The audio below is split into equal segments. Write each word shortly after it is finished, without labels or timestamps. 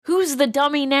Who's the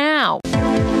dummy now?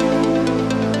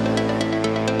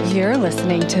 You're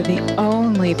listening to the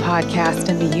only podcast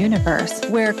in the universe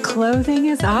where clothing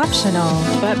is optional,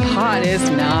 but pot is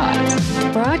not.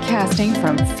 Broadcasting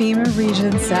from FEMA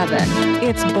Region 7,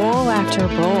 it's Bowl After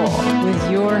Bowl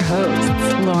with your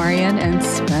hosts, Lorian and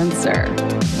Spencer.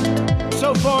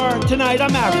 So far tonight,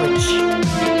 I'm average.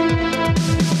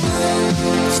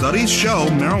 Studies show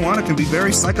marijuana can be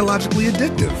very psychologically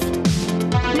addictive.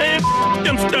 Man,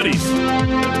 them studies.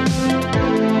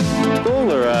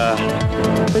 Bowler,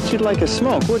 bet you'd like a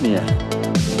smoke, wouldn't you?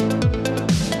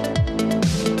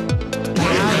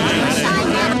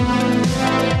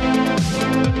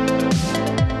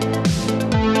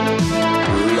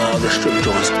 Love the strip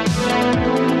joints.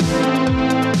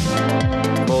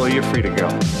 Bowler, you're free to go.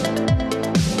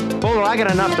 Bowler, I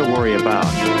got enough to worry about.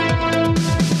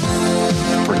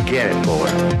 Forget it,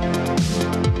 Bowler.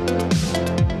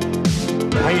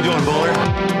 How you doing, Bowler?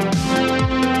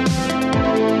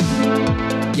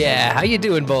 Yeah, how you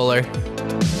doing, Bowler?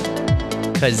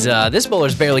 Because this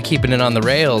bowler's barely keeping it on the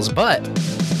rails, but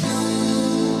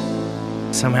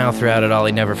somehow throughout it all,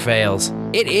 he never fails.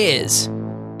 It is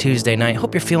Tuesday night.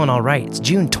 Hope you're feeling all right. It's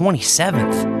June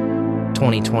 27th,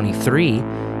 2023.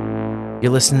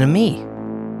 You're listening to me,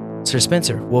 Sir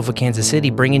Spencer, Wolf of Kansas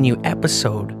City, bringing you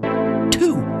episode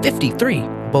 253,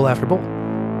 Bowl After Bowl.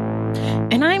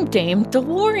 And I'm Dame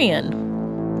DeLorean.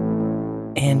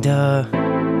 And,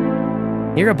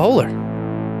 you're a bowler.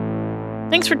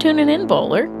 Thanks for tuning in,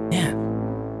 Bowler. Yeah.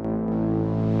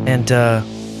 And,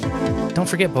 don't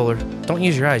forget, Bowler, don't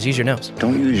use your eyes, use your nose.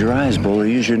 Don't use your eyes, Bowler.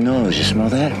 Use your nose. You smell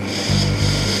that?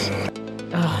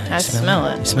 Oh, I smell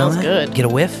it. You smell Smells that? good. Get a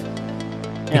whiff?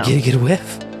 Yeah. Get a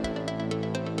whiff?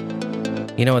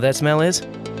 You know what that smell is?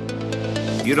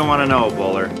 You don't want to know,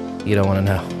 Bowler. You don't want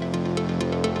to know.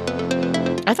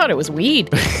 I thought it was weed.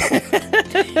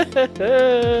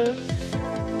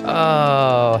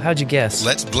 Oh, how'd you guess?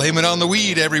 Let's blame it on the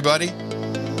weed, everybody.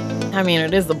 I mean,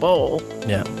 it is the bowl.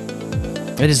 Yeah.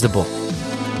 It is the bull.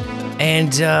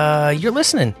 And you're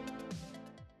listening.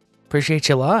 Appreciate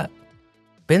you a lot.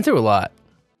 Been through a lot.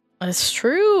 That's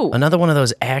true. Another one of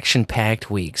those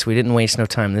action-packed weeks. We didn't waste no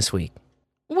time this week.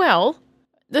 Well,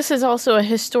 this is also a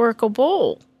historical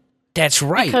bowl. That's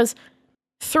right. Because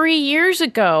 3 years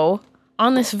ago,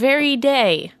 on this very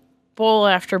day, Bowl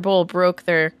After Bowl broke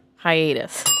their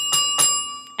hiatus.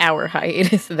 Our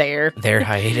hiatus there. Their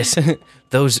hiatus.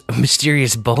 Those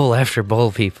mysterious Bowl After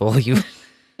Bowl people. The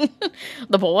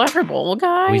Bowl After Bowl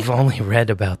guy? We've only read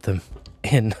about them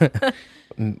in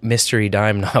mystery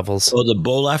dime novels. Oh, the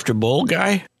Bowl After Bowl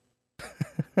guy?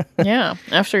 Yeah,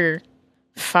 after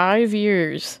 5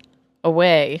 years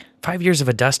away. 5 years of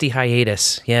a dusty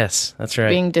hiatus. Yes, that's right.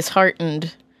 Being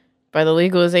disheartened by the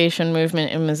legalization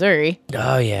movement in Missouri.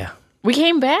 Oh, yeah. We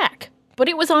came back, but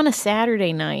it was on a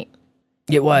Saturday night.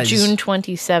 It was. June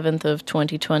 27th of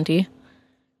 2020,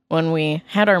 when we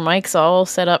had our mics all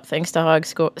set up thanks to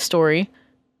Hog's Story.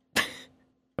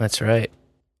 That's right.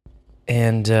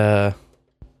 And,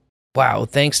 wow,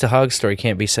 thanks to Hog Story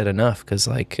can't be said enough, because,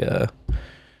 I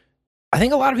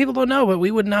think a lot of people don't know, but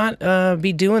we would not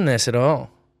be doing this at all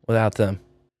without them.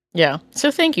 Yeah, so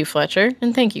thank you, Fletcher,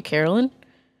 and thank you, Carolyn.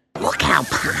 Look how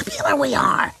popular we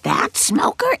are. That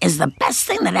smoker is the best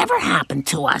thing that ever happened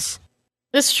to us.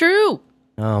 It's true.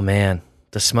 Oh, man,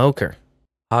 the smoker.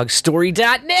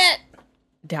 Hogstory.net.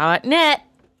 .net.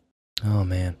 Oh,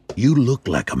 man. You look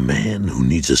like a man who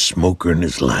needs a smoker in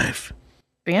his life.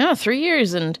 Yeah, 3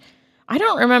 years, and I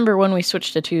don't remember when we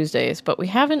switched to Tuesdays, but we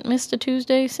haven't missed a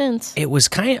Tuesday since. It was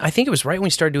I think it was right when we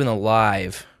started doing the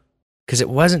live, because it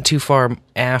wasn't too far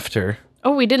after.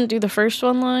 Oh, we didn't do the first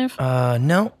one live?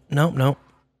 No.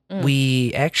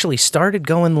 We actually started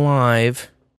going live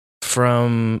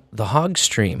from the Hog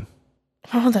stream.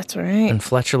 Oh, that's right. And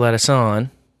Fletcher let us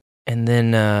on. And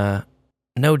then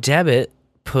No Debit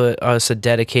put us a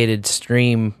dedicated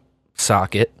stream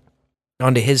socket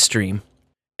onto his stream.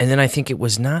 And then I think it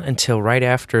was not until right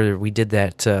after we did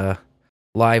that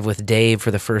live with Dave for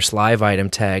the first live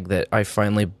item tag that I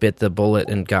finally bit the bullet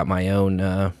and got my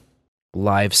own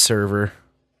live server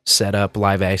set up,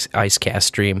 live Icecast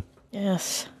stream.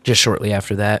 Yes. Just shortly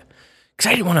after that. Because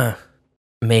I didn't want to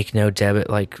make No Debit,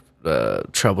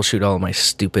 troubleshoot all of my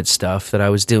stupid stuff that I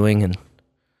was doing. And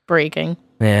breaking.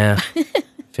 Yeah.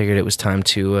 Figured it was time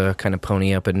to kind of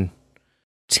pony up and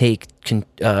take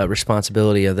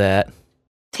responsibility of that.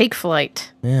 Take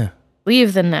flight. Yeah.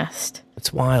 Leave the nest.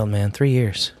 It's wild, man. 3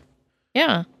 years.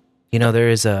 Yeah. You know, there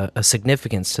is a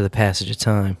significance to the passage of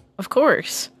time. Of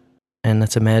course. And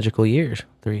that's a magical year,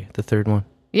 the third one.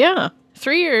 Yeah.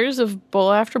 3 years of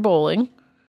bowl after bowling.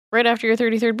 Right after your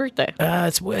 33rd birthday.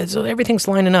 It's everything's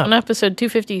lining up. On episode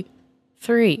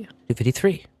 253.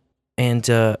 253. And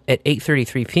at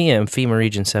 8:33 p.m. FEMA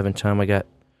Region 7 time, I got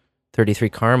 33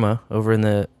 Karma over in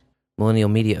the Millennial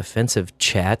Media Offensive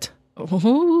chat.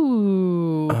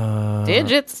 Ooh.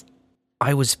 Digits.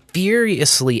 I was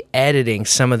furiously editing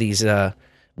some of these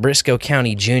Briscoe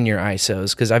County Junior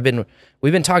ISOs because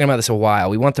we've been talking about this a while.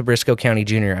 We want the Briscoe County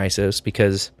Junior ISOs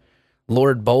because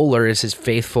Lord Bowler is his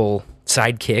faithful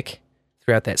sidekick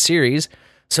throughout that series.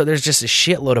 So there's just a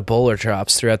shitload of Bowler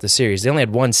drops throughout the series. They only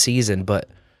had one season, but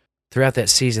throughout that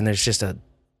season, there's just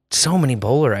so many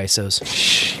Bowler ISOs.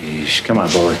 Sheesh, come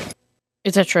on, Bowler.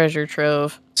 It's a treasure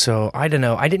trove. So I don't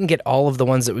know. I didn't get all of the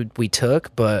ones that we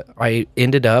took, but I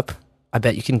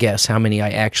bet you can guess how many I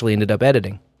actually ended up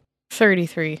editing.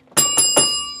 33.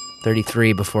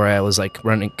 33 before I was like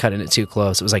cutting it too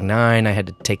close. It was like 9. I had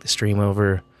to take the stream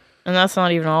over. And that's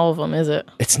not even all of them, is it?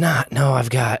 It's not. No, I've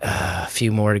got a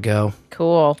few more to go.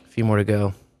 Cool. A few more to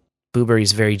go.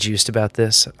 Booberry's very juiced about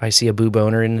this. I see a boob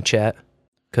owner in the chat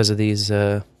because of these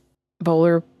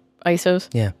Bowler ISOs.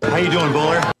 Yeah. How you doing,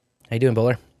 Bowler? How you doing,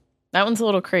 Bowler? That one's a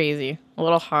little crazy. A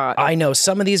little hot. I know.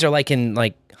 Some of these are like in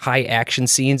like high action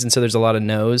scenes, and so there's a lot of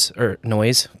noise.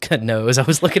 Nose. I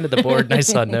was looking at the board and I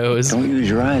saw nose. Don't use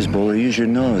your eyes, Bowler. Use your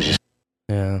nose.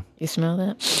 Yeah. You smell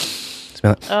that?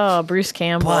 Smell it. Oh, Bruce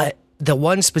Campbell. But the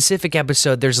one specific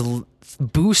episode, there's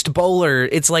Boost Bowler.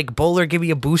 It's like, Bowler, give me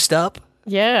a boost up.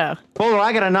 Yeah. Bowler,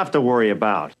 I got enough to worry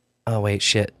about. Oh, wait,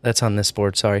 shit. That's on this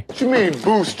board. Sorry. What you mean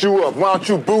boost you up? Why don't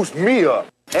you boost me up?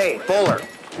 Hey, Bowler,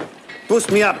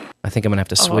 boost me up. I think I'm going to have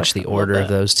to switch the order of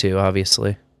those two,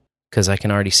 obviously, because I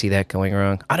can already see that going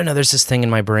wrong. I don't know. There's this thing in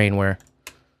my brain where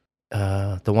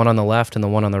the one on the left and the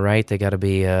one on the right, they got to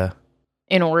be...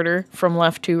 in order, from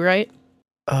left to right?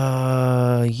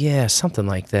 Yeah, something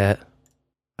like that.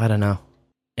 I don't know.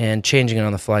 And changing it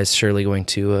on the fly is surely going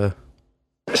to...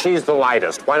 She's the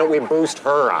lightest. Why don't we boost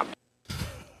her up?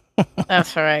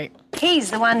 That's right.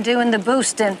 He's the one doing the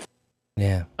boosting.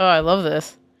 Yeah. Oh, I love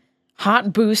this.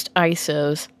 Hot boost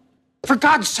ISOs. For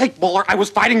God's sake, Bowler, I was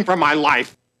fighting for my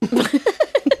life.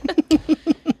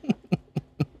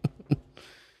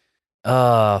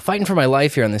 Fighting for my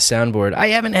life here on this soundboard. I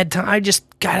haven't had time.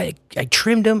 I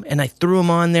trimmed them and I threw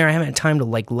them on there. I haven't had time to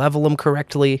like level them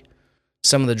correctly.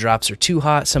 Some of the drops are too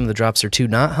hot. Some of the drops are too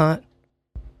not hot.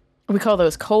 We call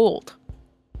those cold.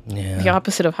 Yeah. The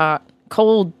opposite of hot.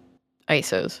 Cold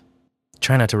ISOs.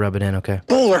 Try not to rub it in, okay?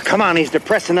 Bowler, come on. He's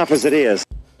depressed enough as it is.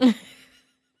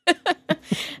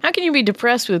 How can you be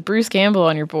depressed with Bruce Campbell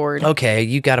on your board? Okay,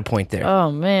 you got a point there.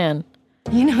 Oh, man.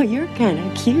 You know, you're kind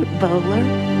of cute, Bowler.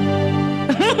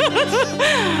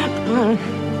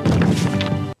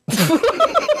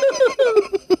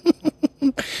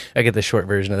 I get the short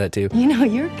version of that, too. You know,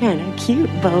 you're kind of cute,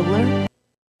 Bowler.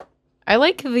 I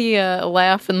like the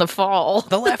laugh in the fall.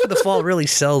 The laugh in the fall really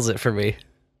sells it for me.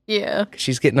 Yeah.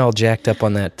 She's getting all jacked up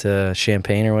on that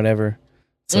champagne or whatever.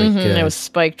 It's like it was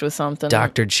spiked with something.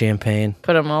 Doctored champagne.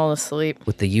 Put them all to sleep.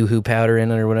 With the Yoo-hoo powder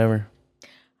in it or whatever.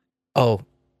 Oh,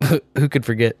 who could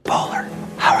forget? Bowler,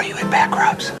 how are you at back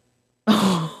rubs?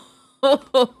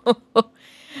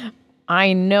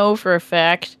 I know for a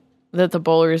fact that the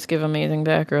bowlers give amazing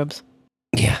back rubs.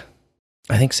 Yeah,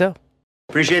 I think so.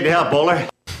 Appreciate the help, Bowler.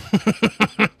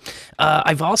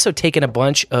 I've also taken a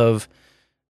bunch of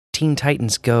Teen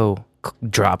Titans Go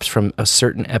drops from a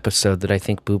certain episode that I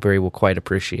think Booberry will quite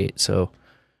appreciate. So,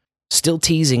 still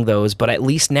teasing those, but at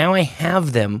least now I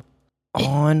have them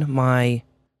on my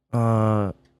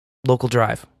local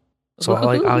drive. So all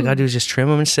I gotta do is just trim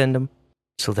them and send them.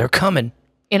 So they're coming.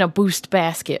 In a boost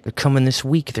basket. They're coming this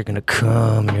week. They're gonna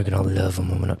come and you're gonna love them.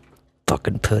 I'm gonna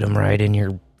fucking put them right in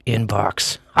your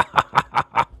inbox.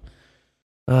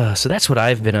 So that's what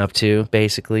I've been up to,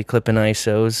 basically. Clipping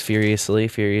ISOs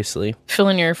furiously. Fill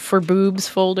in your for boobs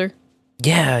folder.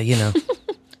 Yeah, you know.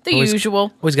 The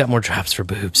usual. Always got more drops for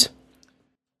boobs.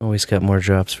 Always got more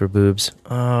drops for boobs.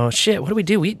 Oh, shit. What do we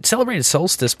do? We celebrated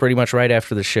Solstice pretty much right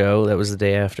after the show. That was the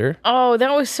day after. Oh,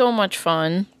 that was so much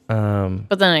fun.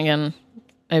 But then again,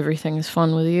 everything is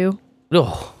fun with you.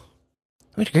 Oh,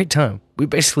 we had a great time. We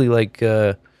basically,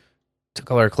 took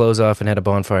all our clothes off and had a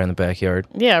bonfire in the backyard.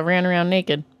 Yeah, ran around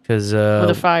naked. With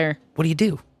a fire. What do you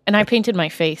do? And I painted my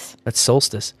face. That's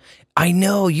Solstice. I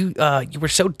know, you were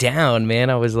so down, man.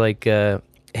 I was like, hey,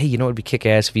 you know what would be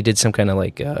kick-ass if you did some kind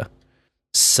of,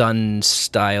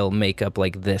 sun-style makeup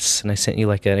like this. And I sent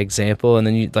you, an example, and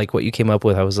then you what you came up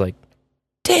with, I was like,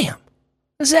 damn,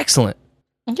 that's excellent.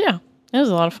 Yeah, it was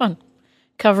a lot of fun.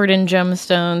 Covered in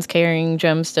gemstones, carrying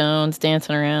gemstones,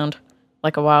 dancing around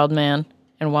like a wild man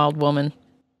and wild woman.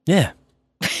 Yeah.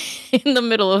 in the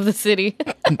middle of the city.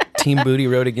 Team Booty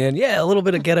Road again. Yeah, a little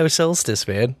bit of Ghetto Solstice,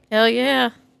 man. Hell yeah.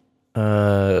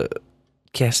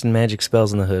 Casting magic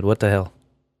spells in the hood. What the hell?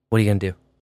 What are you gonna do?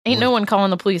 Ain't no one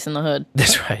calling the police in the hood.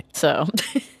 That's right. So.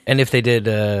 And if they did,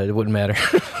 it wouldn't matter.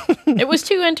 It was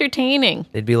too entertaining.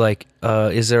 They'd be like,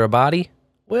 is there a body?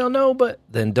 Well, no, but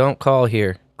then don't call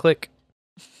here. Click.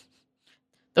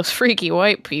 Those freaky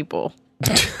white people.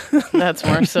 That's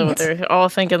more so. They're all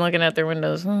thinking, looking at their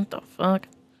windows. What the fuck?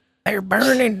 They're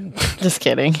burning. Just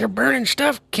kidding. They're burning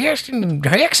stuff, casting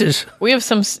hexes. We have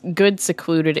some good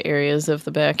secluded areas of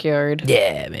the backyard.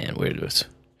 Yeah, man. We're just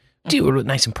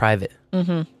nice and private.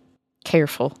 Mm-hmm.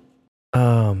 Careful.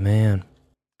 Oh, man.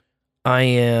 I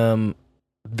am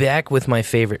back with my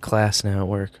favorite class now at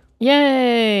work.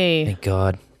 Yay. Thank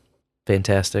God.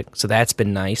 Fantastic. So that's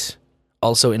been nice.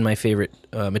 Also in my favorite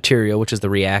material, which is the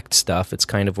React stuff. It's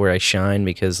kind of where I shine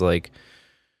because, like,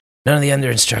 none of the other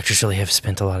instructors really have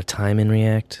spent a lot of time in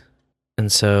React.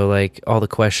 And so, like, all the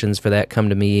questions for that come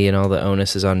to me and all the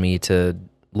onus is on me to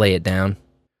lay it down.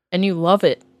 And you love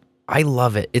it. I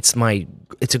love it. It's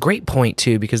a great point,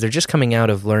 too, because they're just coming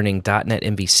out of learning .NET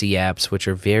MVC apps, which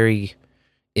are very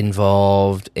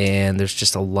involved, and there's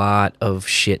just a lot of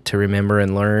shit to remember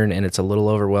and learn, and it's a little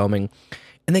overwhelming.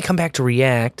 And they come back to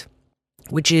React,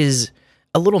 which is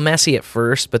a little messy at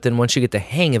first, but then once you get the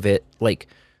hang of it, like,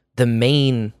 the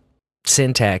main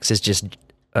syntax is just,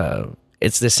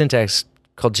 it's the syntax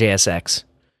called JSX,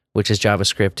 which is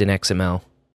JavaScript and XML,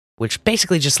 which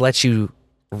basically just lets you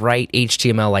write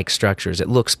HTML-like structures. It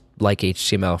looks like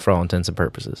HTML for all intents and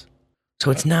purposes.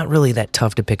 So it's not really that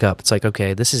tough to pick up. It's like,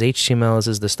 okay, this is HTML. This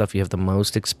is the stuff you have the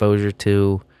most exposure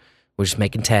to. We're just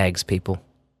making tags, people.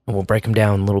 And we'll break them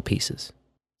down in little pieces.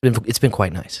 It's been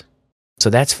quite nice.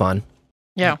 So that's fun.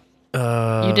 Yeah.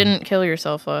 You didn't kill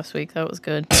yourself last week. That was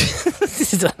good.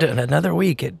 Another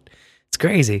week. It's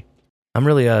crazy. I'm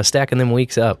really stacking them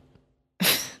weeks up.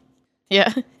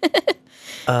 Yeah.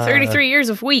 33 years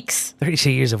of weeks.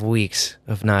 32 years of weeks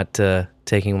of not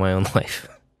taking my own life.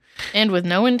 And with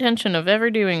no intention of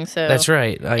ever doing so. That's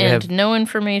right. I have no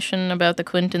information about the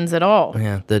Clintons at all.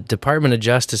 Yeah, the Department of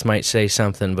Justice might say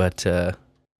something, but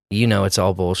you know it's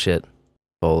all bullshit.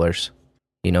 Bowlers.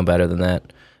 You know better than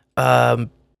that.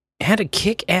 Had a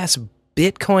kick-ass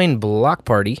Bitcoin block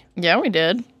party. Yeah, we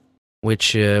did.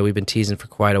 Which we've been teasing for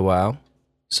quite a while.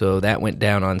 So that went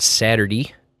down on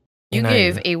Saturday. You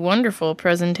gave a wonderful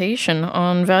presentation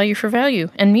on value for value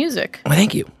and music. Well,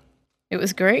 thank you. It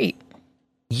was great.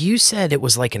 You said it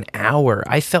was like an hour.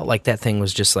 I felt like that thing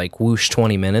was just like whoosh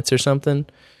 20 minutes or something.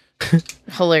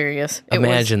 Hilarious.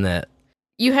 Imagine that.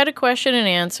 You had a question and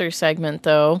answer segment,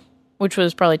 though, which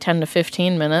was probably 10 to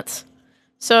 15 minutes.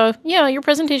 So, yeah, your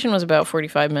presentation was about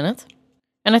 45 minutes.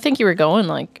 And I think you were going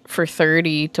like for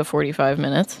 30 to 45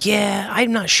 minutes. Yeah,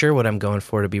 I'm not sure what I'm going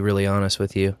for, to be really honest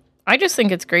with you. I just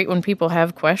think it's great when people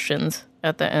have questions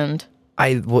at the end.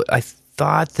 I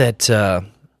thought that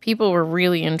people were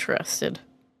really interested,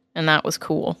 and that was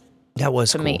cool. That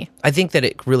was to cool. me. I think that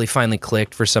it really finally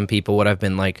clicked for some people what I've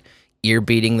been like ear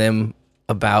beating them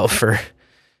about for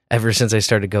ever since I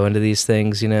started going to these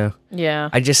things, you know? Yeah.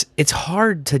 It's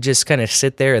hard to just kind of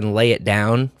sit there and lay it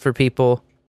down for people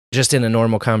just in a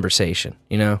normal conversation,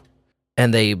 you know?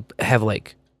 And they have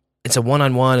like, it's a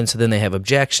one-on-one, and so then they have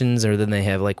objections, or then they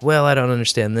have like, well, I don't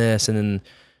understand this, and then,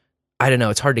 I don't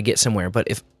know, it's hard to get somewhere. But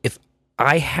if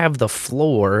I have the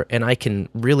floor and I can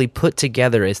really put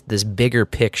together this bigger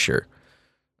picture,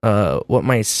 what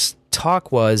my talk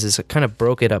is I kind of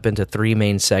broke it up into three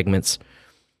main segments.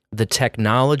 The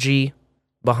technology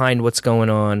behind what's going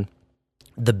on,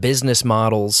 the business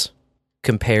models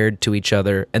compared to each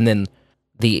other, and then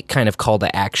the kind of call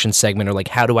to action segment, or like,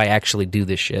 how do I actually do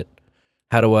this shit?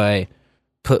 How do I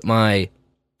put my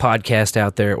podcast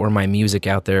out there, or my music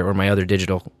out there, or my other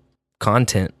digital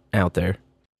content out there?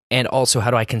 And also,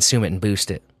 how do I consume it and boost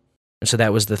it? And so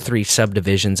that was the three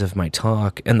subdivisions of my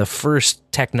talk. And the first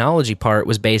technology part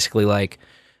was basically like,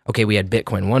 okay, we had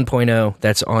Bitcoin 1.0,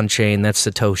 that's on-chain, that's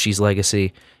Satoshi's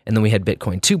legacy. And then we had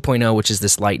Bitcoin 2.0, which is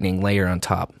this Lightning layer on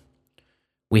top.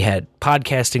 We had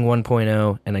podcasting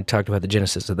 1.0, and I talked about the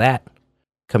genesis of that,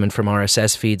 coming from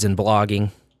RSS feeds and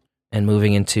blogging, and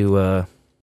moving into,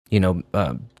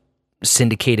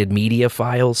 syndicated media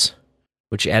files,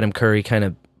 which Adam Curry kind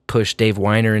of pushed Dave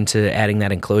Weiner into adding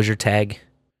that enclosure tag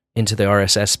into the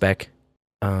RSS spec,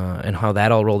 and how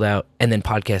that all rolled out. And then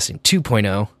podcasting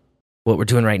 2.0, what we're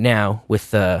doing right now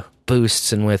with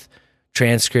boosts and with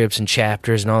transcripts and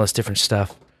chapters and all this different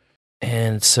stuff.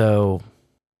 And so,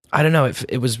 I don't know,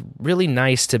 it was really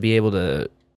nice to be able to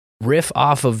riff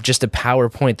off of just a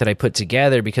PowerPoint that I put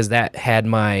together, because that had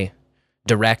my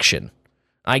direction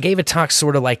I gave a talk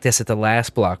sort of like this at the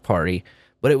last block party,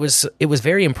 but it was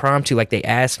very impromptu. Like they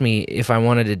asked me if I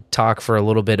wanted to talk for a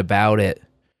little bit about it,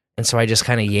 and so I just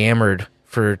kind of yammered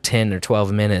for 10 or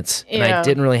 12 minutes, and I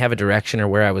didn't really have a direction or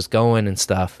where I was going and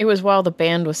stuff. It was while the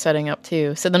band was setting up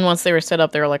too. So then once they were set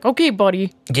up, they were like, "Okay,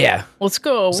 buddy, yeah, let's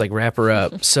go." It's like wrap her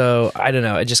up. So I don't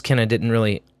know. I just kind of didn't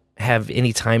really have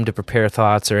any time to prepare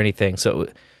thoughts or anything. So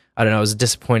I don't know. I was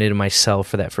disappointed in myself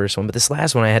for that first one, but this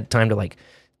last one I had time to like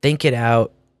think it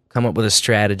out, come up with a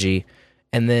strategy,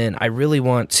 and then I really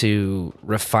want to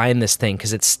refine this thing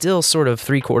because it's still sort of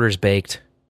 3/4 baked,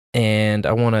 and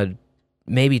I want to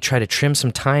maybe try to trim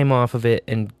some time off of it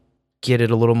and get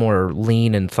it a little more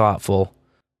lean and thoughtful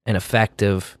and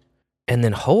effective. And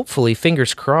then hopefully,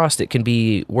 fingers crossed, it can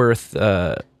be worth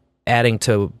adding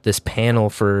to this panel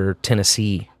for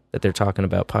Tennessee that they're talking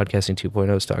about, Podcasting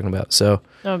 2.0 is talking about. So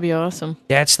that would be awesome.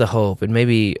 That's the hope. And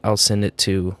maybe I'll send it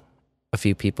to a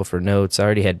few people for notes. I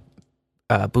already had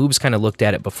Boobs kind of looked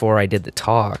at it before I did the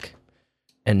talk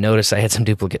and noticed I had some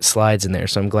duplicate slides in there.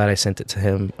 So I'm glad I sent it to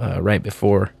him right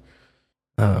before.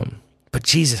 But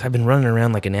Jesus, I've been running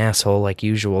around like an asshole like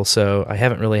usual, so I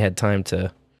haven't really had time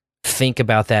to think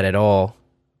about that at all.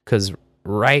 Because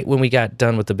right when we got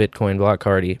done with the Bitcoin block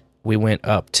party, we went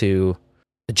up to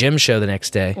the gym show the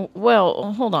next day.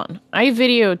 Well, hold on. I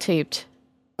videotaped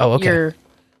your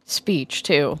speech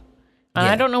too.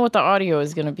 I don't know what the audio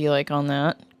is going to be like on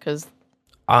that. Because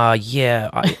yeah,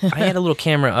 I had a little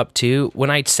camera up too. When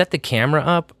I set the camera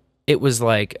up, it was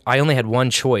like I only had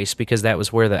one choice because that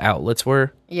was where the outlets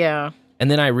were. Yeah. And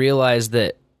then I realized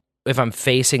that if I'm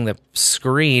facing the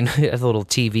screen, a little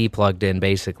TV plugged in,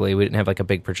 basically. We didn't have like a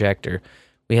big projector.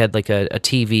 We had like a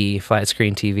TV, flat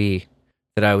screen TV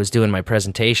that I was doing my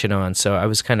presentation on. So I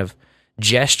was kind of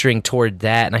gesturing toward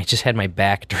that, and I just had my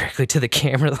back directly to the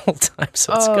camera the whole time.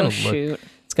 So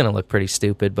it's gonna look pretty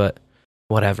stupid, but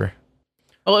whatever.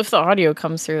 Well, if the audio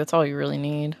comes through, that's all you really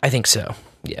need. I think so.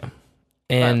 Yeah.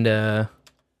 And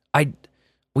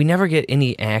we never get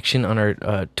any action on our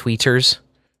tweeters.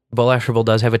 Bull After Bull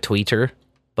does have a tweeter,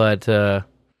 but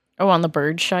on the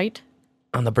bird shite?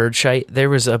 On the bird shite, there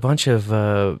was a bunch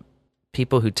of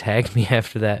people who tagged me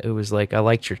after that. It was like, I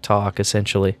liked your talk,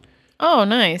 essentially. Oh,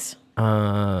 nice.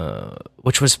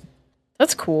 Which was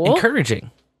that's cool, encouraging.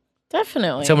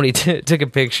 Definitely. Somebody took a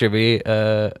picture of me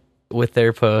with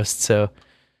their post. So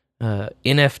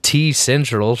NFT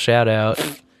Central, shout out.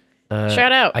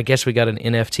 Shout out. I guess we got an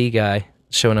NFT guy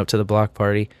showing up to the block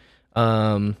party.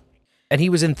 And he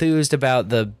was enthused about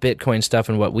the Bitcoin stuff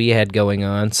and what we had going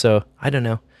on. So I don't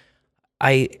know.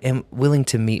 I am willing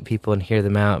to meet people and hear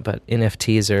them out, but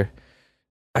NFTs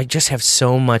I just have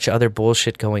so much other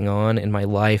bullshit going on in my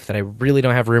life that I really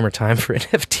don't have room or time for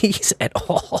NFTs at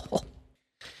all.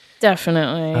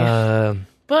 Definitely.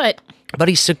 But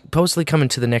he's supposedly coming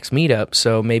to the next meetup,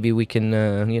 so maybe we can,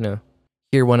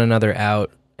 hear one another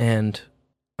out. And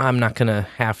I'm not going to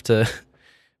have to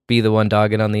be the one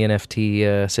dogging on the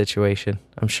NFT situation.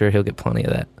 I'm sure he'll get plenty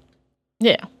of that.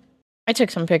 Yeah. I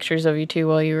took some pictures of you too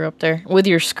while you were up there with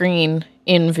your screen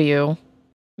in view.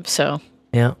 So,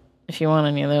 yeah. If you want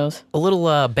any of those. A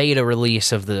little beta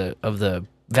release of the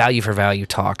value for value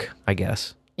talk, I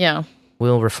guess. Yeah.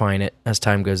 We'll refine it as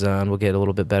time goes on. We'll get a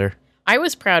little bit better. I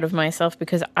was proud of myself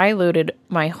because I loaded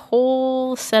my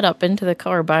whole setup into the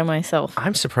car by myself.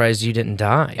 I'm surprised you didn't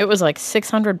die. It was like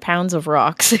 600 pounds of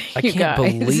rocks. I can't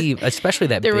believe, especially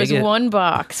that there was one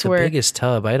box the biggest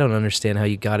tub. I don't understand how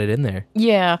you got it in there.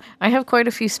 Yeah, I have quite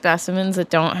a few specimens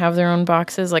that don't have their own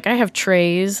boxes. Like I have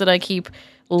trays that I keep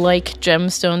like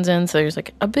gemstones in. So there's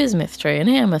like a bismuth tray, an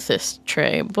amethyst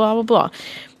tray, blah, blah, blah.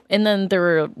 And then there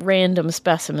were random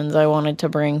specimens I wanted to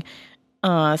bring.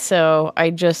 So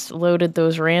I just loaded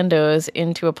those randos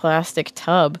into a plastic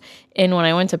tub. And when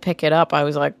I went to pick it up, I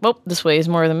was like, well, this weighs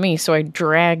more than me. So I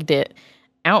dragged it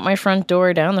out my front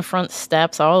door, down the front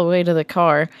steps, all the way to the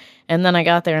car. And then I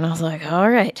got there and I was like, all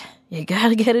right, you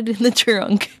gotta get it in the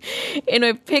trunk. And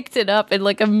I picked it up and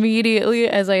like immediately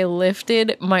as I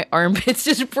lifted, my armpits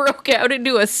just broke out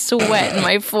into a sweat in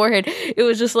my forehead. It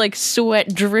was just like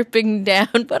sweat dripping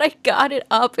down, but I got it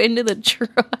up into the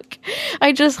truck.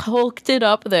 I just hulked it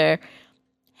up there.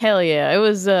 Hell yeah. It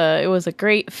was a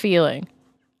great feeling.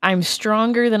 I'm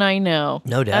stronger than I know.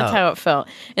 No doubt. That's how it felt.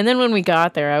 And then when we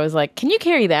got there, I was like, can you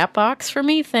carry that box for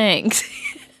me? Thanks.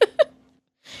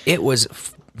 It was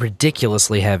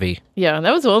ridiculously heavy. Yeah,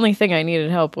 that was the only thing I needed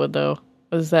help with, though,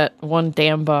 was that one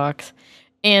damn box.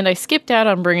 And I skipped out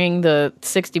on bringing the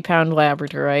 60-pound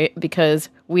Labradorite because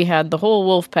we had the whole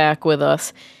wolf pack with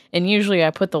us. And usually I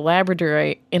put the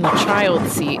Labradorite in the child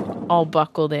seat, all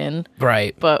buckled in.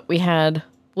 Right. But we had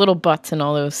little butts in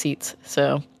all those seats,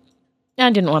 so I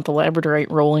didn't want the Labradorite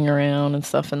rolling around and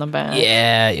stuff in the back.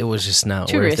 Yeah, it was just not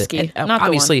Too worth risky. it. And, Not the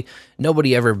obviously,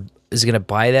 nobody ever is going to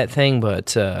buy that thing,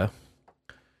 but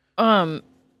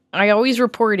I always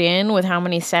report in with how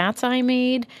many sats I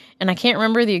made, and I can't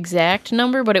remember the exact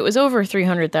number, but it was over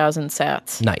 300,000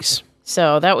 sats. Nice.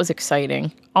 So that was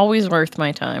exciting. Always worth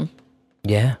my time.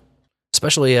 Yeah,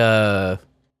 especially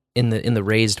in the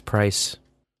raised price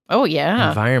Oh yeah,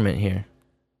 environment here.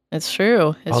 it's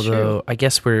true. It's Although true. I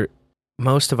guess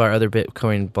most of our other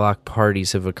Bitcoin block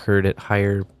parties have occurred at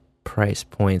higher price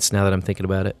points. Now that I'm thinking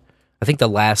about it, I think the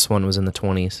last one was in the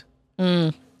 20s.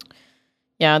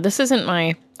 Yeah, this isn't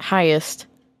my highest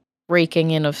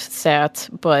raking in of sats,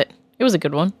 but it was a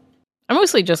good one. I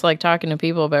mostly just like talking to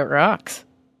people about rocks.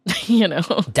 You know?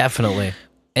 Definitely.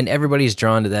 And everybody's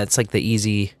drawn to that. It's like the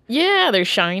easy. Yeah, they're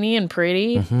shiny and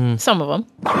pretty. Mm-hmm. Some of them.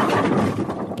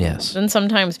 Yes. Then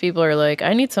sometimes people are like,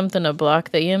 I need something to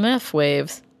block the EMF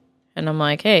waves. And I'm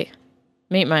like, hey,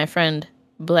 meet my friend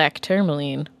Black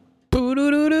Tourmaline.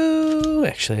 Boo-doo-doo-doo.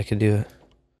 Actually, I could do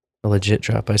a legit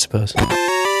drop, I suppose.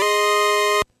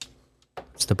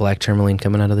 It's the Black Tourmaline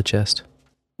coming out of the chest.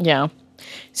 Yeah.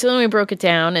 So then we broke it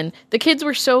down, and the kids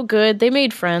were so good. They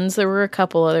made friends. There were a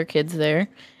couple other kids there,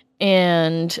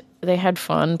 and they had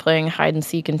fun playing hide and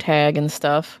seek and tag and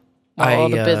stuff while all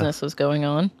the business was going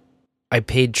on. I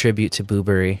paid tribute to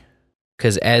Booberry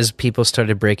because as people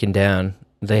started breaking down,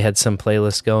 they had some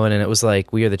playlist going, and it was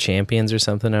like, We Are the Champions or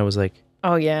something. I was like,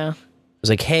 Oh, yeah. I was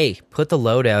like, hey, put the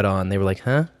loadout on. They were like,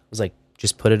 huh? I was like,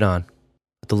 just put it on.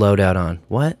 Put the loadout on.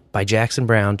 What? By Jackson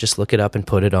Brown. Just look it up and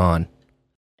put it on.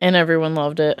 And everyone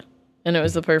loved it. And it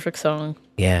was the perfect song.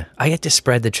 Yeah. I get to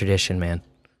spread the tradition, man.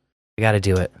 I got to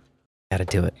do it.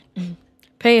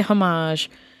 Pay homage.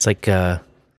 It's like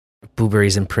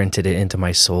Booberry's imprinted it into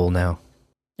my soul now.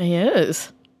 He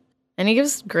is. And he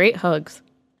gives great hugs.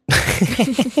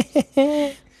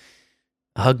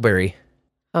 Hugberry.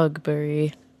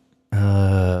 Hugberry.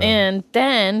 And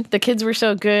then the kids were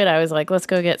so good, I was like, let's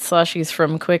go get slushies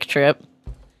from Quick Trip.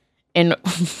 And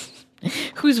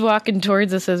who's walking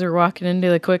towards us as we're walking into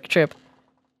the Quick Trip?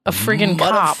 A friggin'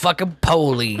 cop. Motherfucking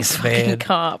police, man.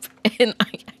 Cop. And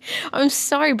I'm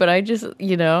sorry, but I just,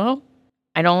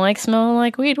 I don't like smelling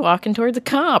like weed walking towards a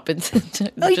cop. It's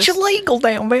illegal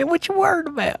now, man. What you worried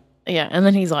about? Yeah, and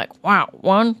then he's like, wow,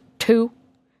 1, 2,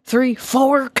 3,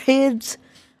 4 kids.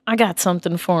 I got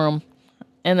something for them.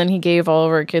 And then he gave all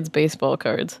of our kids baseball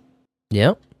cards.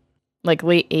 Yep. Like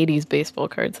late 80s baseball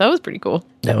cards. That was pretty cool.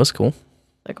 That was cool.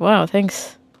 Like, wow,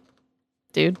 thanks,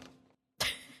 dude.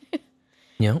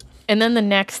 Yep. And then the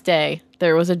next day,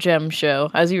 there was a gem show,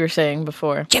 as you were saying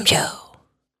before. Gem show.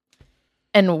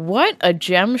 And what a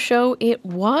gem show it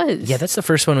was. Yeah, that's the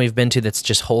first one we've been to that's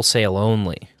just wholesale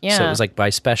only. Yeah. So it was like by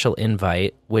special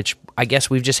invite, which I guess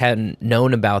we've just hadn't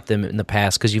known about them in the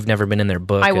past because you've never been in their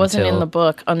book. I wasn't in the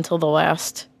book until the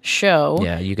last show.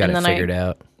 Yeah, you got it figured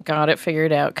out. Got it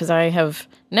figured out because I have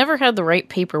never had the right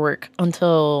paperwork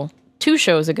until 2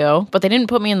 shows ago, but they didn't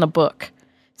put me in the book.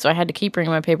 So I had to keep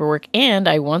bringing my paperwork, and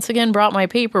I once again brought my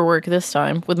paperwork this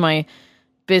time with my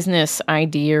business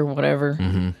ID or whatever.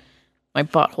 Mm-hmm. My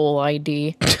butthole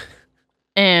ID.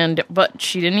 But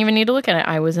she didn't even need to look at it.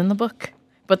 I was in the book.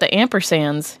 But the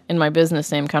ampersands in my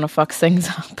business name kind of fucks things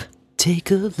up.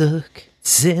 Take a look.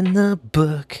 It's in the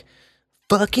book.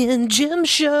 Fucking gem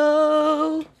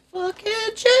show.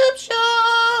 Fucking gem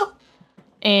show.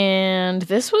 And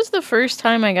this was the first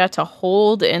time I got to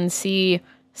hold and see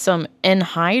some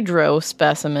anhydro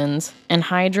specimens.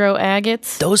 Anhydro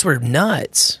agates. Those were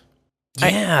nuts.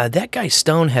 Yeah, that guy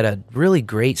Stone had a really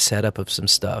great setup of some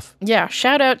stuff. Yeah,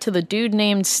 shout out to the dude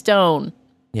named Stone.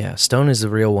 Yeah, Stone is the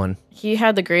real one. He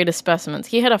had the greatest specimens.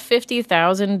 He had a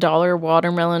 $50,000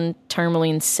 watermelon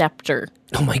tourmaline scepter.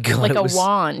 Oh my God. Like it was a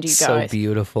wand, you guys. So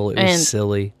beautiful. It was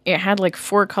silly. It had like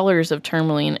 4 colors of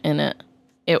tourmaline in it.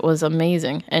 It was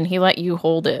amazing. And he let you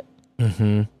hold it.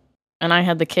 Mm-hmm. And I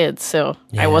had the kids, so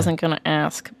I wasn't going to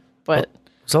ask. But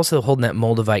he was also holding that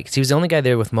Moldavite because he was the only guy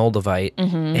there with Moldavite.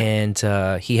 Mm-hmm.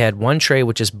 And he had one tray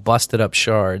with just busted up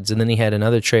shards. And then he had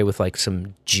another tray with like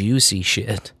some juicy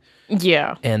shit.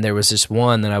 Yeah. And there was this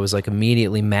one that I was like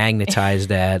immediately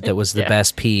magnetized at that was the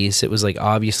best piece. It was like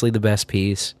obviously the best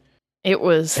piece. It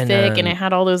was thick and it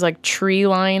had all those like tree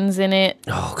lines in it.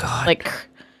 Oh, God. Like,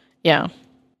 yeah.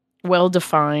 Well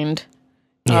defined.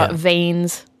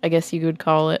 Veins, I guess you could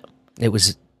call it. It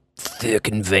was thick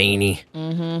and veiny.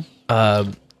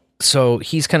 Mm-hmm. So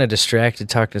he's kind of distracted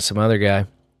talking to some other guy.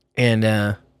 And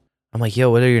I'm like,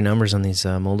 yo, what are your numbers on these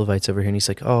Moldavites over here? And he's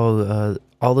like, all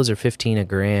those are 15 a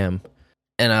gram.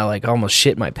 And I like almost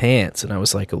shit my pants. And I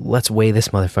was like, let's weigh this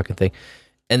motherfucking thing.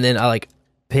 And then I like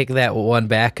pick that one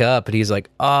back up, and he's like,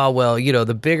 "Oh, well,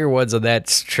 the bigger ones on that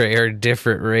tray are a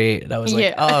different rate." And I was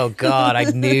like, "Oh God, I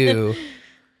knew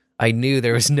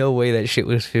there was no way that shit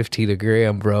was 15 a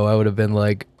gram, bro. I would have been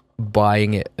like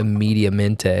buying it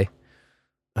immediatamente."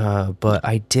 But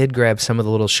I did grab some of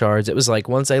the little shards. It was like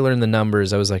once I learned the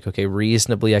numbers, I was like, okay,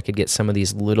 reasonably, I could get some of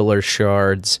these littler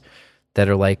shards that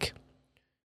are like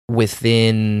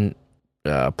within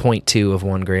 0.2 of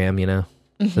 1 gram.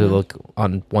 They look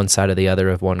on one side or the other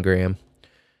of 1 gram.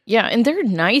 Yeah, and they're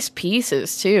nice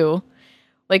pieces, too.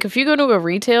 Like, if you go to a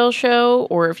retail show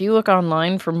or if you look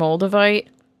online for Moldavite,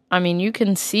 I mean, you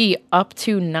can see up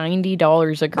to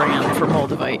 $90 a gram for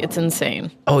Moldavite. It's insane.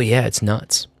 Oh, yeah, it's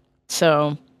nuts.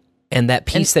 So... And that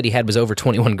piece that he had was over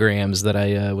 21 grams that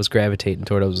I was gravitating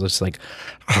toward. I was just like...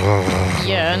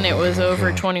 Yeah, and it was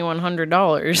over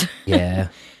 $2,100. Yeah.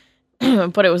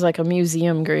 But it was like a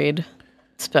museum grade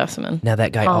specimen. Now,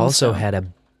 that guy also had a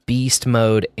beast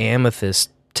mode amethyst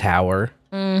tower.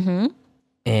 Mm-hmm.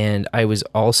 And I was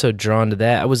also drawn to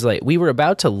that. I was like, we were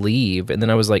about to leave, and then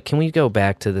I was like, can we go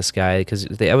back to this guy? Because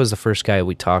that was the first guy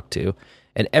we talked to.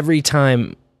 And every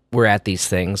time we're at these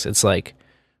things, it's like,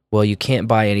 well, you can't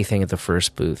buy anything at the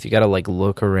first booth. You got to like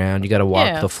look around. You got to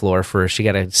walk the floor first. You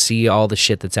got to see all the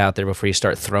shit that's out there before you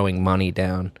start throwing money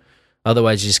down.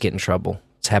 Otherwise, you just get in trouble.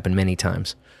 It's happened many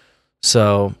times.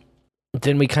 So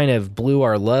then we kind of blew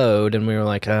our load, and we were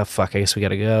like, oh, fuck, I guess we got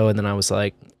to go. And then I was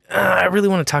like, I really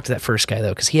want to talk to that first guy,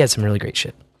 though, because he had some really great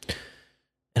shit.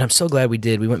 And I'm so glad we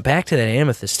did. We went back to that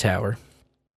amethyst tower,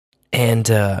 and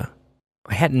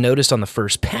I hadn't noticed on the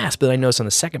first pass, but I noticed on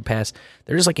the second pass,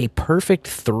 there's like a perfect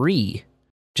 3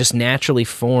 just naturally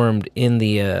formed in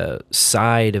the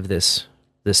side of this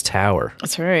tower.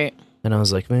 That's right. And I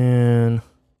was like, man.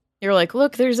 You're like,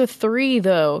 look, there's a 3,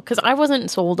 though, because I wasn't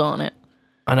sold on it.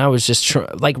 And I was just,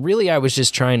 I was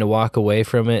just trying to walk away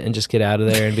from it and just get out of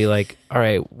there and be like, all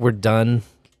right, we're done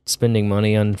spending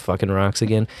money on fucking rocks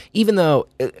again. Even though...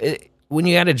 when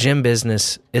you got a gym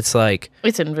business, it's like...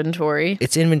 It's inventory.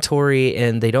 It's inventory,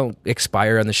 and they don't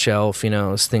expire on the shelf,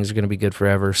 things are going to be good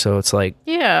forever. So it's like...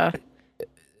 Yeah.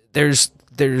 There's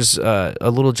a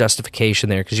little justification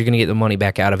there, because you're going to get the money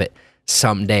back out of it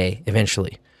someday,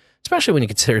 eventually. Especially when you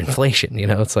consider inflation,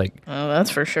 it's like... Oh,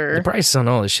 that's for sure. The prices on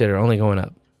all this shit are only going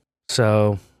up.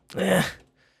 So,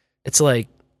 it's like...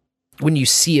 When you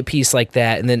see a piece like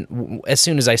that, and then as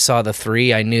soon as I saw the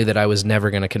 3, I knew that I was never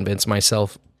going to convince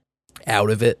myself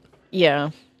out of it. Yeah.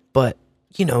 But,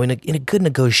 in a good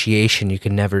negotiation, you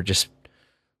can never just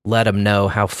let them know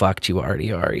how fucked you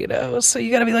already are, So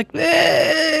you got to be like,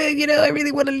 I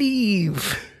really want to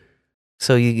leave.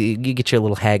 So you get your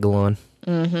little haggle on.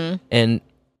 Mm-hmm. And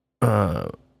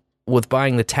with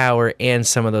buying the tower and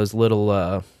some of those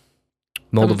little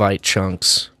Moldavite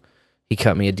chunks, he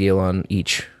cut me a deal on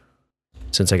each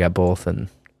since I got both. And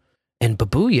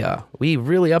babooyah, we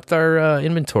really upped our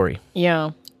inventory.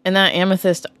 Yeah. And that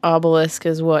amethyst obelisk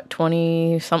is what,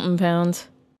 20-something pounds?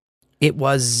 It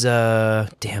was,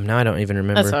 damn, now I don't even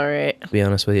remember. That's all right. To be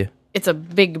honest with you. It's a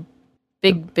big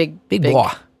boy.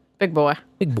 Big boy.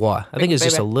 I think it's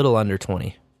just a little under 20,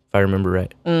 if I remember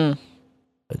right. But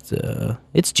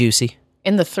it's juicy.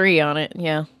 And the 3 on it,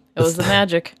 yeah. It was the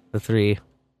magic. The 3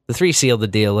 sealed the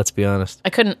deal, let's be honest.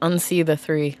 I couldn't unsee the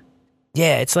 3.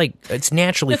 Yeah, it's like, it's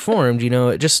naturally formed,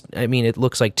 it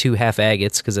looks like 2 half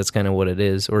agates, because that's kind of what it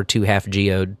is, or 2 half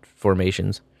geode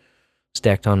formations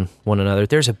stacked on one another.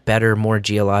 There's a better, more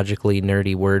geologically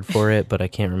nerdy word for it, but I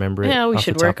can't remember it. Yeah, we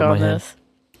should work on this.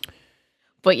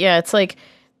 But yeah, it's like,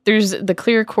 there's the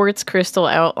clear quartz crystal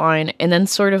outline, and then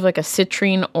sort of like a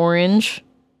citrine orange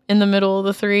in the middle of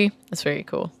the 3. That's very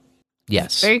cool.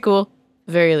 Yes. Very cool.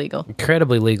 Very legal.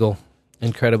 Incredibly legal.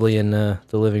 Incredibly in the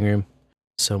living room.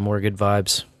 So more good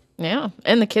vibes. Yeah.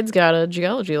 And the kids got a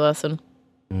geology lesson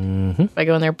by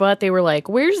going there. But they were like,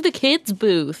 where's the kids'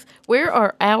 booth? Where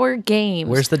are our games?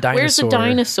 Where's the dinosaur? Where's the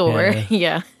dinosaur?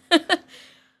 Yeah.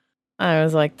 I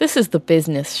was like, this is the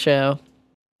business show.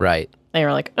 Right. They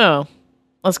were like, oh,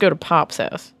 let's go to Pop's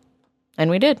house. And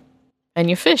we did. And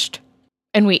you fished.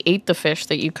 And we ate the fish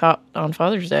that you caught on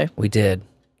Father's Day. We did.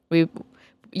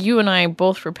 You and I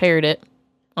both prepared it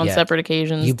on separate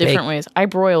occasions, different ways. I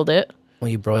broiled it. Well,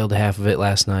 you broiled half of it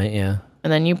last night, yeah.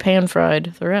 And then you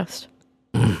pan-fried the rest.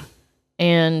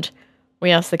 And we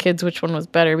asked the kids which one was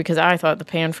better, because I thought the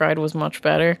pan-fried was much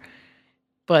better.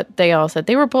 But they all said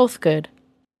they were both good.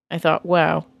 I thought,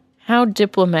 wow, how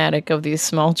diplomatic of these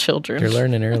small children. They're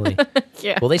learning early.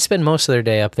 Yeah. Well, they spend most of their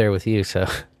day up there with you, so...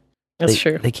 That's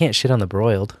true. They can't shit on the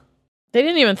broiled. They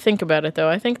didn't even think about it, though.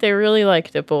 I think they really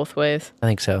liked it both ways. I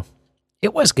think so.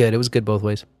 It was good. It was good both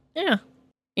ways. Yeah.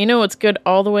 You know what's good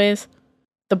all the ways?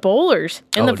 the bowlers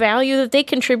and the value that they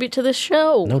contribute to this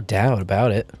show. No doubt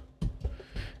about it.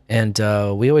 And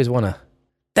we always want to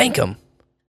thank them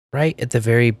right at the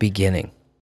very beginning.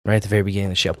 Right at the very beginning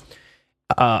of the show.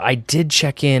 I did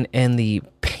check in the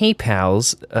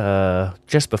PayPals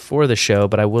just before the show,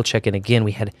 but I will check in again.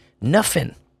 We had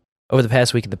nothing over the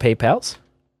past week at the PayPals.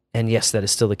 And yes, that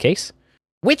is still the case.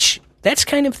 Which, that's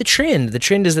kind of the trend. The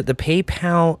trend is that the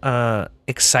PayPal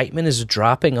excitement is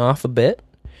dropping off a bit.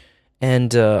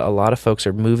 And a lot of folks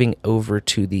are moving over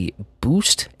to the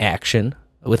boost action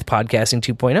with Podcasting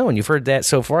 2.0. And you've heard that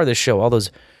so far this show. All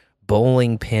those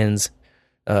bowling pins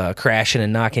crashing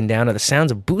and knocking down are the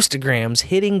sounds of boostograms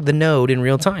hitting the node in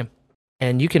real time.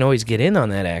 And you can always get in on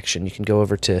that action. You can go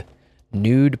over to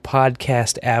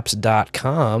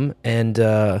nudepodcastapps.com and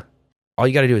all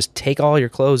you got to do is take all your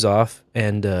clothes off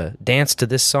and dance to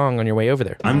this song on your way over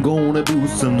there. I'm gonna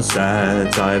boost some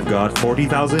stats. I've got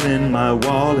 40,000 in my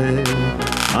wallet.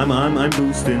 I'm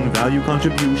boosting value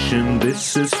contribution.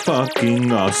 This is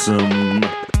fucking awesome.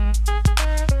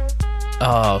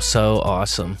 Oh, so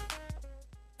awesome.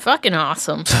 Fucking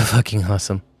awesome. So fucking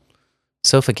awesome.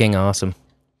 So fucking awesome.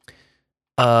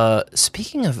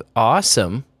 Speaking of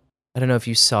awesome, I don't know if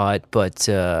you saw it, but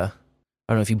I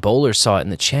don't know if you bowlers saw it in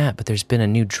the chat, but there's been a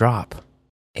new drop.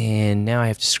 And now I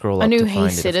have to scroll up to find it, A new Hey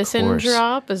Citizen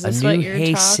drop? Is this what you're talking about? A new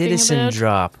Hey Citizen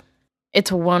drop. It's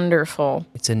wonderful.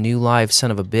 It's a new live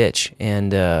son of a bitch.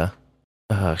 And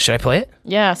should I play it?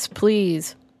 Yes,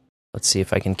 please. Let's see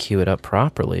if I can cue it up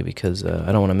properly because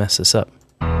I don't want to mess this up.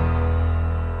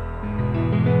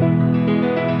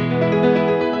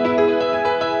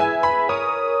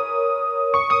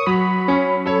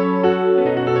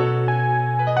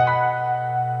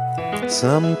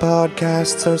 Some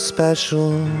podcasts are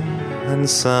special, and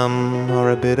some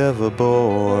are a bit of a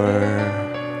bore.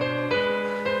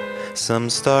 Some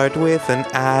start with an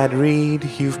ad read,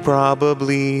 you've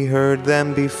probably heard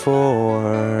them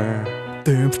before.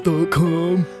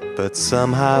 Stamps.com. But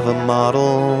some have a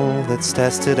model that's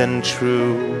tested and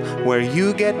true, where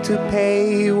you get to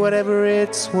pay whatever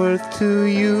it's worth to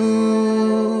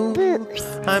you.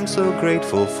 I'm so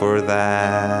grateful for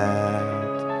that.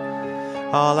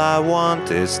 All I want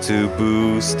is to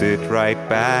boost it right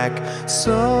back.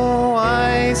 So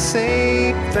I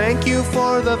say thank you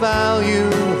for the value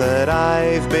that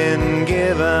I've been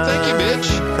given. Thank you, bitch.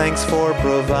 Thanks for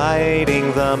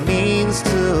providing the means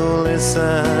to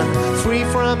listen. Free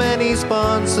from any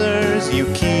sponsors, you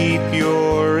keep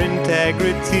your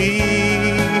integrity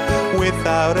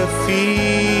without a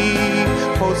fee.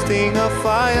 Posting a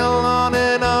file on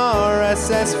an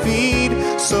RSS feed.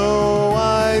 So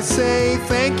I say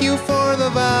thank you for the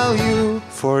value,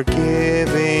 for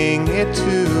giving it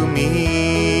to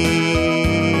me.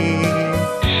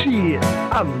 Shit,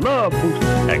 I love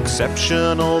boosting.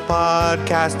 Exceptional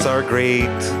podcasts are great,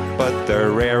 but they're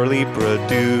rarely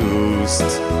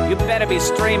produced. You better be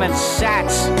streaming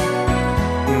sats.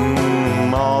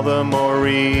 All the more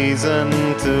reason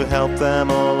to help them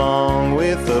along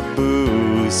with a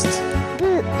boost.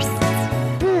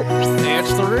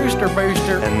 It's the Rooster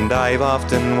Booster. And I've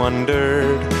often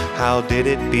wondered, how did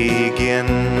it begin?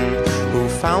 Who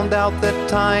found out that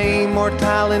time or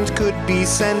talent could be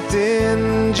sent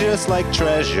in just like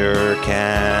treasure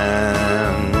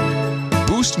can?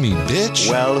 Boost me, bitch.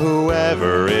 Well,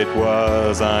 whoever it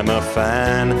was, I'm a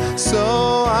fan.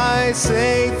 So I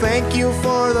say thank you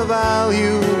for the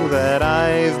value that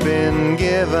I've been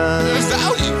given.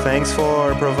 Value. Thanks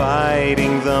for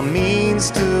providing the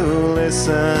means to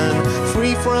listen.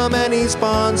 Free from any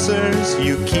sponsors,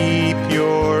 you keep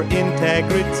your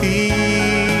integrity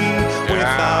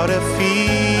without a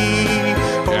fee.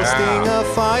 Posting a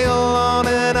file on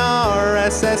an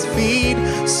RSS feed.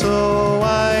 So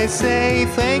I say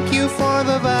thank you for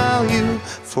the value,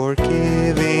 for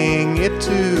giving it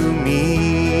to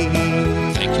me.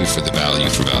 Thank you for the value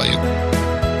for value.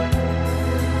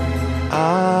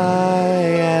 I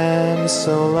am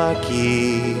so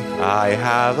lucky. I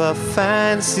have a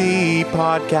fancy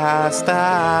podcast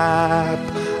app.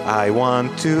 I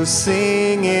want to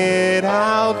sing it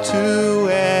out to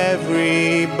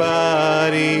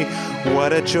everybody.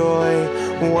 What a joy,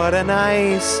 what a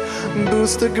nice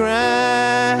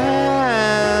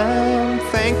boostagram.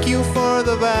 Thank you for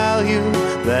the value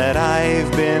that I've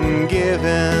been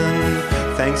given.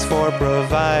 Thanks for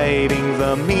providing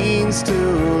the means to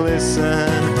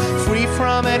listen. Free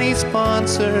from any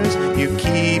sponsors, you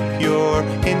keep your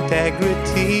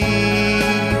integrity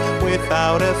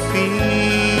without a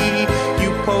fee.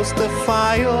 You post a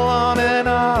file on an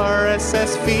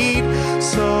RSS feed.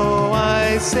 So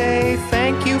I say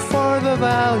thank you for the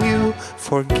value,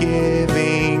 for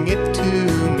giving it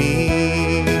to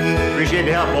me. Appreciate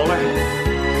the help,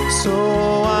 Bowler.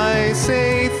 So I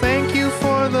say thank you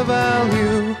for the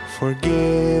value, for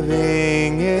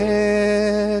giving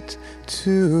it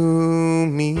to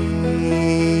me.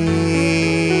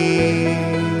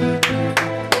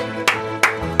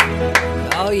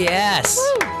 Oh, yes.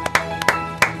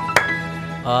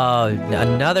 Oh,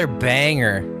 another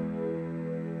banger.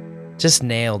 Just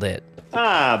nailed it.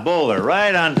 Bowler,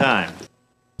 right on time.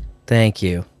 Thank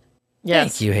you.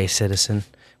 Yes. Thank you, Hey Citizen.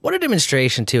 What a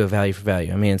demonstration, too, of value for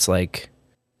value. I mean, it's like,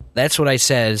 that's what I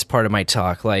said as part of my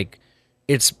talk. Like,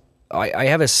 it's, I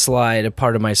have a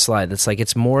part of my slide that's like,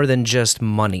 it's more than just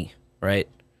money, right?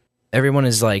 Everyone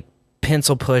is like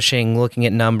pencil pushing, looking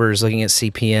at numbers, looking at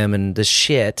CPM and this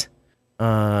shit.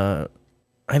 I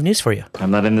have news for you.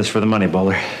 I'm not in this for the money,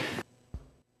 Bowler.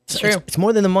 It's true. It's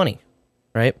more than the money,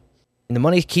 right? And the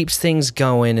money keeps things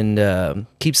going and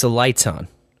keeps the lights on.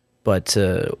 But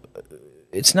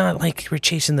it's not like we're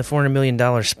chasing the $400 million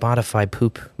Spotify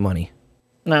poop money.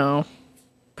 No.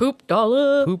 Poop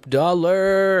dollar. Poop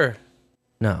dollar.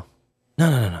 No.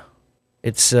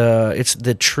 It's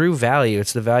the true value.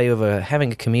 It's the value of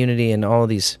having a community and all of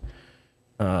these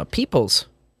real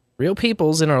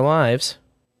peoples in our lives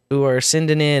who are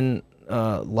sending in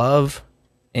love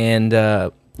and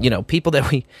people that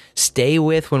we stay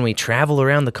with when we travel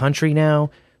around the country now.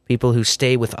 People who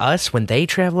stay with us when they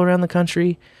travel around the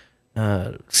country,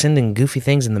 sending goofy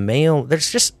things in the mail.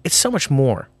 It's so much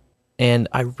more. And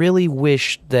I really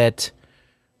wish that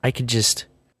I could just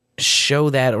show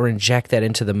that or inject that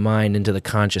into the mind, into the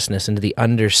consciousness, into the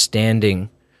understanding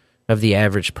of the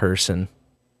average person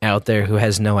out there who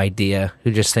has no idea,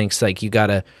 who just thinks like you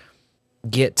gotta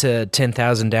get to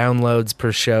 10,000 downloads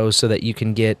per show so that you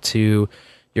can get to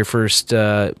your first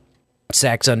Saks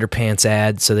Underpants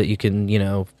ad so that you can,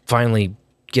 finally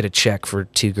get a check for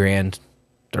 $2,000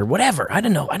 or whatever. I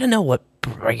don't know what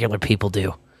regular people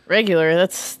do. Regular,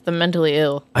 that's the mentally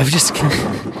ill. I just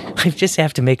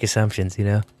have to make assumptions,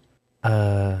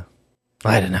 I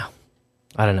don't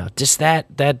know. Just that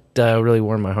really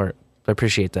warmed my heart. I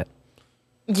appreciate that.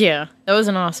 Yeah, that was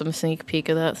an awesome sneak peek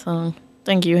of that song.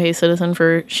 Thank you, Hey Citizen,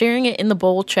 for sharing it in the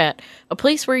bowl chat. A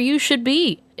place where you should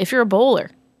be if you're a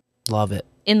bowler. Love it.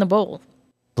 In the bowl.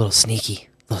 Little sneaky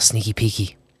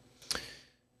peeky.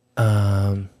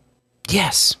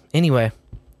 Yes. Anyway,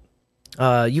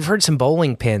 you've heard some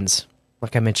bowling pins,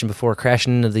 like I mentioned before,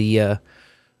 crashing into the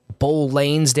bowl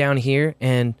lanes down here,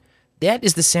 and that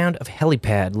is the sound of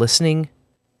Helipad listening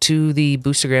to the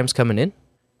boostergrams coming in.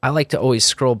 I like to always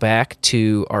scroll back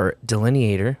to our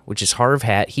delineator, which is Harv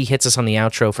Hat. He hits us on the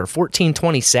outro for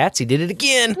 1420 sats. He did it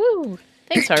again. Woo!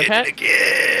 Thanks, Harv Hat. Did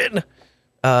it again.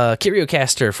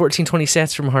 Curiocaster, 1420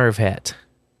 sats from Harv Hat.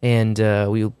 And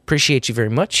we appreciate you very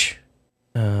much.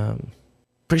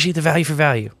 Appreciate the value for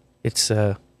value. It's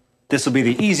This will be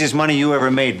the easiest money you ever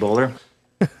made, Bowler.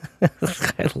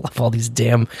 I love all these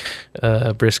damn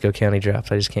Briscoe County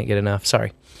drops. I just can't get enough.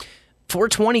 Sorry.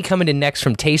 420 coming in next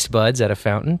from Taste Buds at a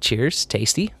fountain. Cheers.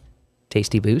 Tasty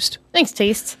boost. Thanks,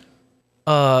 Taste.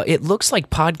 It looks like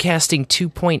Podcasting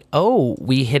 2.0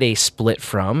 we hit a split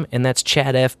from, and that's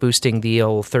Chad F boosting the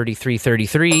old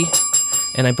 3333.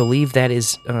 And I believe that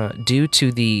is due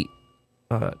to the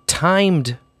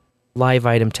timed live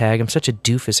item tag. I'm such a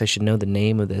doofus, I should know the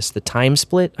name of this. The time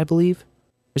split, I believe,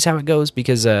 is how it goes,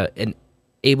 because an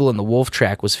Abel and the Wolf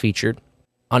track was featured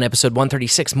on episode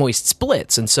 136, Moist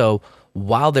Splits. And so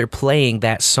while they're playing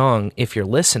that song, if you're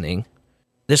listening,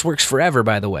 this works forever,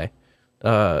 by the way.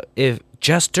 If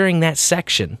just during that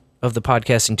section of the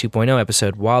Podcasting 2.0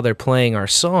 episode, while they're playing our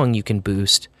song, you can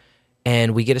boost,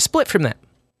 and we get a split from that.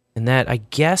 And that, I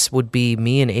guess, would be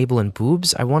me and Abel and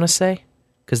Boobs, I want to say,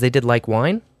 because they did Like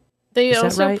Wine. They Is that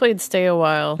also right? played Stay a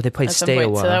While. But they played at some Stay a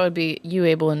point, While. So that would be You,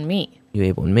 Abel, and Me. You,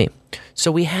 Abel, and me. So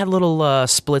we had little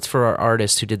splits for our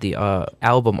artists who did the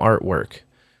album artwork.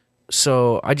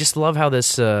 So I just love how this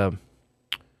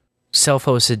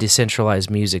self-hosted, decentralized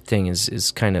music thing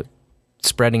is kind of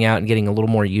spreading out and getting a little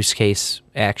more use case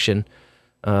action.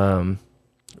 I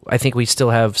think we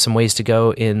still have some ways to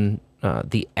go in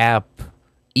the app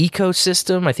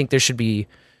ecosystem. I think there should be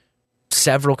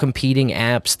several competing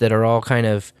apps that are all kind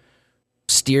of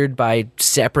steered by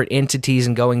separate entities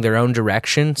and going their own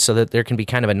direction, so that there can be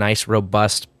kind of a nice,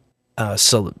 robust,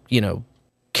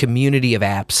 community of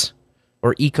apps,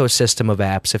 or ecosystem of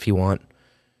apps, if you want,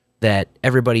 that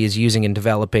everybody is using and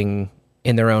developing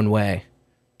in their own way.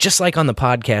 Just like on the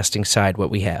podcasting side, what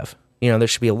we have. There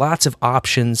should be lots of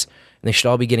options, and they should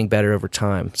all be getting better over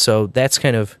time. So that's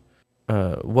kind of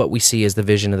what we see as the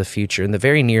vision of the future, in the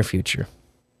very near future.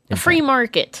 A free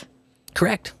market.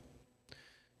 Correct.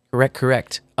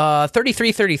 Correct.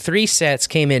 3333 sats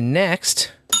came in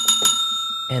next.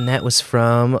 And that was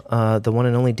from the one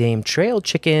and only Dame Trail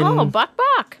Chicken. Oh,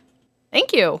 Bok.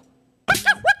 Thank you.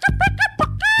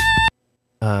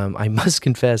 I must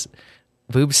confess,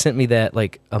 Boobs sent me that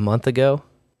like a month ago,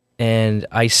 and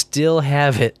I still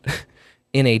have it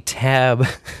in a tab,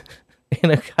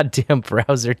 in a goddamn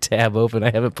browser tab open.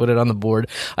 I haven't put it on the board.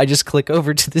 I just click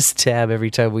over to this tab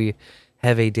every time we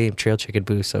have a Dame Trail Chicken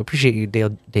boost. So I appreciate you,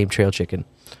 Dame Trail Chicken.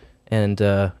 And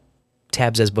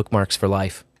tabs as bookmarks for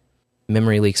life.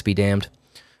 Memory leaks be damned.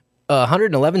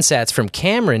 111 sats from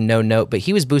Cameron, no note, but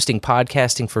he was boosting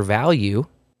podcasting for value.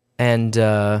 And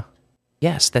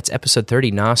yes, that's episode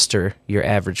 30, Noster, Your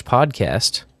Average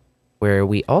Podcast, where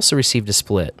we also received a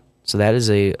split. So that is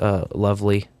a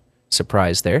lovely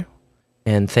surprise there.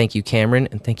 And thank you, Cameron,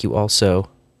 and thank you also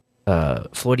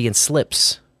Floydian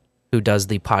Slips, who does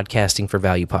the Podcasting for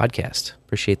Value podcast.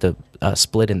 Appreciate the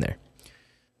split in there.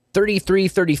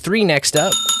 3333 next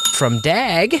up from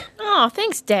Dag. Oh,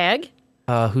 thanks, Dag.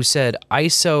 Who said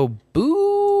ISO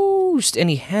boost, and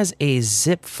he has a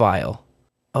zip file.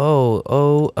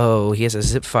 Oh, he has a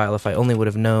zip file. If I only would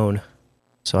have known.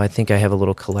 So I think I have a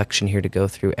little collection here to go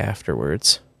through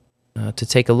afterwards to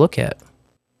take a look at.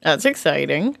 That's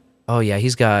exciting. Oh, yeah,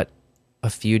 he's got a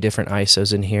few different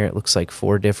ISOs in here. It looks like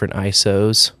 4 different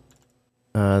ISOs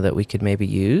that we could maybe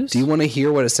use. Do you want to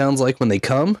hear what it sounds like when they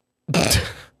come?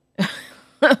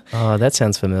 Oh, that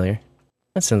sounds familiar.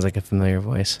 That sounds like a familiar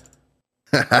voice.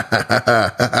 These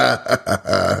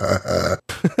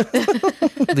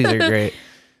are great.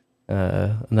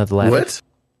 Another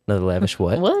lavish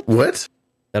what? What?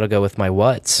 That'll go with my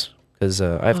what's, because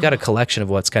I've got a collection of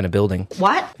what's kind of building.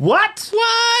 What? What?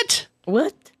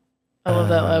 I love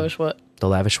that lavish what. The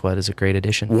lavish what is a great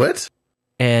addition. What?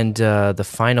 And the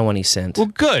final one he sent. Well,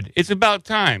 good. It's about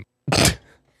time.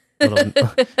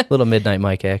 little midnight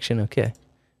mic action. Okay.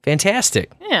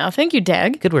 Fantastic. Yeah, thank you,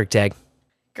 Dag. Good work, Dag.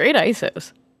 Great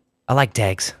ISOs. I like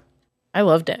Dags. I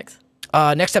love Dags.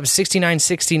 Next up is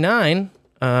 6969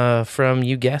 from,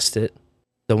 you guessed it,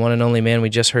 the one and only man we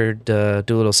just heard do a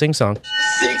little sing-song.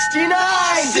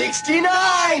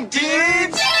 69,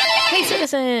 dudes! Hey,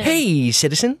 Citizen. Hey,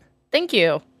 Citizen. Thank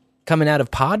you. Coming out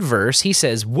of Podverse, he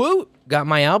says, "Woo! Got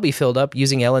my Albi filled up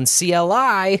using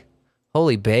LNCLI.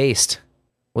 Holy based."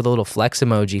 With a little flex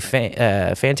emoji.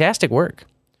 Fantastic work.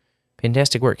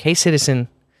 Fantastic work. Hey, Citizen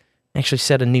actually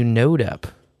set a new node up,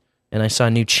 and I saw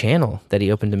a new channel that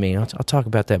he opened to me. I'll talk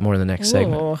about that more in the next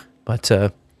segment. But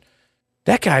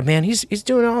that guy, man, he's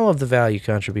doing all of the value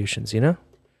contributions, you know?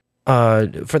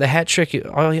 For the hat trick,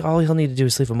 all he'll need to do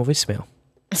is leave a voicemail.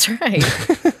 That's right.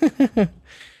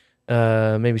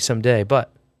 Maybe someday,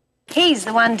 but He's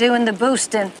the one doing the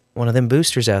boosting. one of them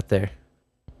boosters out there.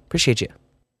 Appreciate you.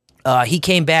 He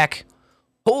came back,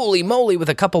 holy moly, with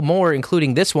a couple more,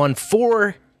 including this one,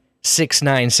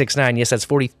 46969. Yes, that's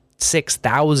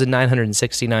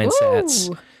 46,969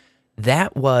 sats.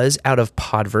 That was out of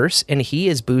Podverse, and he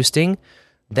is boosting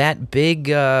that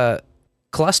big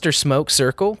cluster smoke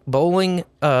circle, blowing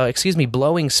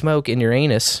smoke in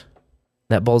Uranus.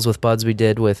 That Bowls with Buds we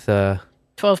did with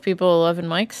 12 people, 11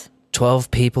 mics.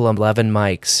 12 people, 11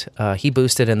 mics. He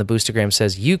boosted, and the boostergram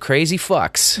says, "You crazy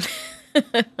fucks."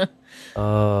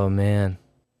 Oh, man.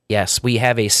 Yes, we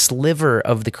have a sliver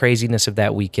of the craziness of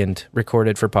that weekend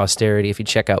recorded for posterity. If you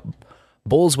check out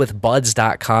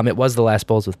bowlswithbuds.com, it was the last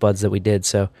Bowls with Buds that we did,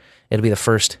 so it'll be the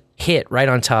first hit right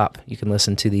on top. You can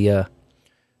listen to the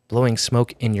Blowing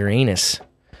Smoke in Uranus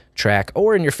track,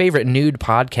 or in your favorite nude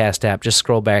podcast app, just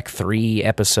scroll back 3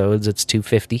 episodes. It's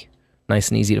 250. Nice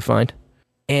and easy to find.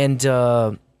 And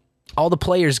all the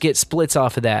players get splits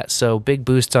off of that, so big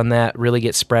boosts on that really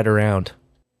get spread around,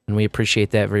 and we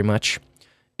appreciate that very much.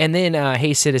 And then,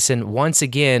 Hey Citizen, once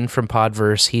again from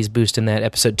Podverse, he's boosting that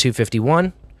episode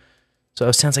 251. So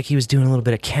it sounds like he was doing a little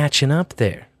bit of catching up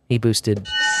there. He boosted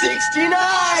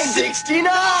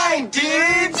 69,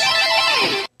 dudes!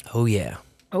 Oh, yeah.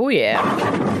 Oh,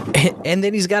 yeah. And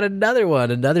then he's got another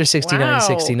one, another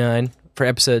 6969 for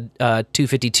episode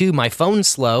 252, My Phone's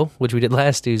Slow, which we did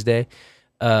last Tuesday.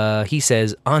 He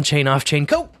says, on-chain, off-chain,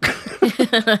 coke.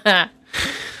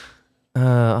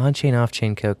 On-chain,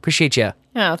 off-chain, coke. Appreciate you.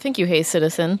 Oh, thank you, Hey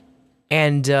Citizen.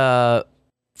 And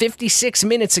 56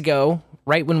 minutes ago,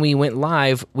 right when we went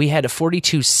live, we had a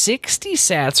 4260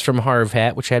 sats from Harv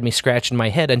Hat, which had me scratching my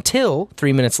head until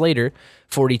 3 minutes later,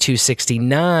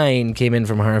 4269 came in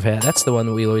from Harv Hat. That's the one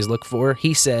that we always look for.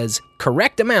 He says,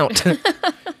 correct amount.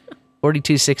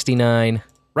 4269.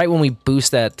 Right when we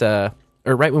boost that, or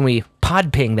right when we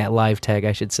pod ping that live tag,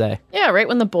 I should say. Yeah, right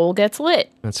when the bowl gets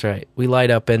lit. That's right. We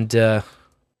light up, and this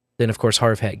Then, of course,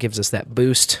 Harv Hat gives us that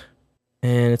boost,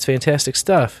 and it's fantastic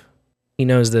stuff. He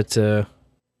knows that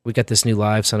we got this new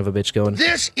live son of a bitch going.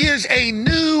 This is a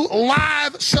new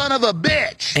live son of a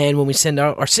bitch. And when we send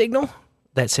out our signal,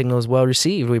 that signal is well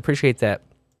received. We appreciate that.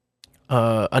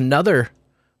 Another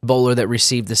bowler that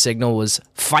received the signal was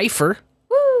Pfeiffer.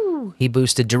 Woo! He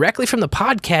boosted directly from the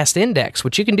podcast index,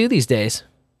 which you can do these days.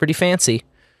 Pretty fancy.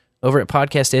 Over at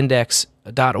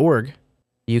podcastindex.org,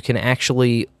 you can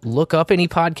actually look up any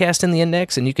podcast in the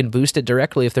index, and you can boost it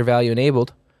directly if they're value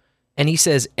enabled. And he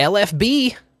says,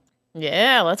 LFB.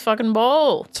 Yeah, let's fucking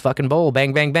bowl. Let's fucking bowl.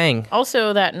 Bang, bang, bang.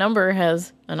 Also, that number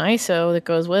has an ISO that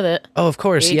goes with it. Oh, of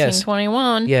course, yes.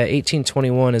 1821. Yeah,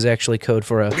 1821 is actually code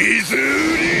for a...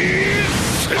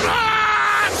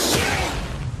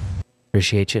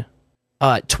 Appreciate you.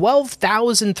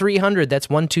 12,300. That's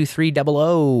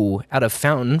 12300 out of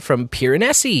Fountain from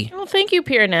Piranesi. Well, thank you,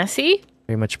 Piranesi.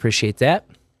 Very much appreciate that.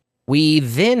 We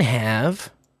then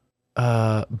have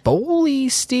Bowley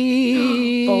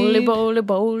Steed.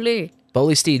 Bowley.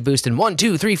 Bowley Steed boosting 1,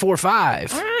 2, 3, 4,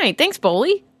 5. All right, thanks,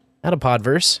 Bowley. Out of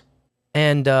Podverse.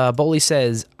 And Bowley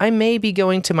says, I may be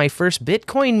going to my first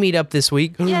Bitcoin meetup this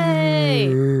week.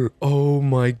 Yay! Oh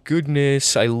my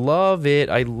goodness. I love it.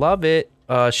 I love it.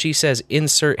 She says,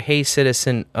 insert Hey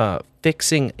Citizen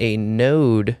fixing a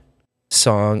node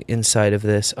song inside of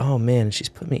this. Oh man, she's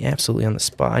put me absolutely on the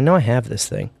spot. I know I have this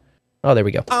thing. Oh, there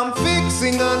we go. I'm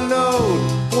fixing a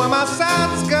node where my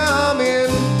sats come in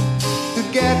to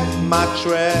get my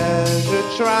treasure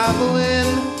traveling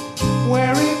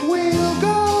where it will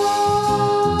go.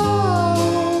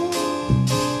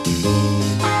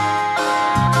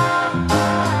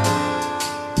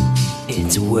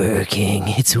 It's working.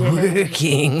 It's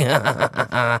working.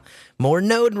 More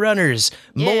node runners.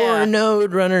 More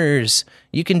node runners.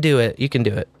 You can do it. You can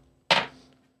do it.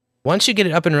 Once you get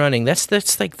it up and running,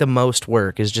 that's like the most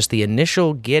work, is just the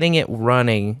initial getting it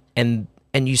running, and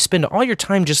you spend all your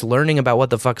time just learning about what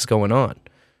the fuck's going on,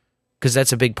 because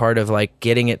that's a big part of like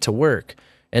getting it to work.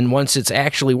 And once it's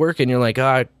actually working, you're like,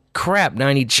 oh crap, now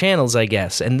I need channels, I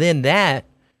guess. And then that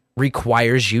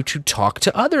requires you to talk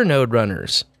to other node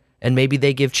runners, and maybe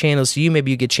they give channels to you,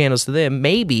 maybe you get channels to them.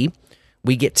 Maybe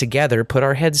we get together, put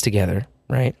our heads together,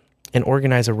 right, and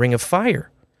organize a ring of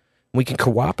fire. We can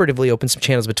cooperatively open some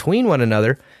channels between one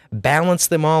another, balance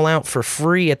them all out for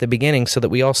free at the beginning so that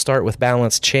we all start with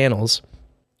balanced channels.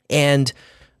 And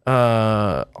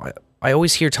I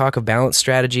always hear talk of balance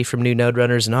strategy from new node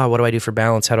runners, and what do I do for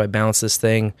balance? How do I balance this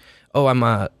thing? Oh,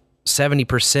 I'm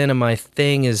 70% of my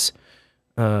thing is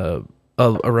a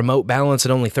remote balance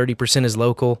and only 30% is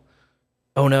local.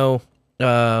 Oh no.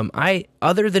 I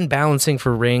other than balancing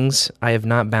for rings, I have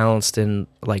not balanced in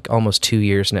like almost 2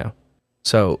 years now.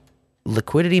 So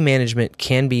liquidity management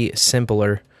can be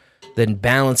simpler than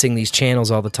balancing these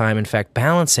channels all the time. In fact,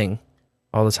 balancing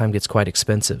all the time gets quite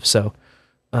expensive. So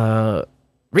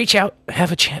reach out,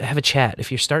 have a chat.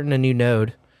 If you're starting a new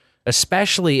node,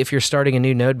 especially if you're starting a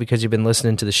new node because you've been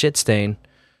listening to the shit stain,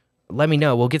 let me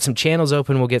know. We'll get some channels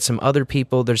open. We'll get some other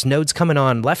people. There's nodes coming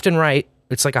on left and right.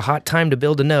 It's like a hot time to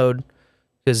build a node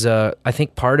because I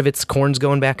think part of it's corn's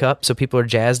going back up, so people are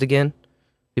jazzed again.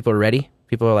 People are ready.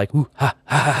 People are like, ooh, ha,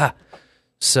 ha, ha, ha.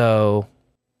 So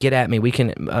get at me. We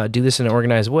can do this in an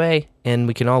organized way, and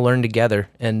we can all learn together.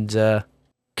 And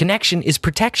connection is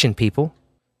protection, people.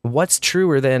 What's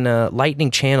truer than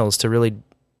lightning channels to really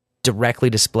directly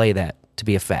display that to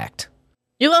be a fact?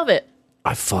 You love it.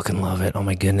 I fucking love it. Oh,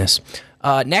 my goodness.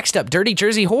 Next up, Dirty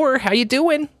Jersey Horror. How you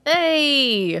doing?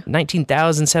 Hey.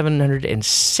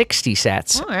 19,760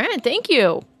 sats. All right, thank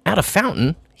you. Out of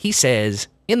Fountain, he says,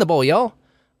 in the bowl, y'all.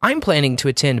 I'm planning to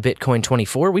attend Bitcoin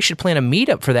 24. We should plan a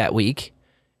meetup for that week.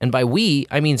 And by we,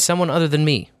 I mean someone other than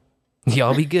me.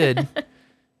 Y'all be good.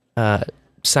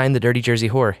 Sign the Dirty Jersey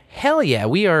Horror. Hell yeah,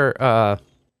 we are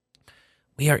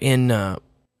in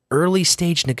early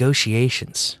stage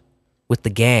negotiations with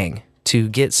the gang to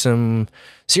get some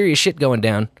serious shit going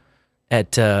down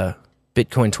at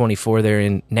Bitcoin 24 there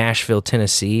in Nashville,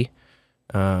 Tennessee.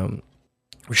 We're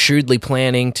shrewdly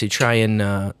planning to try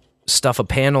and stuff a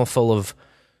panel full of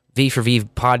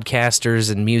V4V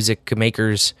podcasters and music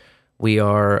makers. We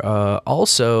are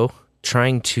also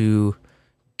trying to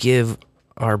give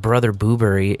our brother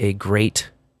Booberry a great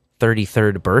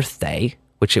 33rd birthday,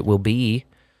 which it will be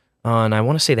on, I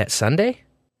want to say that Sunday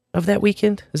of that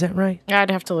weekend. Is that right?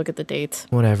 I'd have to look at the dates.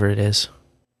 Whatever it is.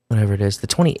 The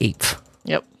 28th.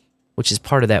 Yep. Which is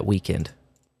part of that weekend.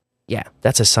 Yeah,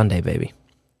 that's a Sunday, baby.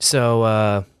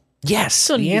 So, yes.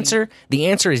 Sunday. The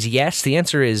answer is yes. The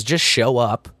answer is just show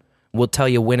up. We'll tell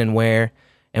you when and where,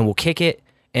 and we'll kick it,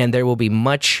 and there will be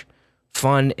much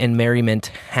fun and merriment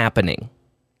happening.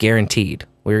 Guaranteed.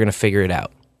 We're going to figure it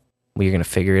out. We're going to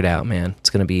figure it out, man. It's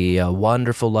going to be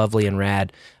wonderful, lovely, and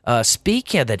rad.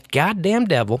 Speaking of the goddamn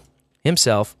devil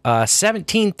himself,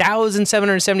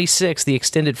 17,776, the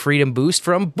extended freedom boost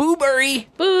from Booberry.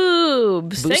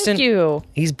 Boobs. Thank you.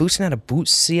 He's boosting out a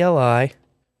Boost CLI.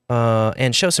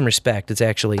 And show some respect. It's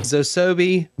actually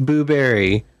Zosobi,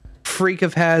 Booberry, Freak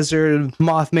of Hazard,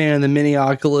 Mothman and the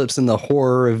Miniocalypse, and the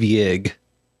Horror of Yig.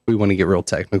 We want to get real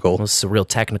technical. Well, this is a real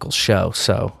technical show,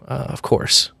 so of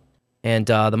course. And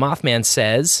the Mothman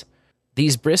says,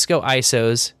 these Briscoe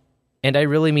ISOs, and I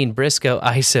really mean Briscoe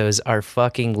ISOs, are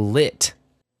fucking lit.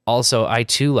 Also, I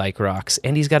too like rocks.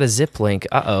 And he's got a zip link.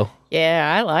 Uh-oh.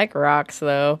 Yeah, I like rocks,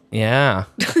 though. Yeah.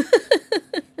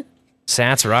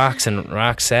 Sats rocks and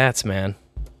rock sats, man.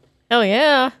 Hell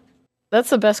yeah. That's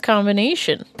the best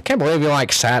combination. I can't believe you like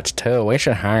sats, too. We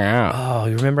should hang out. Oh,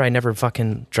 you remember I never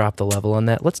fucking dropped the level on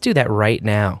that? Let's do that right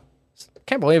now.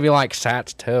 Can't believe you like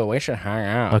sats, too. We should hang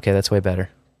out. Okay, that's way better.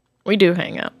 We do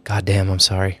hang out. God damn, I'm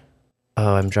sorry.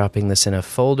 Oh, I'm dropping this in a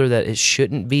folder that it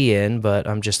shouldn't be in, but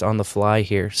I'm just on the fly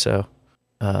here, so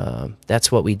that's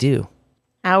what we do.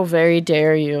 How very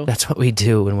dare you. That's what we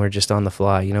do when we're just on the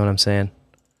fly, you know what I'm saying?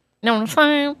 No, I'm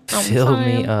fine. Fill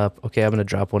me up. Okay, I'm going to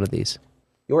drop one of these.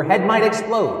 Your head might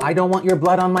explode. I don't want your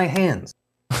blood on my hands.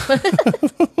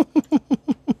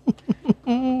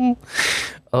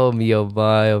 Oh me, oh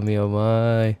my, oh me, oh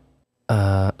my.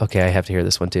 Okay, I have to hear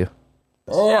this one too.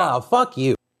 Yeah, fuck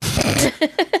you.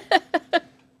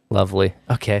 Lovely.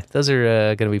 Okay, those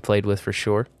are going to be played with for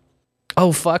sure.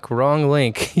 Oh, fuck, wrong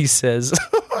link, he says.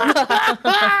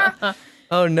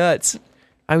 Oh, nuts.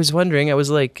 I was wondering, I was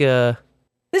like,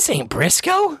 this ain't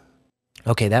Briscoe?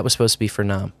 Okay, that was supposed to be for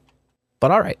Nam.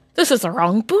 But all right. This is the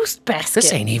wrong boost basket.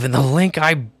 This ain't even the link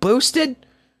I boosted.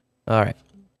 All right.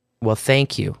 Well,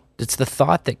 thank you. It's the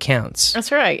thought that counts.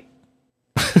 That's right.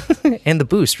 And the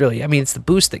boost, really. I mean, it's the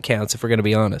boost that counts, if we're going to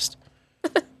be honest.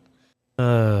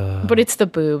 But it's the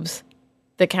boobs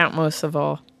that count most of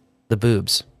all. The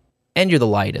boobs. And you're the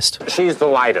lightest. She's the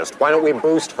lightest. Why don't we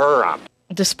boost her up?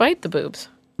 Despite the boobs,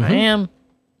 I am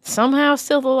somehow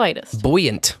still the lightest.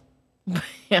 Buoyant.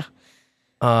 Yeah.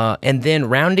 And then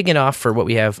rounding it off for what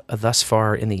we have thus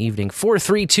far in the evening,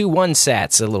 4321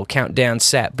 sats, a little countdown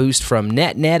sat boost from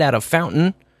Ned out of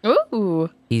Fountain. Ooh.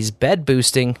 He's bed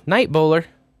boosting. Night Bowler.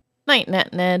 Night,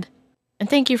 Ned. And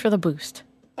thank you for the boost.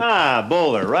 Ah,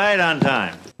 Bowler, right on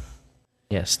time.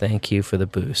 Yes, thank you for the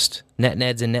boost.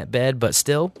 Ned's in net bed, but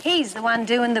still. He's the one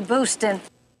doing the boosting.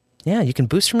 Yeah, you can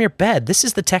boost from your bed. This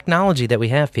is the technology that we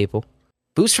have, people.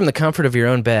 Boost from the comfort of your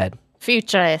own bed.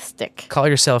 Futuristic. Call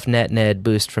yourself Ned,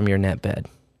 boost from your net bed.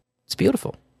 It's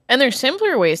beautiful. And there's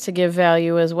simpler ways to give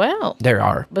value as well. There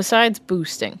are. Besides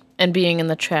boosting and being in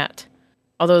the chat.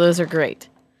 Although those are great.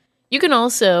 You can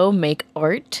also make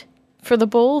art for the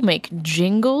bowl, make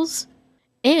jingles,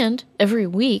 and every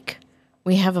week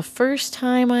we have a first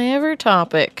time I ever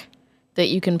topic that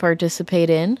you can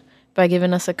participate in by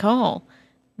giving us a call.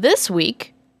 This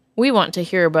week, we want to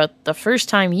hear about the first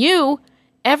time you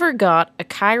ever got a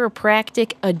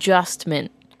chiropractic adjustment.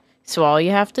 So all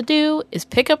you have to do is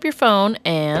pick up your phone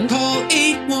and call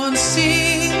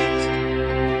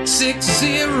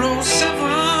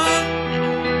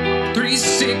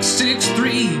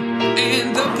 816-607-3663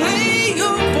 and the play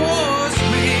your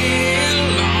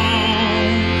voicemail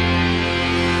on.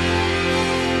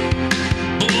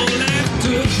 Bull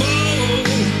after bull.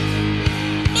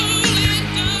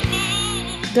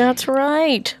 That's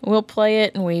right. We'll play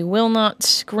it and we will not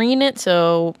screen it,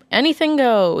 so anything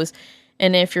goes.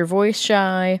 And if you're voice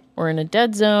shy or in a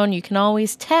dead zone, you can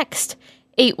always text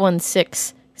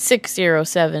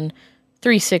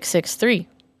 816-607-3663.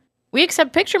 We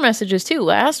accept picture messages too.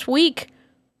 Last week,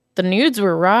 the nudes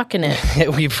were rocking it.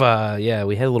 we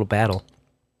had a little battle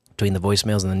between the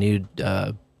voicemails and the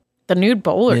nude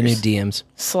bowlers. The nude DMs.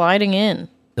 Sliding in.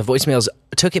 The voicemails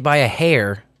took it by a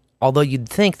hair, although you'd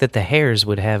think that the hairs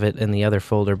would have it in the other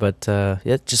folder, but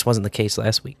it just wasn't the case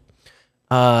last week.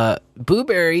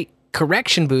 Booberry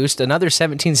correction boost, another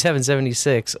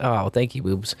 17,776. Oh, thank you,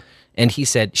 Boobs. And he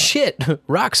said, shit,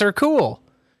 rocks are cool.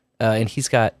 And he's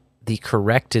got the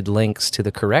corrected links to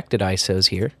the corrected ISOs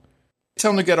here.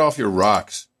 Tell him to get off your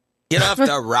rocks. Get off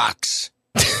the rocks.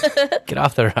 Get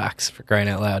off the rocks, for crying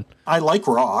out loud. I like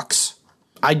rocks.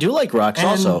 I do like rocks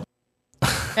also.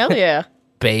 Hell yeah.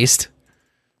 Based.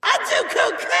 I do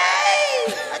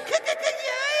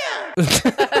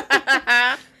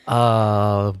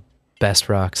cocaine. Best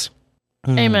rocks.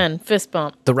 Amen. Fist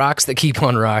bump. The rocks that keep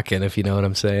on rocking, if you know what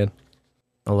I'm saying.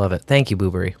 I love it. Thank you,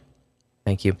 Booberry.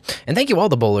 Thank you. And thank you all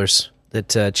the bowlers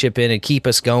that chip in and keep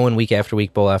us going week after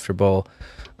week, bowl after bowl.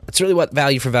 That's really what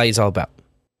Value for Value is all about.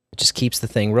 It just keeps the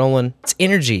thing rolling. It's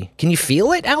energy. Can you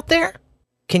feel it out there?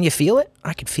 Can you feel it?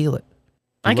 I can feel it.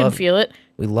 I can feel it.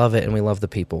 We love it, and we love the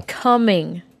people.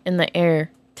 Coming in the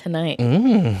air tonight.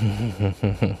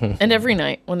 And every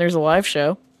night when there's a live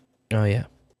show. Oh, yeah.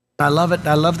 I love it.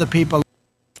 I love the people.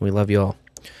 We love you all.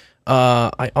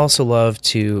 I also love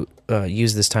to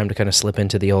use this time to kind of slip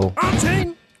into the old...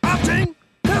 On-chain,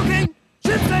 cocaine,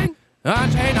 shit-thing.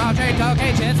 On-chain,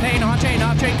 cocaine, shit-thing, on-chain,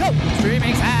 go.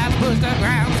 Streaming sides, booster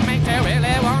grounds, make you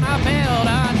really want to build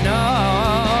a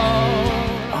node.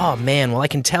 Oh, man. Well, I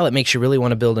can tell it makes you really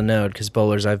want to build a node because,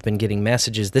 Bowlers, I've been getting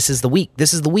messages. This is the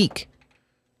week.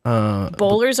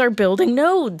 Bowlers are building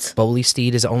nodes. Bowley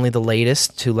Steed is only the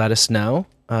latest to let us know.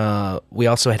 We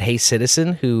also had Hey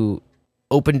Citizen, who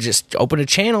opened a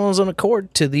channel as an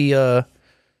accord to the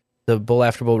Bowl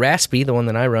After Bowl Raspy, the one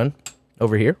that I run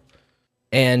over here.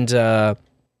 And I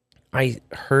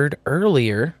heard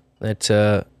earlier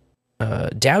that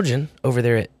Dowgen over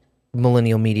there at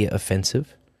Millennial Media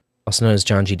Offensive, also known as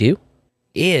John G. Do,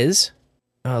 is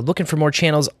looking for more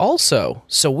channels also.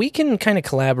 So we can kind of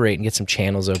collaborate and get some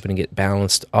channels open and get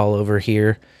balanced all over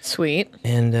here. Sweet.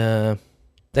 And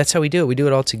that's how we do it. We do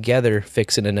it all together,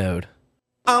 fixing a node.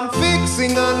 I'm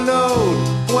fixing a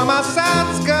node where my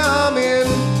sats come in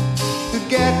to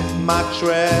get my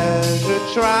treasure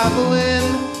traveling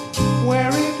where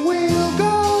it will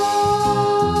go.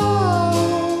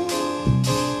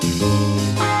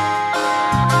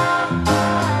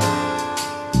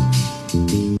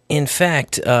 In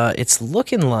fact, it's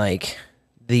looking like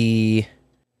the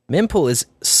mempool is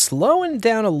slowing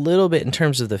down a little bit in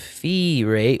terms of the fee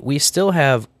rate. We still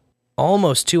have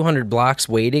almost 200 blocks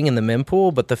waiting in the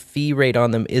mempool, but the fee rate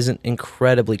on them isn't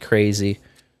incredibly crazy.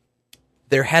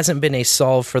 There hasn't been a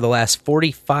solve for the last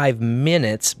 45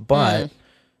 minutes, but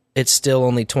it's still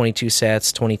only 22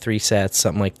 sats, 23 sats,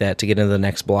 something like that to get into the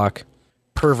next block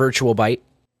per virtual byte,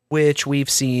 which we've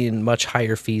seen much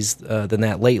higher fees than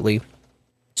that lately.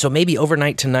 So maybe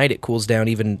overnight tonight it cools down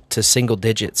even to single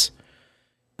digits.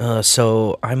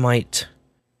 So I might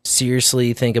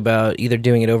seriously think about either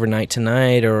doing it overnight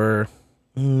tonight or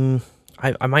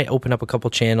I might open up a couple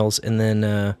channels and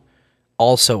then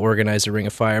also organize a Ring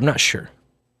of Fire. I'm not sure.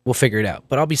 We'll figure it out.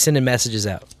 But I'll be sending messages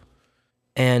out.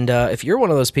 And if you're one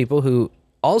of those people who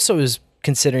also is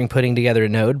considering putting together a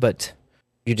node, but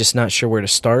you're just not sure where to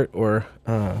start or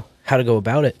how to go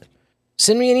about it,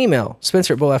 send me an email,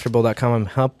 Spencer@bowlafterbowl.com.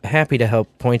 I'm happy to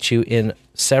help point you in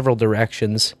several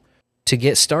directions to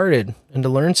get started and to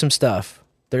learn some stuff.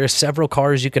 There are several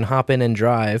cars you can hop in and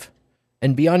drive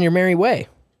and be on your merry way.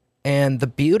 And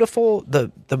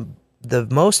the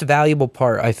most valuable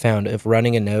part I found of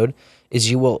running a node is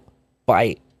you will,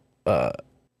 by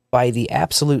the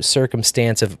absolute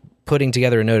circumstance of putting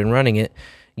together a node and running it,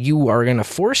 you are going to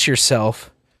force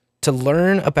yourself to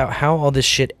learn about how all this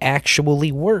shit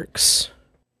actually works.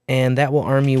 And that will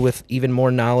arm you with even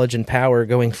more knowledge and power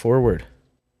going forward.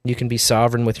 You can be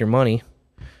sovereign with your money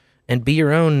and be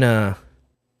your own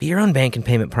bank and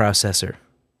payment processor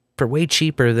for way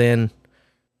cheaper than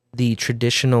the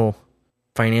traditional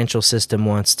financial system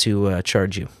wants to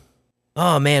charge you.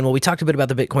 Oh, man. Well, we talked a bit about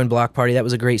the Bitcoin block party. That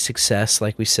was a great success,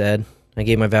 like we said. I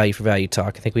gave my value for value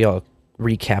talk. I think we all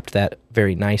recapped that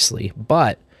very nicely.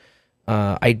 But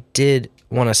I did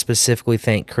want to specifically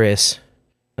thank Chris.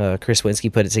 Chris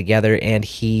Winsky put it together, and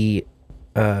he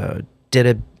did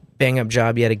a bang-up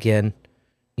job yet again.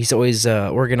 He's always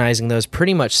organizing those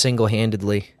pretty much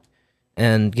single-handedly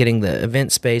and getting the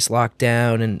event space locked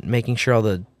down and making sure all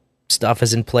the stuff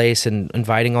is in place and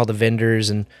inviting all the vendors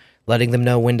and letting them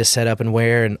know when to set up and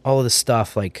where and all of the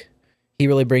stuff. Like, he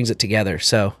really brings it together.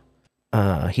 So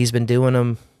he's been doing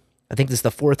them. I think this is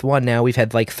the fourth one now. We've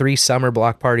had like 3 summer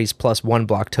block parties plus 1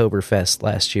 Blocktoberfest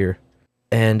last year.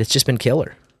 And it's just been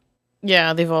killer.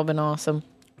 Yeah, they've all been awesome.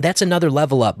 That's another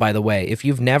level up, by the way. If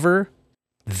you've never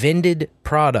vended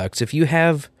products, if you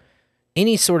have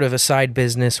any sort of a side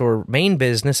business or main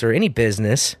business or any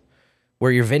business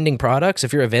where you're vending products,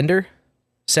 if you're a vendor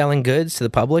selling goods to the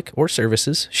public or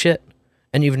services,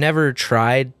 and you've never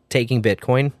tried taking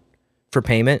Bitcoin for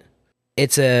payment,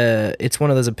 it's one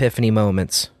of those epiphany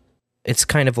moments. It's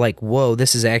kind of like, whoa,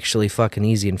 this is actually fucking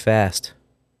easy and fast.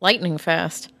 Lightning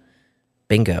fast.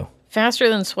 Bingo. Faster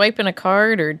than swiping a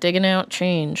card or digging out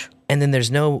change. And then there's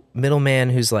no middleman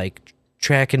who's like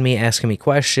tracking me, asking me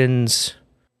questions,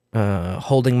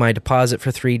 holding my deposit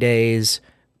for 3 days,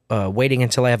 waiting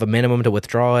until I have a minimum to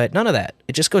withdraw it. None of that.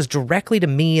 It just goes directly to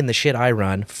me and the shit I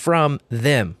run from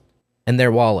them and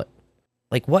their wallet.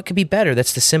 Like, what could be better?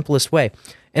 That's the simplest way.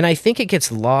 And I think it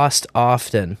gets lost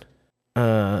often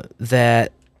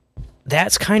that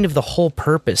that's kind of the whole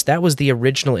purpose. That was the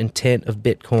original intent of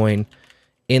Bitcoin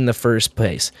in the first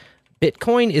place.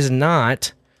 Bitcoin is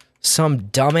not some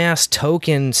dumbass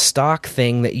token stock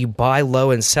thing that you buy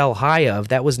low and sell high of.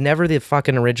 That was never the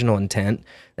fucking original intent.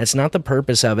 That's not the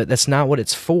purpose of it. That's not what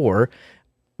it's for.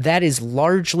 That is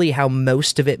largely how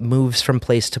most of it moves from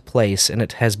place to place, and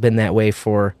it has been that way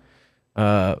for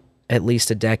at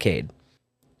least a decade.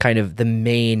 Kind of the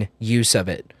main use of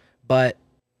it. But,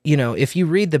 you know, if you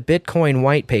read the Bitcoin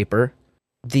white paper,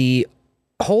 the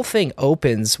whole thing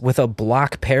opens with a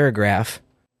block paragraph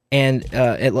and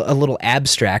a little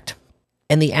abstract.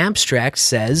 And the abstract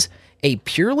says, a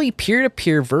purely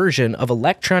peer-to-peer version of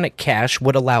electronic cash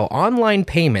would allow online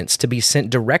payments to be sent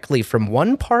directly from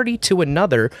one party to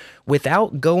another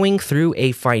without going through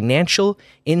a financial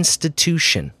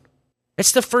institution.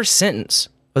 That's the first sentence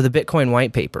of the Bitcoin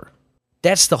white paper.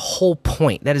 That's the whole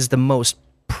point. That is the most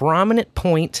prominent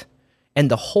point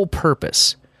and the whole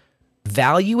purpose.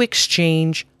 Value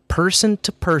exchange, person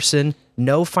to person,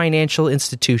 no financial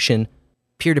institution,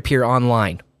 peer-to-peer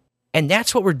online. And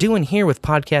that's what we're doing here with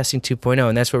Podcasting 2.0,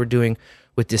 and that's what we're doing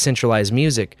with decentralized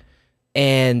music.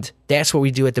 And that's what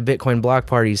we do at the Bitcoin block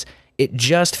parties. It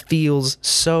just feels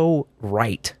so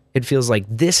right. It feels like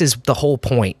this is the whole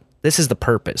point. This is the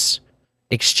purpose.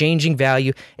 Exchanging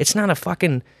value. It's not a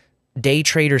fucking day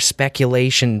trader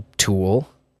speculation tool.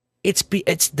 It's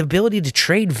the ability to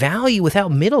trade value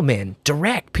without middlemen,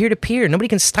 direct, peer-to-peer. Nobody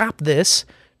can stop this.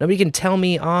 Nobody can tell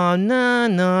me, oh,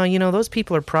 no, you know, those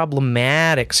people are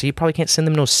problematic, so you probably can't send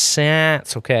them no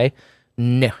sats, okay?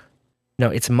 No,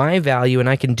 it's my value, and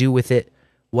I can do with it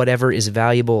whatever is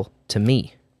valuable to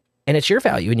me. And it's your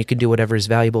value, and you can do whatever is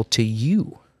valuable to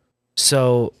you.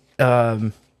 So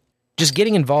just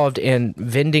getting involved in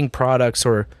vending products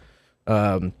or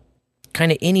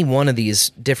kind of any one of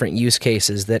these different use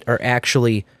cases that are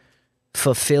actually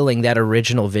fulfilling that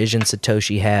original vision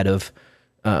Satoshi had of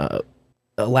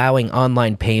allowing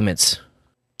online payments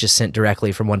just sent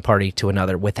directly from one party to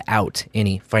another without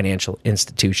any financial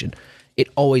institution. It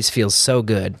always feels so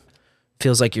good.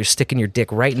 Feels like you're sticking your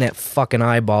dick right in that fucking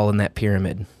eyeball in that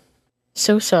pyramid.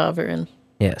 So sovereign.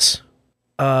 Yes.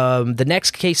 The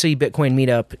next KC Bitcoin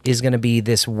meetup is going to be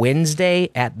this Wednesday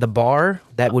at the bar.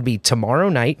 That would be tomorrow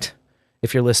night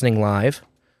if you're listening live,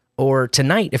 or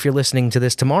tonight if you're listening to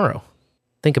this tomorrow.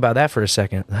 Think about that for a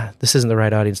second. This isn't the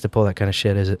right audience to pull that kind of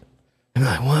shit, is it? I'm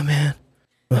like, what, man?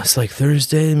 Well, it's like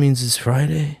Thursday. It means it's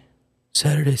Friday,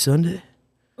 Saturday, Sunday.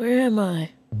 Where am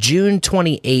I? June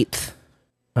 28th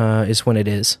is when it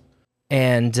is.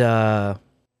 And you're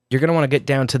going to want to get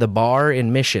down to the bar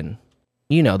in Mission.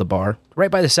 You know the bar,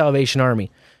 right by the Salvation Army.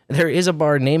 There is a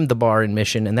bar named the Bar in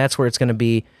Mission, and that's where it's going to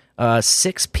be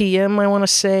 6 p.m., I want to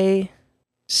say.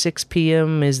 6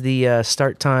 p.m. is the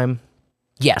start time.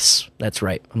 Yes, that's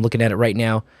right. I'm looking at it right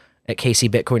now at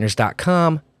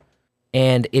kcbitcoiners.com.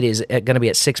 And it is going to be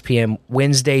at 6 p.m.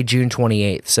 Wednesday, June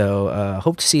 28th. So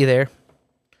hope to see you there.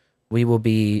 We will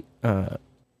be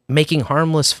making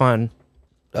harmless fun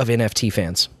of NFT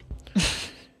fans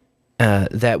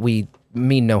that we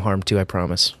mean no harm to, I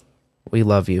promise. We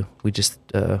love you. We just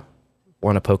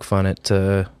want to poke fun at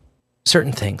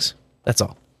certain things. That's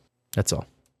all. That's all.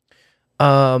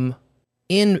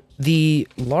 In the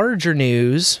larger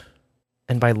news...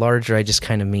 And by larger, I just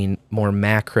kind of mean more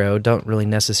macro. Don't really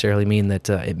necessarily mean that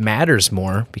it matters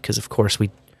more, because, of course,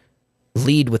 we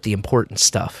lead with the important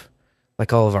stuff,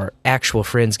 like all of our actual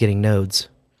friends getting nodes.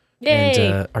 Yay.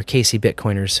 And our KC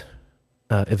Bitcoiners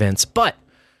events. But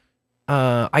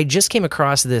I just came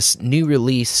across this new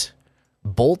release.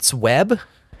 Boltz Web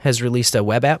has released a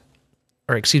web app.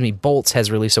 Or, excuse me, Boltz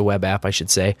has released a web app, I should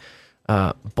say.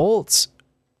 Boltz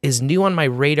is new on my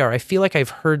radar. I feel like I've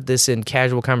heard this in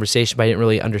casual conversation, but I didn't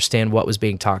really understand what was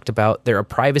being talked about. They're a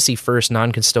privacy-first,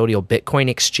 non-custodial Bitcoin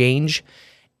exchange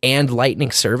and Lightning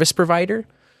service provider.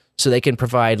 So they can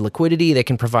provide liquidity. They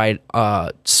can provide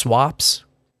swaps.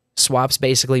 Swaps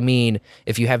basically mean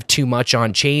if you have too much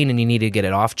on-chain and you need to get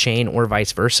it off-chain, or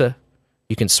vice versa,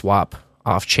 you can swap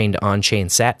off-chain to on-chain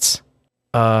sats.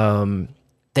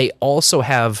 They also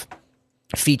have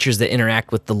features that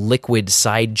interact with the Liquid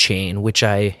sidechain, which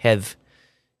I have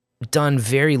done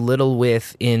very little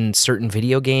with in certain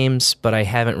video games, but I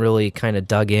haven't really kind of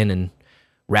dug in and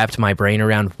wrapped my brain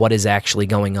around what is actually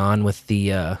going on with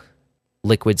the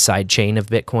Liquid sidechain of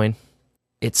Bitcoin.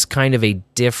 It's kind of a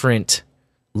different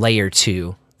layer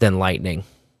 2 than Lightning,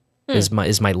 is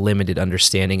my limited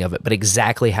understanding of it. But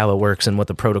exactly how it works and what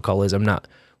the protocol is, I'm not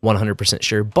 100%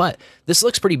 sure. But this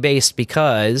looks pretty based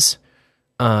because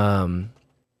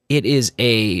it is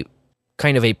a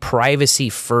kind of a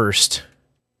privacy-first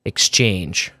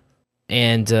exchange.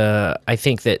 And I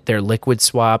think that their liquid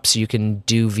swaps you can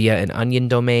do via an Onion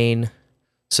domain.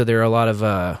 So there are a lot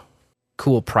of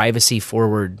cool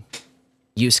privacy-forward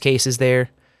use cases there.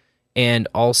 And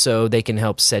also they can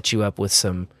help set you up with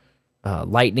some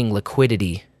Lightning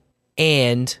liquidity.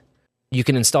 And you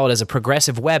can install it as a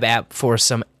progressive web app for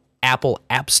some Apple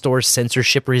App Store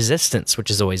censorship resistance, which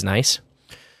is always nice.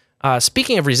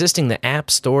 Speaking of resisting the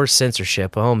App Store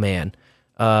censorship, oh man.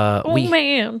 Oh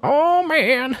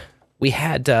man. We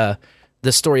had the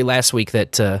story last week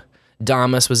that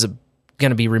Damus was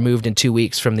going to be removed in 2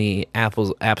 weeks from the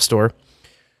Apple App Store.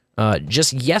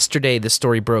 Just yesterday, the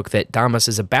story broke that Damus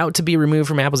is about to be removed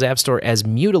from Apple's App Store as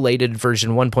Mutilated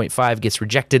version 1.5 gets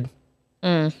rejected.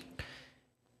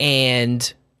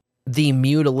 And the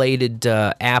Mutilated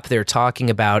app they're talking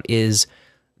about is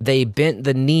they bent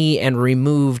the knee and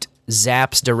removed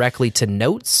Zaps directly to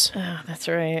Notes. Oh, that's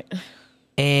right.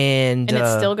 And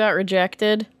it still got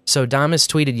rejected. So Damus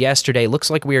tweeted yesterday, looks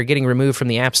like we are getting removed from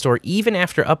the App Store even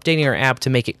after updating our app to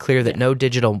make it clear that no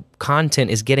digital content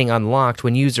is getting unlocked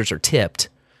when users are tipped.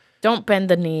 Don't bend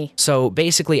the knee. So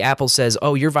basically Apple says,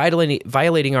 oh, you're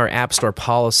violating our App Store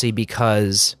policy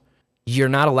because you're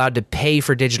not allowed to pay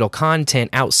for digital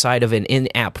content outside of an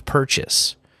in-app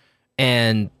purchase.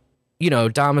 And,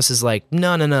 Damus is like,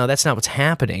 no, that's not what's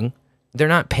happening. They're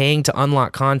not paying to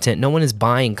unlock content. No one is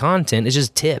buying content. It's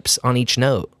just tips on each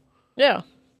note. Yeah.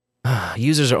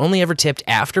 Users are only ever tipped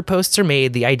after posts are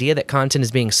made. The idea that content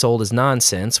is being sold is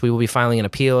nonsense. We will be filing an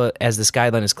appeal as this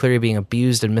guideline is clearly being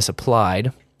abused and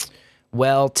misapplied.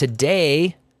 Well,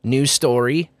 today, news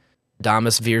story,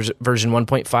 Damus version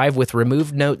 1.5 with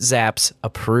removed note zaps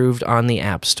approved on the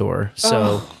App Store.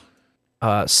 So,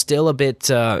 still a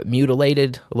bit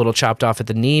mutilated, a little chopped off at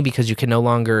the knee because you can no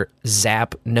longer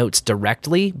zap notes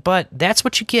directly, but that's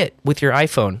what you get with your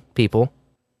iPhone, people.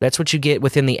 That's what you get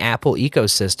within the Apple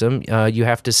ecosystem. You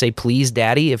have to say, please,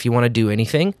 Daddy, if you want to do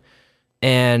anything.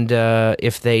 And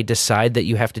if they decide that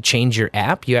you have to change your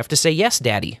app, you have to say, yes,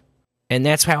 Daddy. And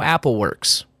that's how Apple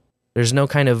works. There's no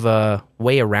kind of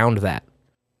way around that.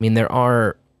 I mean, there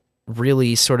are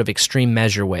really sort of extreme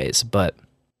measure ways, but...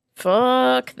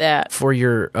 Fuck that. For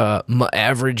your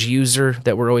average user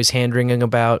that we're always hand-wringing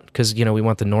about, because, we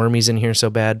want the normies in here so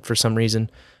bad for some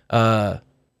reason, yeah,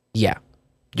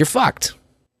 you're fucked.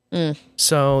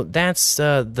 So that's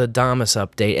the Damus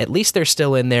update. At least they're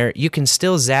still in there. You can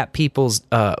still zap people's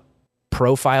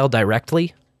profile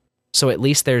directly, so at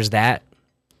least there's that.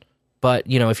 But,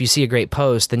 if you see a great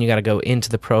post, then you got to go into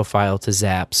the profile to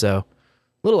zap. So,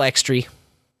 little extra.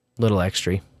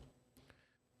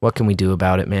 What can we do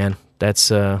about it, man?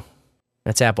 That's Apple.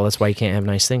 That's why you can't have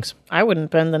nice things. I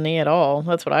wouldn't bend the knee at all.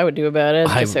 That's what I would do about it.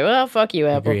 I'd say, well, fuck you,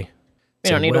 Apple. Agree. We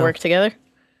don't need to work together.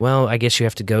 Well, I guess you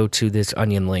have to go to this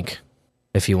Onion link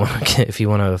if you want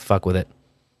to fuck with it.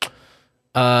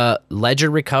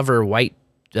 Ledger Recover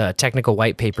technical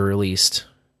white paper released.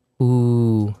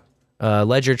 Ooh.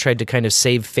 Ledger tried to kind of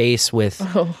save face with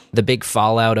the big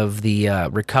fallout of the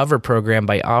Recover program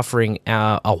by offering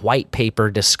a white paper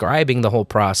describing the whole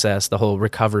process, the whole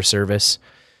Recover service.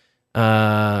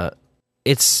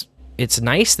 It's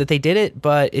nice that they did it,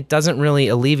 but it doesn't really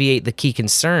alleviate the key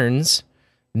concerns,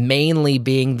 mainly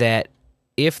being that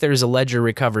if there's a Ledger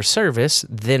Recover service,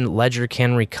 then Ledger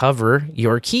can recover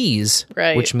your keys,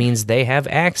 right, which means they have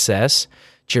access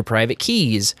to your private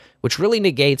keys, which really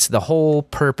negates the whole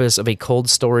purpose of a cold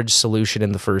storage solution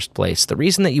in the first place. The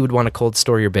reason that you would want to cold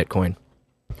store your Bitcoin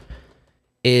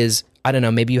is, I don't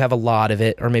know, maybe you have a lot of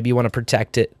it, or maybe you want to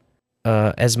protect it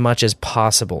as much as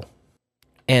possible.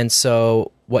 And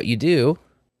so what you do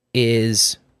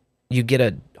is you get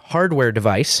a hardware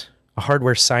device, a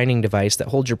hardware signing device that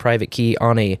holds your private key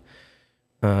on a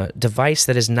device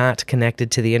that is not connected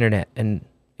to the internet, and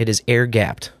it is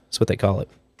air-gapped. That's what they call it.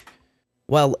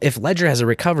 Well, if Ledger has a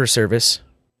Recover service,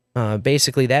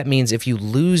 basically that means if you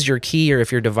lose your key or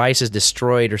if your device is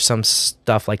destroyed or some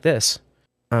stuff like this,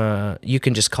 you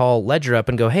can just call Ledger up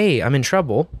and go, hey, I'm in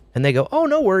trouble. And they go, oh,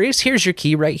 no worries. Here's your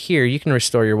key right here. You can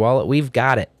restore your wallet. We've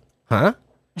got it. Huh?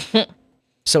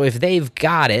 So if they've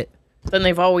got it... Then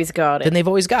they've always got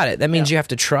it. That means you have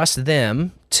to trust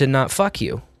them to not fuck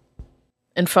you.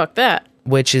 And fuck that.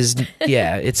 Which is,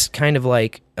 yeah, it's kind of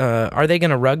like, are they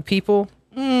going to rug people?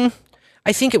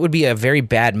 I think it would be a very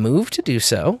bad move to do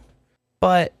so,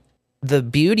 but the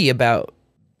beauty about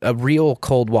a real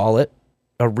cold wallet,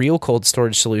 a real cold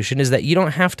storage solution, is that you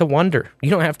don't have to wonder. You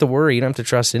don't have to worry. You don't have to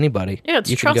trust anybody. Yeah, it's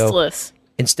you can trustless. Go,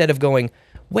 instead of going,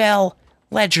 well,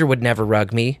 Ledger would never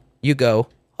rug me, you go,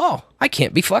 oh, I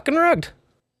can't be fucking rugged.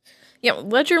 Yeah,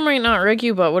 Ledger might not rug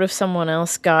you, but what if someone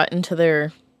else got into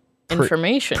their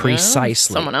information.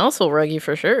 Precisely. Someone else will rug you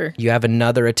for sure. You have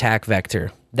another attack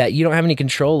vector that you don't have any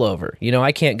control over.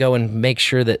 I can't go and make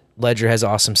sure that Ledger has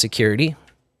awesome security.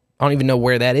 I don't even know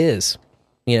where that is,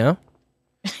 Yeah.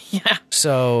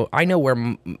 So I know where,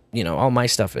 all my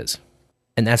stuff is.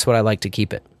 And that's what I like to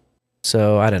keep it.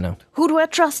 So I don't know. Who do I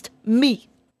trust? Me.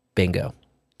 Bingo.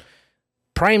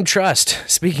 Prime Trust.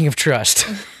 Speaking of trust,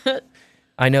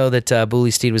 I know that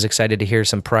Bully Steed was excited to hear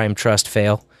some Prime Trust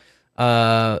fail.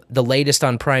 The latest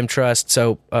on Prime Trust.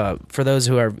 So for those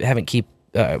who haven't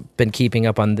been keeping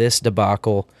up on this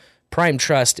debacle, Prime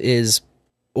Trust is,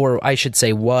 or I should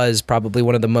say was, probably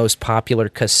one of the most popular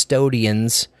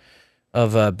custodians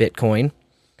of Bitcoin.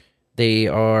 They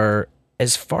are,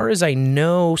 as far as I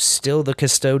know, still the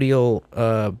custodial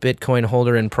Bitcoin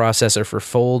holder and processor for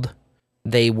Fold.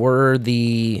 They were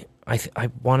I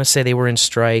want to say they were in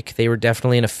Strike. They were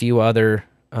definitely in a few other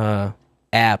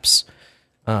apps.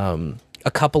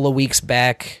 A couple of weeks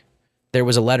back, there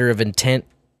was a letter of intent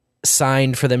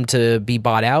signed for them to be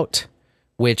bought out,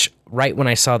 which right when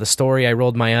I saw the story, I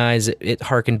rolled my eyes. It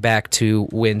harkened back to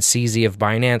when CZ of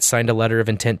Binance signed a letter of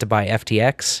intent to buy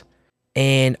FTX.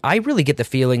 And I really get the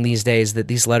feeling these days that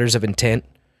these letters of intent,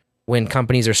 when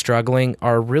companies are struggling,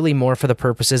 are really more for the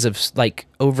purposes of like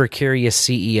over-curious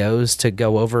CEOs to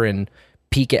go over and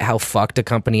peek at how fucked a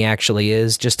company actually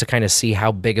is, just to kind of see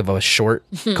how big of a short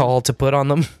call to put on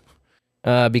them.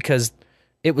 Because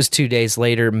it was 2 days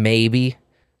later, maybe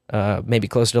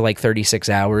closer to like 36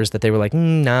 hours, that they were like,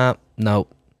 nope,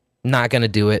 not going to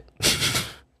do it.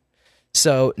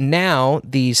 So now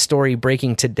the story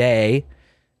breaking today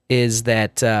is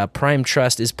that Prime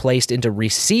Trust is placed into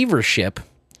receivership,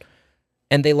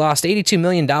 and they lost $82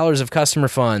 million of customer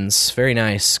funds. Very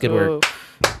nice. Good work.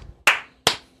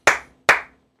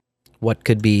 What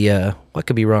could be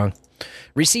wrong?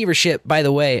 Receivership, by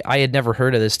the way, I had never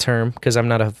heard of this term because I'm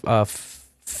not a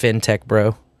fintech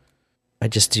bro. I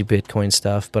just do Bitcoin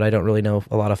stuff, but I don't really know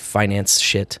a lot of finance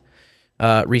shit.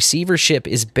 Receivership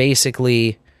is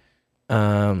basically,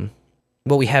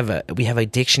 we have a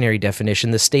dictionary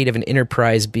definition: the state of an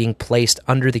enterprise being placed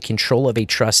under the control of a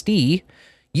trustee,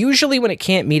 usually when it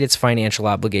can't meet its financial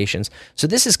obligations. So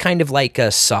this is kind of like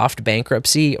a soft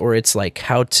bankruptcy, or it's like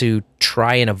how to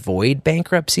try and avoid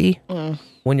bankruptcy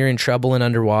when you're in trouble and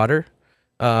underwater.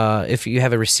 If you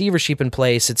have a receivership in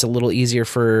place, it's a little easier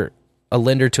for a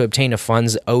lender to obtain a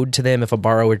funds owed to them if a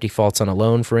borrower defaults on a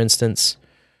loan, for instance.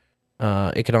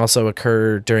 It can also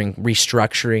occur during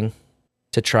restructuring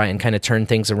to try and kind of turn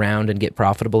things around and get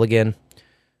profitable again.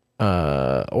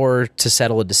 Or to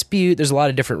settle a dispute. There's a lot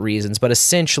of different reasons, but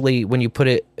essentially when you put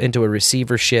it into a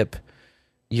receivership,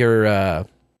 the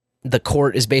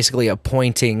court is basically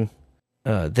appointing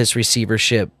this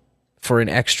receivership for an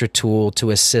extra tool to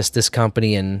assist this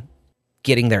company in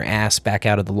getting their ass back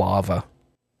out of the lava.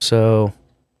 So,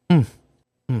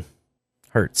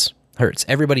 hurts.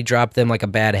 Everybody dropped them like a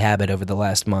bad habit over the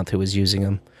last month who was using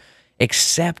them.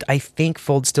 Except I think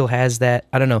Fold still has that.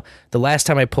 I don't know. The last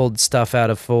time I pulled stuff out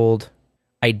of Fold,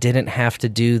 I didn't have to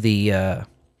do the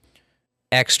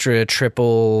extra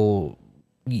triple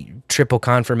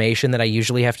confirmation that I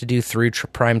usually have to do through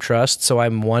Prime Trust. So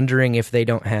I'm wondering if they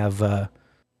don't have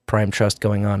Prime Trust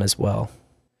going on as well.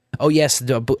 Oh yes,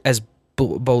 as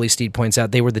Bully Steed points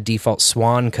out, they were the default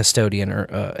Swan custodian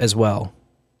as well.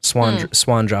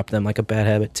 Swan dropped them like a bad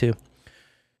habit too.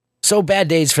 So bad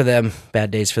days for them.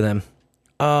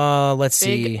 Let's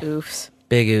see. Big oofs.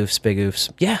 Big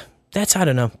oofs. Yeah, I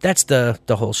don't know. That's the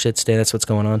whole shit stain. That's what's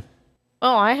going on.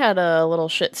 Well, I had a little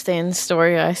shit stain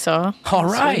story I saw. All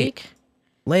right. Week.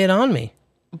 Lay it on me.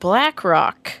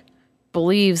 BlackRock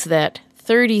believes that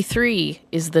 33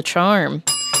 is the charm,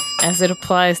 as it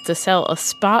applies to sell a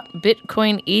spot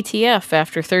Bitcoin ETF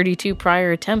after 32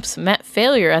 prior attempts met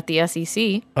failure at the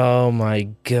SEC. Oh my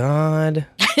God.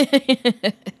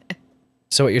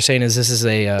 So what you're saying is this is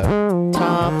a...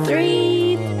 Top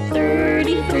 3,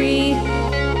 33.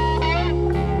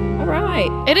 All right.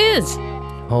 It is.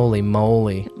 Holy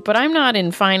moly. But I'm not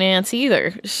in finance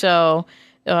either, so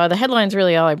the headline's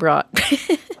really all I brought.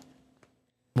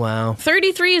 Wow.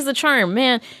 33 is the charm.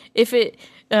 Man, if it,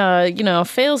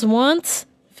 fails once,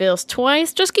 fails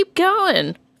twice, just keep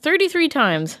going. 33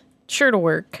 times. Sure to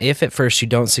work. If at first you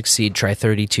don't succeed, try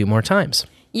 32 more times.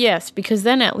 Yes, because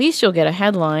then at least you'll get a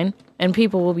headline and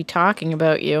people will be talking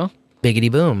about you.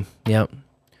 Biggity boom. Yep.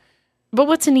 But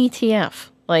what's an ETF?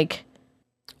 Like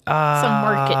some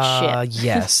market shit.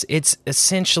 Yes. It's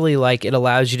essentially like it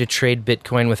allows you to trade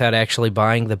Bitcoin without actually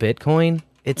buying the Bitcoin.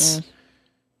 It's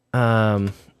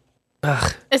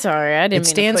It's all right. I didn't. It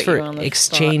stands for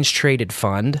Exchange Traded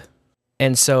Fund.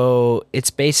 And so it's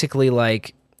basically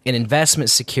like an investment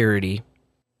security.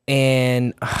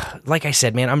 And like I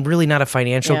said, man, I'm really not a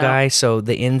financial guy, so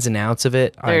the ins and outs of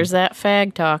it. There's that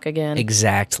fag talk again.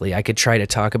 Exactly. I could try to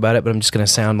talk about it, but I'm just going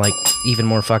to sound like even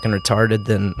more fucking retarded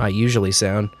than I usually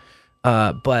sound.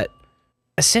 But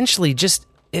essentially, just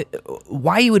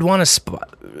why you would want to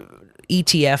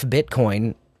ETF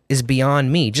Bitcoin is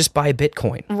beyond me. Just buy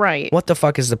Bitcoin. Right. What the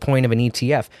fuck is the point of an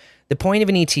ETF? The point of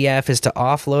an ETF is to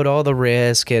offload all the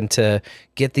risk and to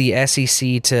get the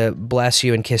SEC to bless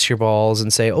you and kiss your balls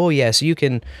and say, oh, yes, you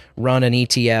can run an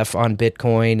ETF on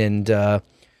Bitcoin. And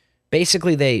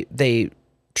basically, they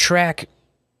track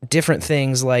different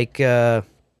things like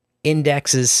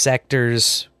indexes,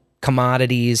 sectors,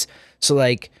 commodities. So,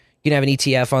 like, you can have an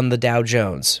ETF on the Dow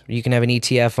Jones. You can have an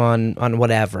ETF on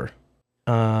whatever.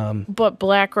 But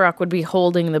BlackRock would be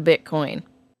holding the Bitcoin.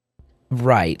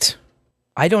 Right.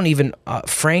 I don't even,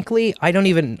 frankly,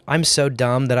 I'm so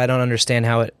dumb that I don't understand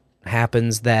how it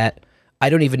happens that I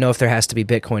don't even know if there has to be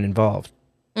Bitcoin involved,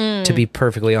 to be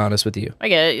perfectly honest with you. I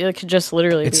get it. It could just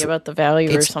literally be about the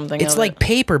value or something. It's like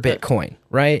paper Bitcoin,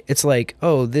 right? It's like,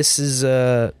 oh, this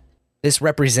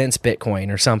represents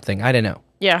Bitcoin or something. I don't know.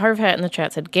 Yeah, Harv Hat in the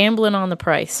chat said, gambling on the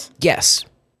price. Yes.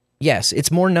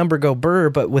 It's more number go burr,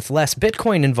 but with less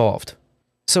Bitcoin involved.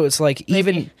 So it's like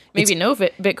maybe no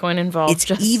Bitcoin involved, it's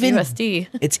just even, USD.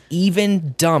 It's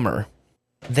even dumber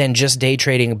than just day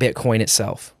trading Bitcoin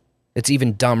itself. It's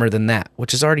even dumber than that,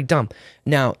 which is already dumb.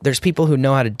 Now, there's people who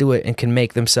know how to do it and can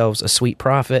make themselves a sweet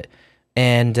profit,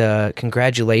 and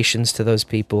congratulations to those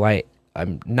people.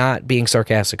 I'm not being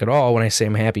sarcastic at all when I say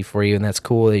I'm happy for you, and that's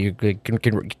cool that you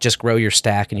can just grow your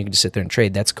stack and you can just sit there and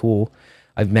trade. That's cool.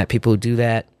 I've met people who do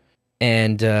that,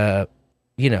 and,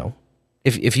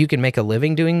 If you can make a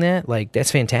living doing that, like, that's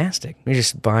fantastic. You're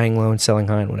just buying low and selling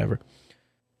high and whatever.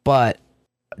 But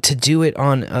to do it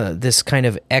on this kind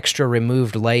of extra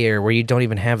removed layer where you don't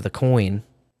even have the coin,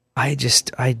 I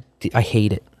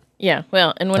hate it. Yeah,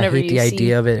 well, and whenever I hate the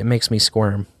idea of it, it makes me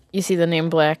squirm. You see the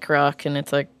name BlackRock, and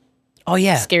it's like, oh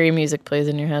yeah, scary music plays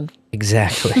in your head.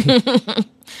 Exactly.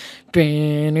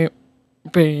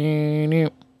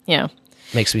 Yeah.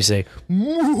 Makes me say,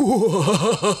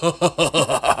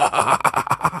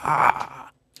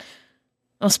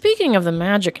 well, speaking of the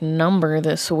magic number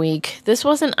this week, this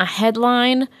wasn't a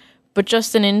headline, but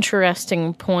just an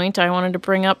interesting point I wanted to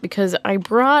bring up because I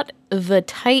brought the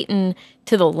Titan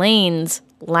to the lanes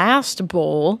last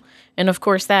bowl, and of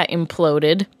course that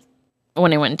imploded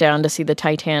when I went down to see the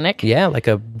Titanic. Yeah, like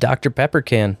a Dr. Pepper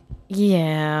can.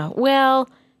 Yeah, well,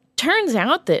 turns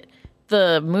out that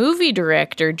the movie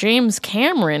director, James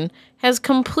Cameron, has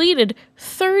completed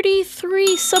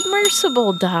 33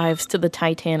 submersible dives to the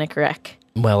Titanic wreck.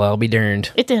 Well, I'll be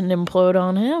darned. It didn't implode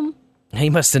on him. He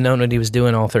must have known what he was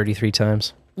doing all 33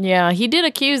 times. Yeah, he did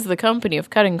accuse the company of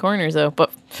cutting corners, though.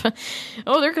 But,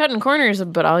 they're cutting corners,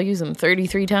 but I'll use them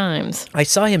 33 times. I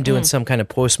saw him doing some kind of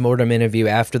post-mortem interview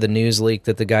after the news leaked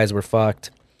that the guys were fucked.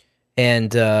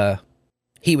 And,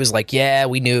 he was like, yeah,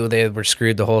 we knew they were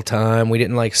screwed the whole time. We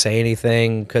didn't, say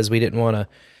anything because we didn't want to.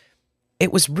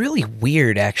 It was really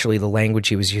weird, actually, the language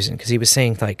he was using, because he was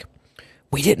saying,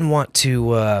 we didn't want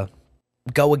to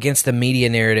go against the media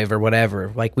narrative or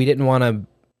whatever. We didn't want to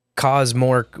cause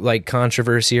more,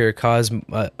 controversy or cause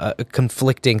a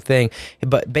conflicting thing.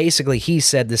 But basically, he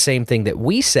said the same thing that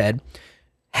we said,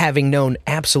 having known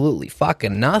absolutely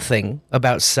fucking nothing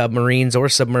about submarines or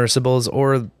submersibles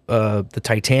or the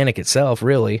Titanic itself,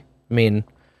 really. I mean,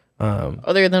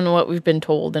 other than what we've been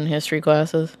told in history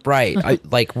classes. Right.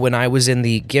 When I was in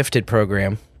the gifted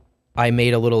program, I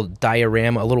made a little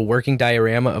working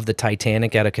diorama of the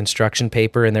Titanic out of construction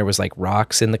paper, and there was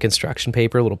rocks in the construction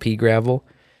paper, a little pea gravel.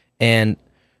 And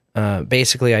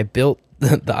basically I built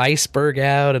the iceberg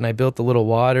out, and I built the little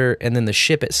water, and then the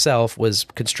ship itself was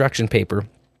construction paper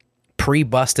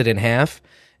pre-busted in half,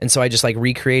 and so I just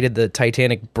recreated the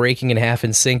Titanic breaking in half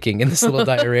and sinking in this little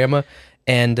diorama,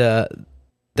 and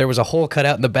there was a hole cut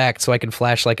out in the back so I could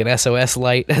flash an SOS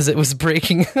light as it was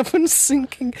breaking up and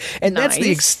sinking, and That's the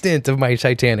extent of my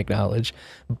Titanic knowledge.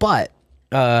 But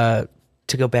to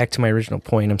go back to my original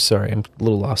point, I'm sorry, I'm a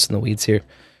little lost in the weeds here.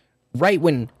 Right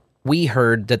when we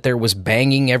heard that there was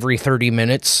banging every 30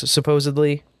 minutes,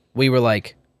 supposedly, we were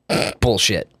like,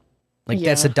 bullshit.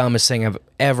 That's the dumbest thing I've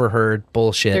ever heard.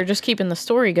 Bullshit. They're just keeping the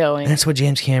story going. And that's what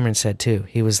James Cameron said, too.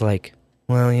 He was like,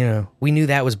 well, we knew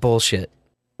that was bullshit.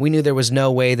 We knew there was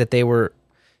no way that they were...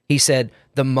 He said,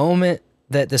 the moment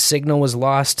that the signal was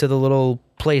lost to the little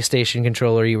PlayStation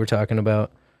controller you were talking about,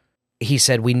 he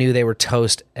said we knew they were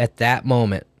toast at that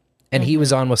moment. And he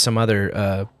was on with some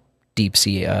other deep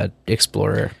sea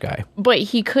explorer guy. But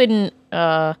he couldn't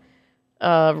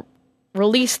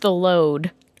release the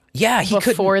load Yeah,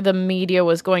 before the media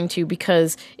was going to,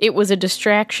 because it was a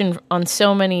distraction on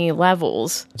so many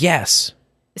levels. Yes.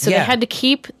 So they had to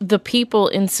keep the people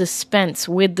in suspense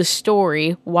with the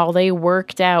story while they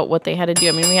worked out what they had to do.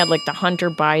 I mean, we had like the Hunter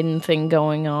Biden thing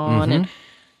going on, and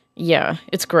yeah,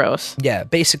 it's gross. Yeah,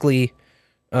 basically,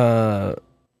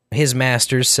 his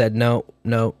masters said, no,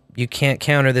 you can't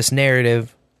counter this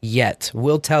narrative yet.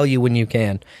 We'll tell you when you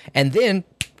can. And then,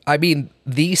 I mean,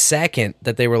 the second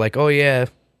that they were like, oh yeah,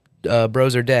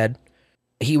 bros are dead,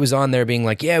 he was on there being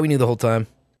like, yeah, we knew the whole time.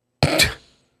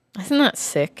 Isn't that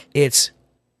sick? It's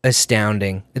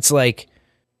astounding. It's like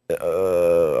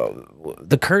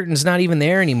the curtain's not even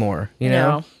there anymore, you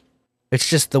know? It's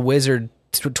just the wizard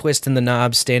twisting the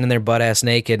knobs, standing there butt-ass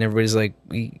naked, and everybody's like,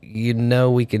 you know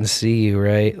we can see you,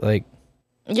 right? Like,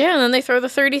 yeah, and then they throw the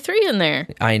 33 in there.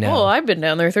 I know. Oh, I've been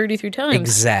down there 33 times.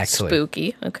 Exactly.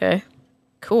 Spooky. Okay.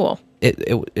 Cool.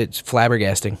 It's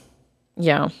flabbergasting.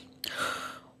 Yeah.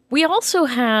 We also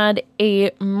had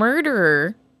a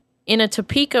murderer in a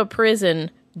Topeka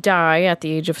prison die at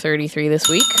the age of 33 this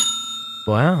week.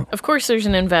 Wow. Of course, there's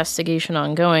an investigation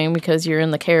ongoing because you're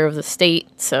in the care of the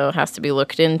state, so it has to be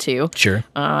looked into. Sure.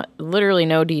 Literally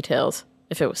no details.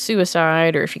 If it was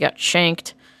suicide or if he got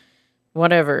shanked,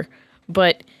 whatever.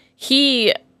 But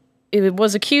he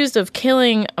was accused of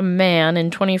killing a man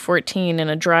in 2014 in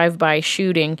a drive-by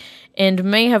shooting and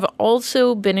may have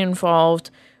also been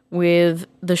involved with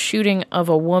the shooting of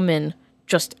a woman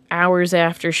just hours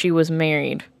after she was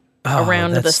married.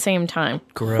 Around the same time.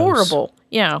 Gross. Horrible.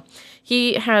 Yeah.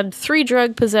 He had 3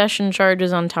 drug possession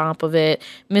charges on top of it,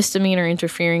 misdemeanor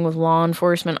interfering with law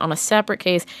enforcement on a separate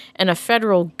case, and a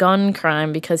federal gun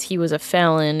crime because he was a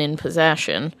felon in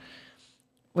possession,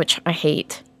 which I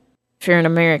hate. If you're an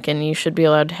American, you should be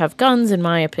allowed to have guns, in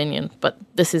my opinion, but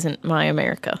this isn't my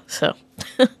America, so.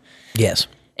 Yes.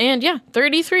 And yeah,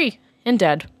 33 and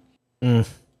dead.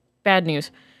 Bad news.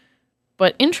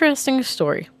 But interesting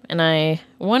story. And I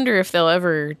wonder if they'll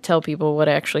ever tell people what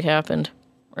actually happened,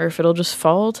 or if it'll just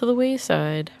fall to the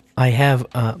wayside. I have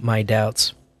my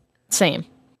doubts. Same.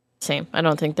 I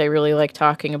don't think they really like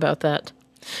talking about that.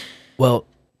 Well,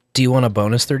 do you want a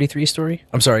bonus 33 story?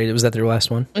 I'm sorry, was that their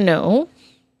last one? No.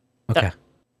 Okay.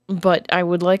 But I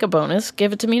would like a bonus.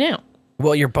 Give it to me now.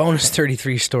 Well, your bonus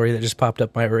 33 story that just popped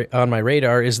up on my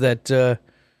radar is that the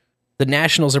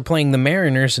Nationals are playing the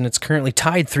Mariners, and it's currently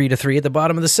tied 3-3 at the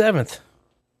bottom of the 7th.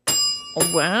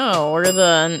 Wow. Are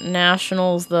the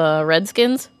Nationals the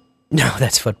Redskins? No,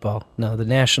 that's football. No, the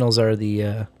Nationals are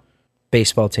the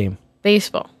baseball team.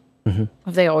 Baseball. Mm-hmm.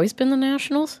 Have they always been the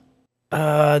Nationals?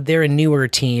 They're a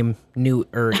newer-ish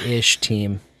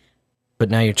team. But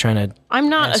now you're trying to. I'm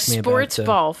not a sports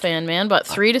ball fan, man, but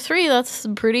 3-3, that's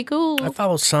pretty cool. I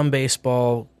follow some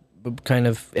baseball kind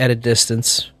of at a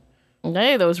distance.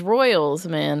 Hey, those Royals,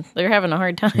 man, they're having a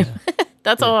hard time. Yeah.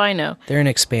 That's all I know. They're an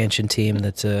expansion team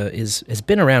that has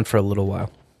been around for a little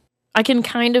while. I can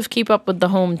kind of keep up with the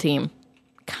home team.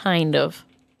 Kind of.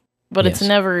 But yes. It's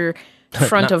never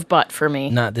front of butt for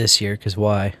me. Not this year, because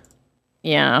why?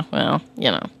 Yeah, well, you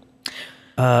know.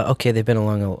 Okay, they've been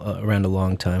around a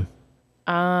long time.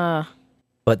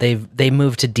 But they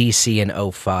moved to D.C. in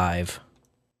 2005.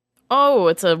 Oh,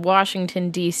 it's a Washington,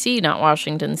 D.C., not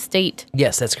Washington State.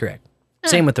 Yes, that's correct.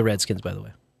 Same with the Redskins, by the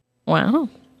way. Wow.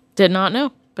 Did not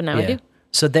know, but now I do.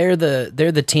 So they're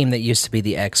the team that used to be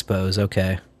the Expos,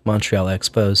 okay. Montreal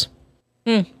Expos.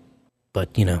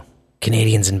 But, you know,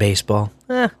 Canadians in baseball.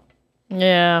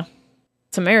 Yeah.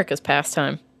 It's America's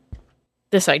pastime.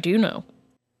 This I do know.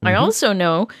 I also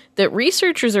know that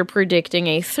researchers are predicting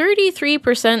a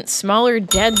 33% smaller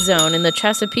dead zone in the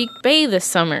Chesapeake Bay this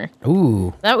summer.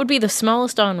 Ooh. That would be the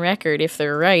smallest on record if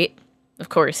they're right. Of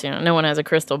course, no one has a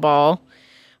crystal ball.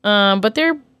 But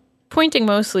they're pointing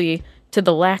mostly to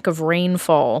the lack of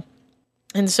rainfall.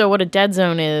 And so what a dead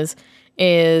zone is,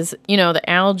 the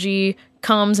algae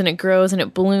comes and it grows and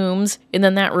it blooms, and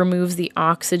then that removes the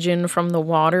oxygen from the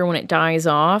water when it dies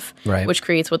off, right. Which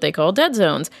creates what they call dead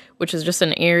zones, which is just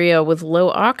an area with low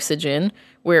oxygen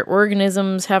where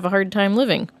organisms have a hard time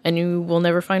living, and you will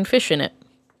never find fish in it.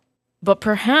 But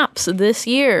perhaps this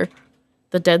year,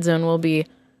 the dead zone will be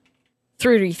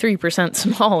 33%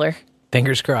 smaller.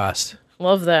 Fingers crossed.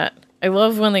 Love that. I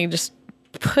love when they just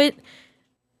put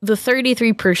the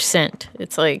 33%.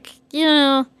 It's like,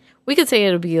 we could say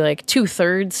it'll be like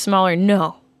 2/3 smaller.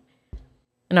 No,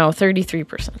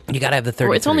 33%. You gotta have the 33.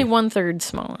 Or it's only 1/3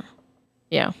 smaller.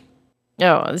 Yeah.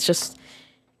 Oh, it's just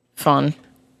fun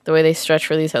the way they stretch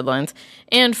for these headlines.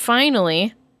 And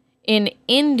finally, in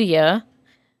India,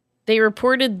 they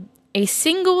reported a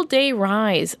single day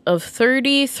rise of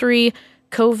 33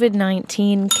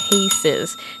 COVID-19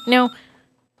 cases. Now,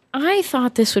 I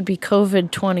thought this would be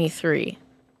COVID-23,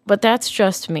 but that's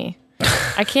just me.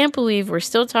 I can't believe we're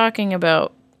still talking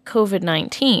about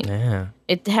COVID-19. Yeah.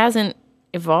 It hasn't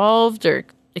evolved or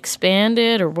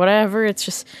expanded or whatever. It's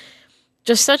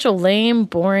just such a lame,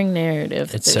 boring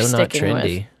narrative. It's so not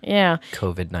trendy. With. Yeah.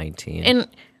 COVID-19. And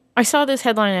I saw this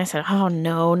headline and I said, oh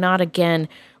no, not again.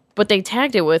 But they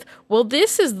tagged it with, well,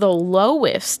 this is the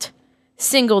lowest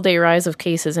single-day rise of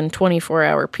cases in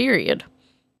 24-hour period.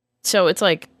 So it's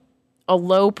like a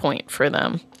low point for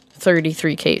them,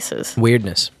 33 cases.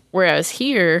 Weirdness. Whereas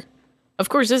here, of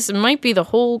course, this might be the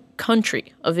whole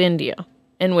country of India,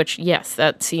 in which, yes,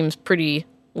 that seems pretty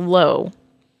low.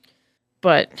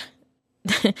 But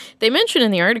they mentioned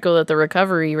in the article that the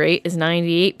recovery rate is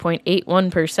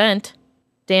 98.81%,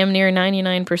 damn near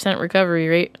 99% recovery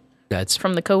rate. That's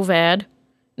from the COVID.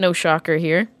 No shocker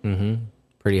here. Mm-hmm.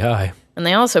 Pretty high. And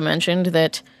they also mentioned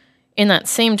that in that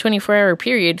same 24-hour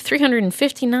period,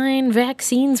 359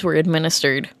 vaccines were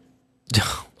administered,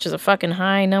 which is a fucking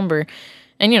high number.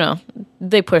 And, you know,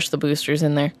 they push the boosters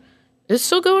in there. It's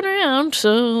still going around,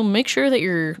 so make sure that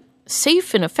you're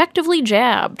safe and effectively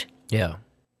jabbed. Yeah.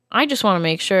 I just want to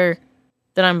make sure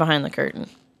that I'm behind the curtain.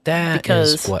 That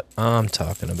is what I'm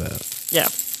talking about. Yeah.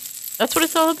 That's what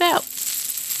it's all about.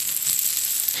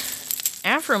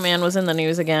 Afro Man was in the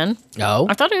news again. Oh?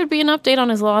 I thought it would be an update on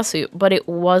his lawsuit, but it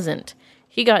wasn't.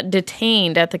 He got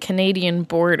detained at the Canadian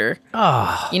border.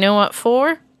 Oh. You know what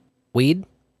for? Weed?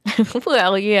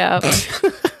 Well, yeah.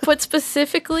 But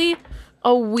specifically,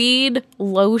 a weed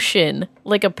lotion.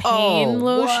 Like a pain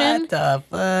lotion. What the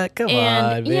fuck? Come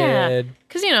on, man.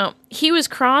 Because, you know, he was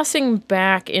crossing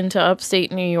back into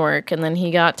upstate New York, and then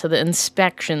he got to the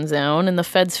inspection zone, and the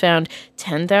feds found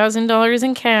 $10,000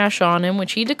 in cash on him,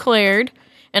 which he declared.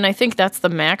 And I think that's the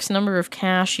max number of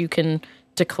cash you can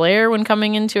declare when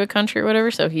coming into a country or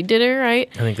whatever, so he did it right.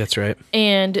 I think that's right.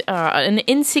 And an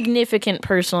insignificant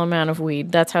personal amount of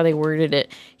weed. That's how they worded it.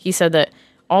 He said that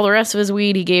all the rest of his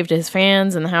weed he gave to his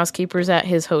fans and the housekeepers at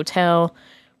his hotel.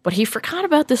 But he forgot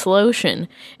about this lotion.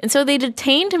 And so they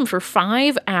detained him for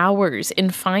 5 hours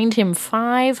and fined him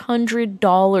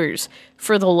 $500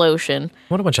 for the lotion.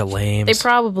 What a bunch of lames. They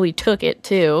probably took it,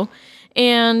 too.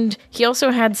 And he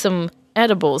also had some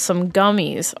edibles, some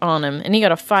gummies on him. And he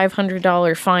got a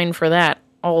 $500 fine for that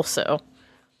also.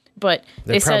 But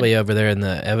they're probably over there in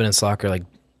the evidence locker, like,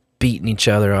 beating each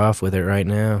other off with it right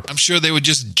now. I'm sure they were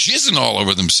just jizzing all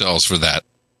over themselves for that.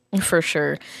 For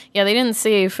sure. Yeah, they didn't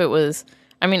say if it was...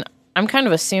 I mean, I'm kind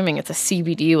of assuming it's a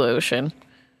CBD lotion,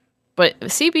 but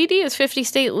CBD is 50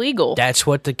 state legal. That's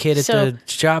what the kid at the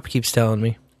shop keeps telling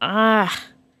me.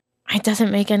 It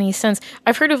doesn't make any sense.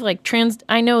 I've heard of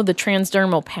I know the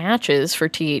transdermal patches for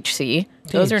THC.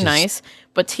 Those are nice,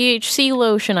 but THC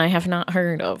lotion I have not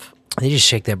heard of. They just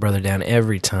shake that brother down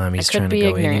every time he's trying to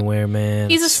go anywhere,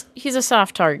 man. He's a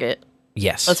soft target.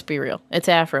 Yes. Let's be real. It's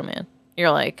Afro Man.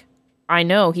 You're like, I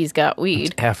know he's got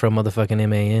weed. It's Afro motherfucking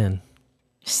MAN.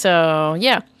 So,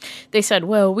 yeah, they said,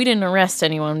 well, we didn't arrest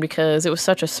anyone because it was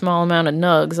such a small amount of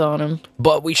nugs on him.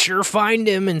 But we sure fined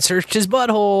him and searched his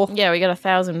butthole. Yeah, we got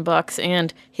 $1,000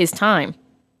 and his time,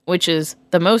 which is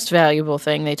the most valuable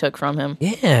thing they took from him.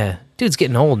 Yeah, dude's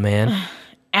getting old, man.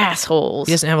 Assholes.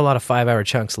 He doesn't have a lot of 5-hour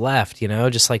chunks left, you know?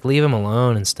 Just, leave him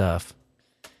alone and stuff.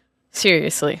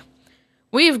 Seriously.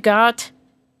 We've got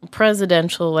a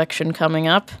presidential election coming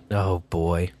up. Oh,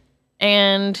 boy.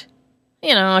 And...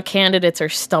 you know, candidates are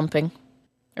stumping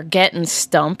or getting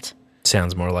stumped.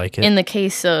 Sounds more like it. In the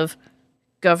case of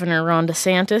Governor Ron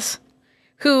DeSantis,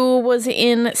 who was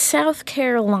in South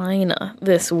Carolina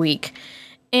this week,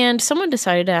 and someone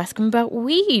decided to ask him about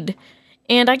weed.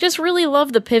 And I just really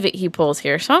love the pivot he pulls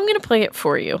here, so I'm going to play it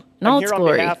for you in all its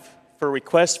glory. I'm here on behalf for a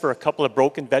request for a couple of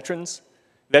broken veterans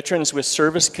with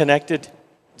service-connected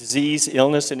disease,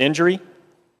 illness, and injury.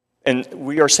 And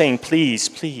we are saying, please,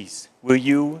 please, will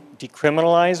you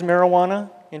decriminalize marijuana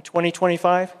in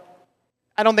 2025?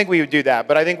 I don't think we would do that,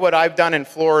 but I think what I've done in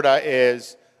Florida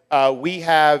is we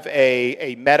have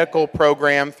a medical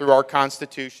program through our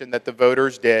Constitution that the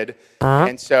voters did.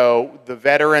 And so the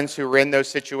veterans who are in those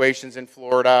situations in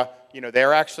Florida, you know,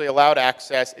 they're actually allowed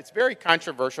access. It's very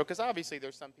controversial because obviously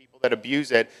there's some people that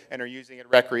abuse it and are using it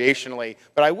recreationally.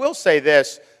 But I will say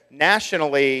this,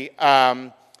 nationally,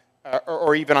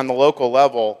 or even on the local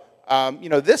level, you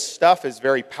know, this stuff is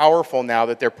very powerful now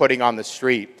that they're putting on the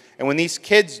street. And when these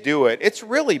kids do it, it's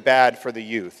really bad for the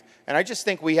youth. And I just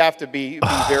think we have to be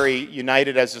very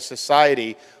united as a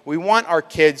society. We want our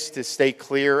kids to stay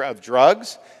clear of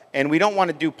drugs, and we don't want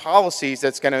to do policies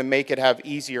that's going to make it have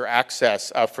easier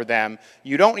access for them.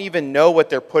 You don't even know what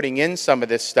they're putting in some of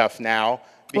this stuff now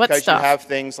because you have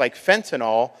things like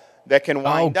fentanyl that can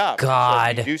wind up.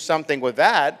 God. So if you do something with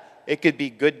that, it could be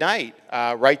good night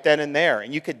right then and there.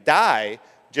 And you could die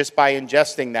just by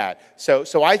ingesting that.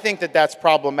 So I think that that's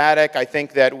problematic. I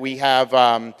think that we have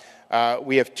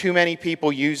too many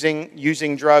people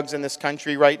using drugs in this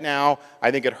country right now.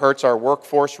 I think it hurts our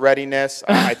workforce readiness.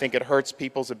 I think it hurts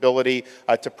people's ability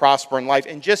to prosper in life.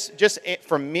 And just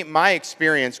from my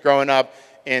experience growing up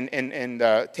in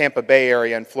the Tampa Bay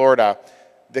area in Florida,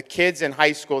 the kids in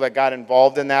high school that got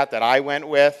involved in that I went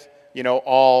with,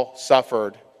 all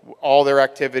suffered. All their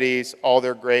activities, all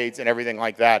their grades, and everything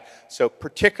like that. So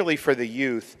particularly for the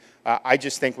youth, I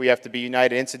just think we have to be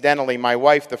united. Incidentally, my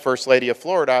wife, the First Lady of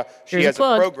Florida, she has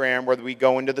a program where we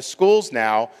go into the schools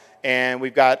now, and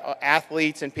we've got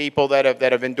athletes and people that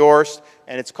have endorsed,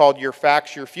 and it's called Your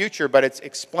Facts, Your Future, but it's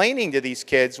explaining to these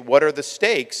kids what are the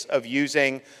stakes of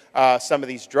using some of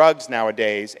these drugs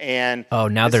nowadays. And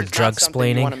now they're drug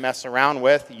explaining. You want to mess around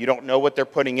with. You don't know what they're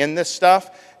putting in this stuff.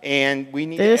 And we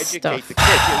need to educate the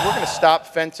kids. We're going to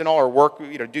stop fentanyl or work,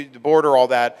 do the border, all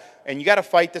that. And you got to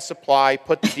fight the supply,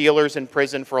 put the dealers in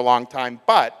prison for a long time.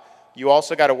 But you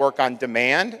also got to work on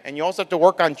demand, and you also have to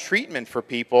work on treatment for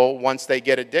people once they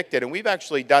get addicted. And we've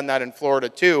actually done that in Florida,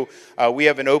 too. We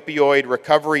have an opioid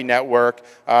recovery network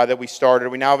that we started.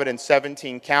 We now have it in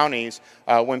 17 counties.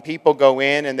 When people go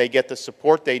in and they get the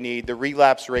support they need, the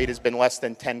relapse rate has been less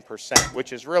than 10%,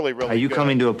 which is really, really good. Are you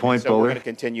coming to a point, So Bowler? we're going to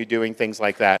continue doing things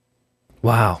like that.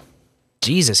 Wow.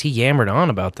 Jesus, he yammered on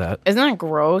about that. Isn't that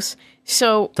gross?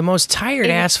 So the most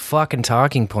tired-ass fucking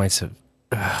talking points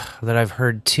that I've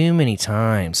heard too many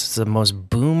times. It's the most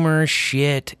boomer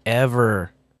shit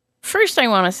ever. First, I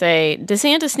want to say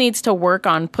DeSantis needs to work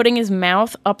on putting his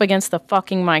mouth up against the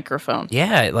fucking microphone.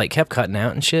 Yeah, it kept cutting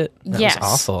out and shit. That was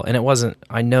awful. And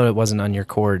I know it wasn't on your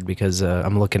cord because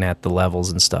I'm looking at the levels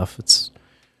and stuff. It's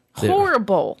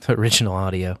horrible. The original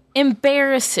audio.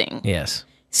 Embarrassing. Yes.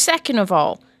 Second of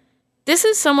all, this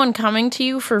is someone coming to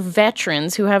you for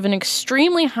veterans who have an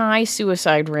extremely high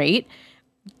suicide rate.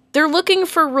 They're looking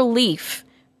for relief.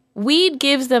 Weed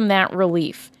gives them that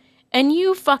relief. And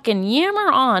you fucking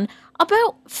yammer on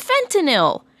about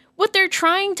fentanyl. What they're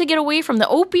trying to get away from, the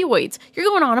opioids. You're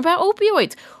going on about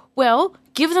opioids. Well,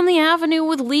 give them the avenue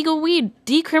with legal weed,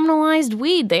 decriminalized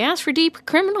weed. They asked for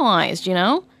decriminalized,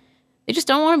 They just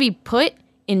don't want to be put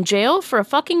in jail for a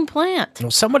fucking plant.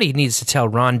 Well, somebody needs to tell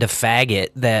Rhonda Faggot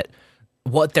that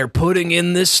what they're putting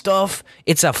in this stuff,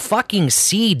 it's a fucking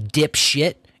seed,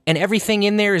 dipshit. And everything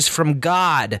in there is from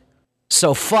God.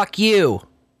 So fuck you.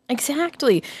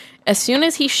 Exactly. As soon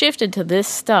as he shifted to this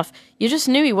stuff, you just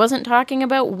knew he wasn't talking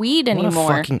about weed anymore.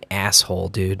 What a fucking asshole,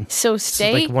 dude. So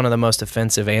stay... It's like one of the most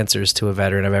offensive answers to a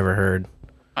veteran I've ever heard.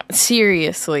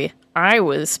 Seriously, I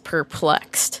was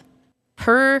perplexed.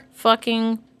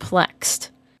 Per-fucking-plexed.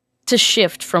 To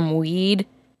shift from weed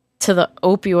to the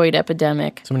opioid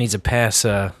epidemic. Someone needs to pass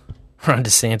Ron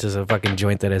DeSantis a fucking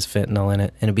joint that has fentanyl in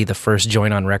it, and it'd be the first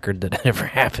joint on record that ever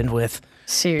happened with.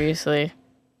 Seriously.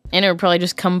 And it would probably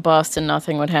just combust and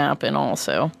nothing would happen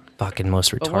also. Fucking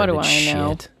most retarded but what do I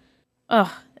know? shit. Ugh,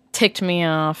 ticked me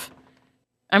off.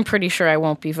 I'm pretty sure I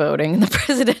won't be voting in the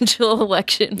presidential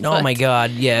election. Oh my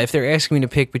god, yeah, if they're asking me to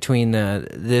pick between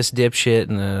this dipshit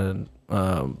and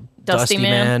Dusty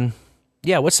Man.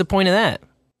 Yeah, what's the point of that?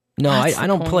 No, I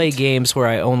don't play games where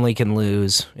I only can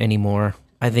lose anymore.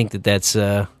 I think that's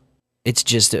it's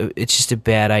just a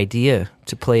bad idea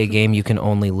to play a game you can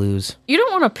only lose. You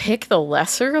don't want to pick the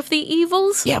lesser of the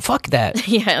evils? Yeah, fuck that.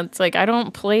 Yeah, it's like I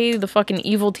don't play the fucking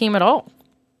evil team at all.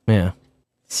 Yeah.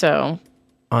 So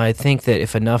I think that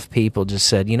if enough people just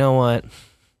said, you know what?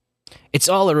 It's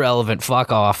all irrelevant.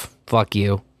 Fuck off. Fuck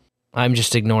you. I'm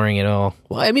just ignoring it all.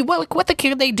 Well, I mean, what the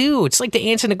can they do? It's like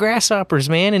the ants and the grasshoppers,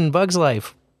 man, in Bug's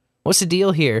Life. What's the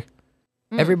deal here?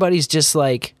 Everybody's just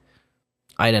like,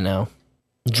 I don't know,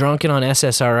 drunken on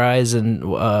SSRIs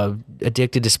and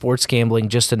addicted to sports gambling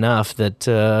just enough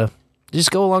that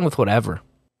just go along with whatever.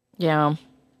 Yeah.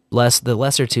 The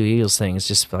lesser two evils thing is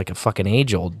just like a fucking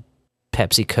age-old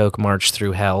Pepsi Coke march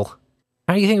through hell.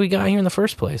 How do you think we got here in the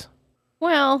first place?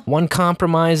 Well, one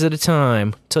compromise at a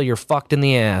time till you're fucked in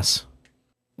the ass.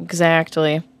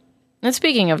 Exactly. And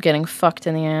speaking of getting fucked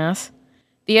in the ass,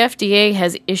 the FDA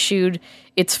has issued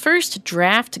its first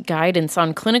draft guidance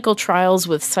on clinical trials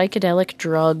with psychedelic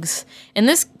drugs. And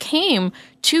this came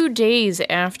 2 days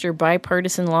after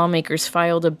bipartisan lawmakers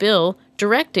filed a bill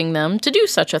directing them to do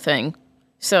such a thing.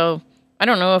 So I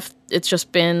don't know if it's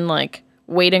just been like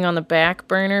waiting on the back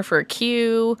burner for a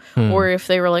cue, or if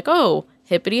they were like, oh,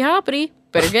 hippity hoppity,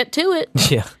 better get to it.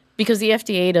 Yeah. Because the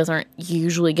FDA doesn't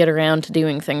usually get around to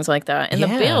doing things like that. And the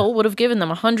bill would have given them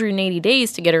 180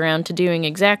 days to get around to doing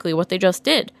exactly what they just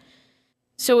did.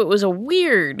 So it was a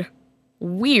weird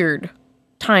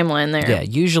timeline there. Yeah,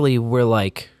 usually we're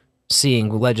like seeing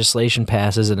legislation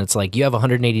passes and it's like you have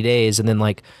 180 days and then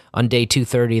like on day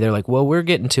 230 they're like, well, we're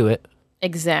getting to it.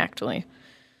 Exactly.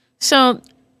 So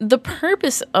the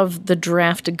purpose of the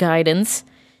draft guidance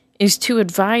is to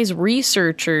advise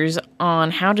researchers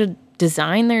on how to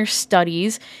design their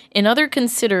studies and other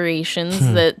considerations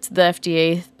that the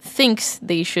FDA thinks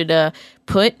they should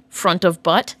put front of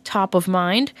butt, top of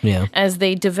mind, as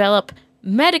they develop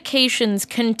medications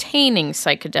containing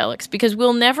psychedelics, because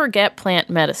we'll never get plant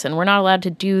medicine. We're not allowed to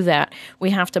do that.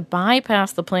 We have to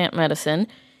bypass the plant medicine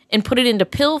and put it into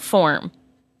pill form.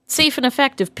 Safe and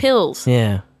effective pills.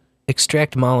 Yeah.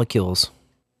 Extract molecules.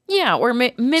 Yeah, or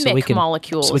mimic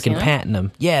molecules. So we can patent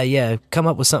them. Yeah. Come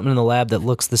up with something in the lab that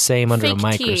looks the same under Fake a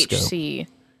microscope. THC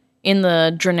in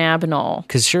the dronabinol.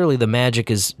 Because surely the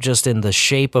magic is just in the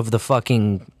shape of the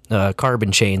fucking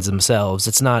carbon chains themselves.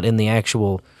 It's not in the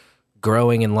actual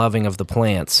growing and loving of the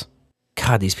plants.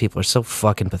 God, these people are so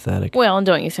fucking pathetic. Well, and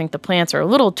don't you think the plants are a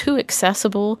little too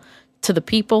accessible to the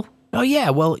people? Oh, yeah,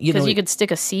 well, because you could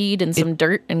stick a seed in some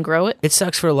dirt and grow it. It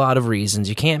sucks for a lot of reasons.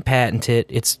 You can't patent it.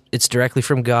 It's directly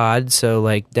from God, so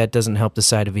like that doesn't help the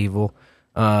side of evil.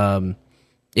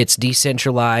 It's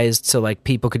decentralized, so like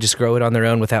people could just grow it on their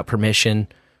own without permission.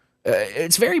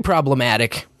 It's very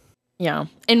problematic. Yeah,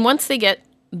 and once they get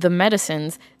the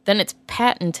medicines, then it's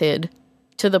patented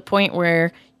to the point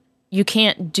where you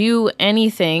can't do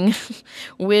anything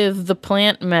with the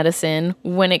plant medicine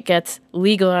when it gets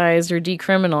legalized or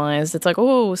decriminalized. It's like,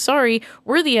 oh, sorry,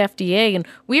 we're the FDA, and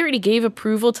we already gave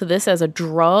approval to this as a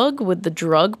drug with the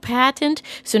drug patent,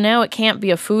 so now it can't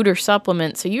be a food or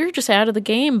supplement, so you're just out of the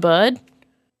game, bud.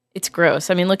 It's gross.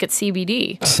 I mean, look at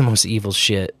CBD. It's the most evil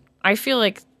shit. I feel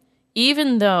like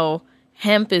even though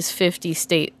hemp is 50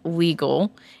 state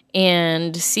legal,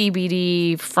 and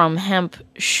CBD from hemp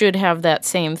should have that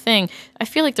same thing, I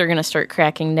feel like they're going to start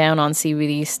cracking down on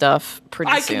CBD stuff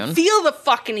pretty soon. I can feel the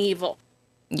fucking evil.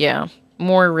 Yeah,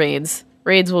 more raids.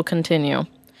 Raids will continue.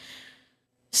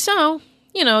 So,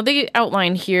 they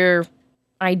outline here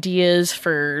ideas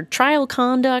for trial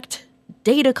conduct,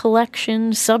 data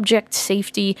collection, subject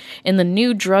safety, and the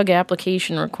new drug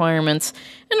application requirements.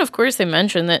 And of course, they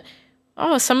mention that,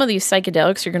 some of these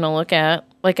psychedelics you're going to look at,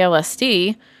 like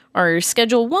LSD, are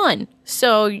Schedule 1.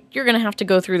 So you're going to have to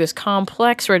go through this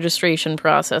complex registration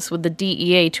process with the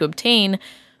DEA to obtain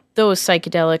those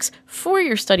psychedelics for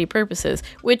your study purposes,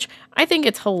 which I think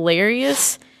it's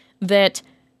hilarious that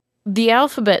the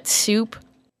alphabet soup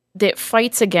that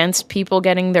fights against people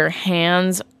getting their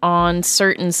hands on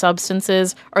certain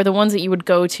substances are the ones that you would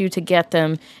go to get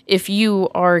them if you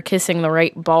are kissing the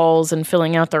right balls and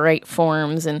filling out the right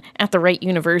forms and at the right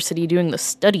university doing the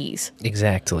studies.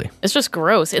 Exactly. It's just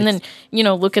gross. And then,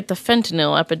 look at the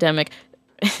fentanyl epidemic.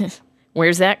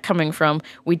 Where's that coming from?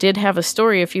 We did have a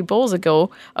story a few bowls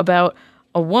ago about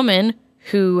a woman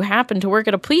who happened to work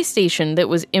at a police station that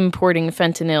was importing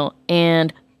fentanyl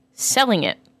and selling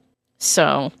it.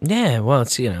 So yeah, well,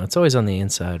 it's it's always on the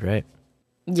inside, right?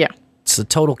 Yeah, it's the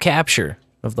total capture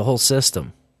of the whole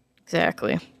system.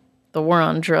 Exactly. The war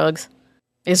on drugs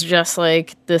is just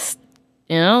like this,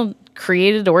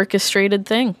 created, orchestrated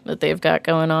thing that they've got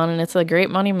going on, and it's a great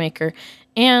moneymaker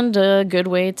and a good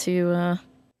way to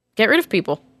get rid of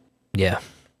people. Yeah,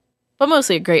 but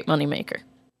mostly a great moneymaker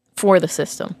for the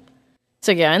system.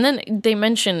 So yeah, and then they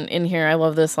mention in here, I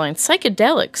love this line: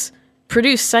 psychedelics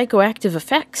produce psychoactive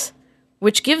effects,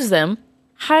 which gives them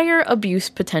higher abuse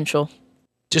potential.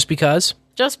 Just because?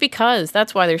 Just because.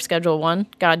 That's why they're Schedule 1.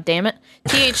 God damn it.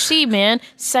 THC, man.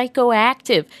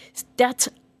 Psychoactive. That's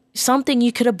something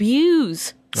you could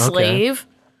abuse, slave.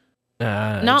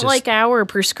 Not like our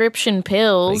prescription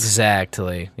pills.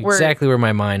 Exactly. Exactly where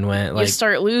my mind went. You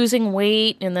start losing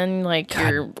weight, and then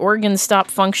your organs stop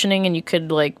functioning, and you could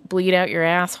bleed out your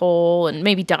asshole and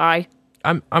maybe die.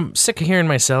 I'm sick of hearing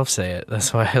myself say it.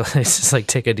 That's why I just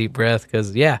take a deep breath,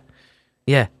 because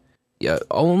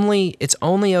it's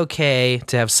only okay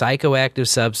to have psychoactive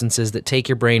substances that take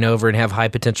your brain over and have high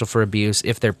potential for abuse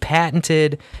if they're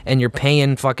patented and you're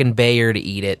paying fucking Bayer to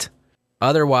eat it.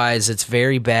 Otherwise, it's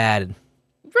very bad.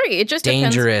 Right, it just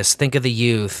dangerous. Depends. Think of the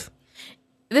youth.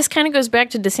 This kind of goes back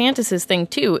to DeSantis' thing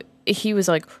too. He was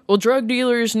like, well, drug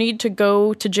dealers need to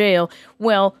go to jail.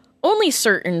 Well, only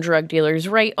certain drug dealers,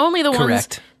 right? Only the ones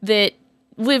that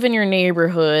live in your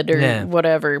neighborhood or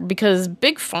whatever. Because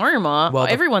Big Pharma,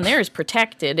 everyone there is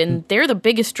protected, and they're the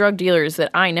biggest drug dealers that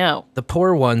I know. The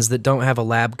poor ones that don't have a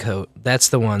lab coat, that's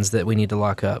the ones that we need to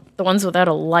lock up. The ones without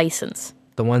a license.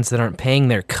 The ones that aren't paying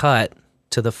their cut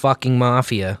to the fucking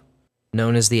mafia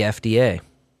known as the FDA.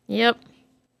 Yep.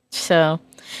 So,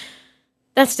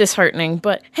 That's disheartening.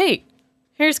 But hey,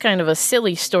 here's kind of a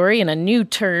silly story and a new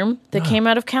term that came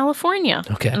out of California.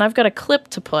 Okay. And I've got a clip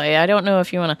to play. I don't know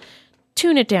if you want to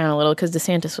tune it down a little because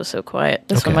DeSantis was so quiet.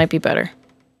 This one might be better.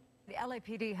 The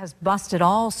LAPD has busted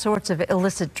all sorts of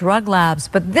illicit drug labs,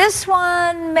 but this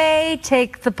one may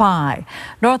take the pie.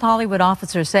 North Hollywood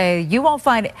officers say you won't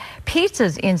find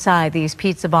pizzas inside these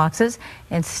pizza boxes.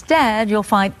 Instead, you'll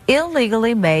find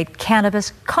illegally made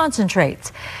cannabis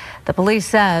concentrates. The police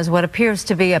says what appears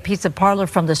to be a pizza parlor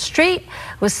from the street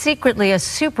was secretly a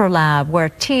super lab where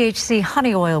THC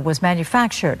honey oil was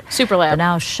manufactured. Super lab. The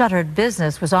now shuttered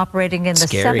business was operating in the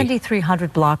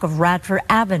 7300 block of Radford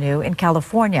Avenue in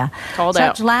California.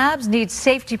 Such labs need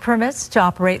safety permits to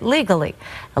operate legally.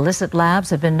 Illicit labs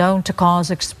have been known to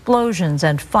cause explosions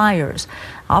and fires.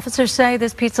 Officers say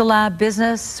this pizza lab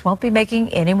business won't be making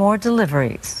any more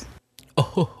deliveries.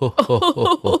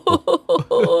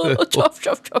 Chuff,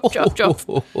 chuff, chuff, chuff, chuff.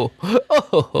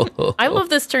 I love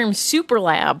this term, super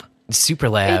lab. Super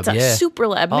lab, It's a super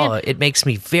lab, man. Oh, it makes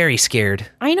me very scared.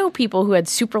 I know people who had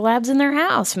super labs in their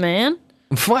house, man.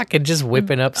 Fucking just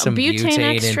whipping up some butane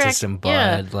into extract, some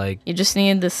yeah. bud. Like, you just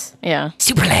need this,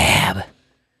 super lab.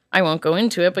 I won't go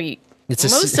into it, but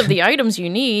most of the items you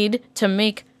need to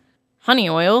make honey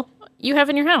oil, you have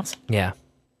in your house. Yeah.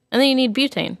 And then you need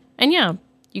butane. And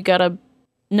you gotta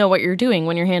know what you're doing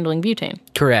when you're handling butane.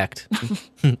 Correct.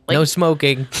 No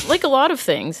smoking. Like a lot of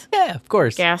things. Yeah, of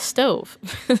course. Gas stove.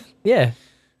 Yeah.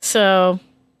 So,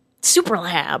 super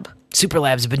lab. Super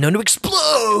labs have been known to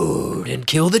explode and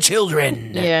kill the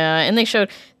children. Yeah, and they showed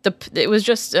it was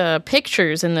just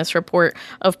pictures in this report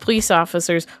of police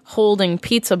officers holding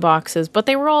pizza boxes, but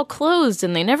they were all closed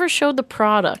and they never showed the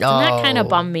product. And that kind of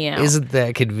bummed me out. Isn't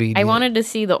that convenient? I wanted to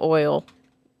see the oil.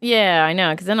 Yeah, I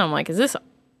know, because then I'm like, is this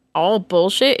all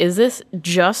bullshit? Is this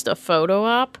just a photo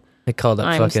op? They called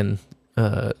up fucking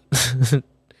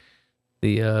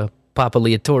the Papa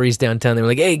Leotori's downtown. They were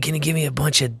like, hey, can you give me a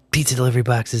bunch of pizza delivery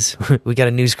boxes? We got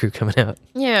a news crew coming out.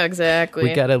 Yeah, exactly.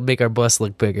 We got to make our bus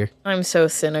look bigger. I'm so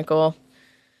cynical.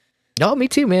 Oh, me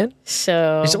too, man.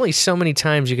 So there's only so many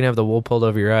times you can have the wool pulled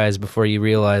over your eyes before you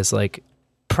realize, like,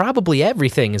 probably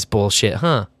everything is bullshit,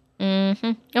 huh?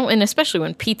 Mm-hmm. Oh, and especially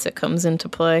when pizza comes into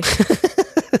play.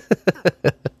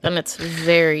 Then it's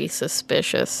very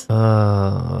suspicious.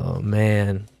 Oh,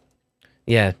 man.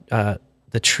 Yeah,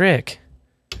 the trick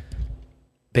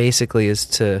basically is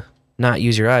to not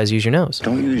use your eyes, use your nose.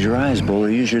 Don't use your eyes, Bowler.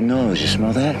 Use your nose. You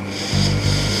smell that?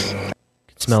 You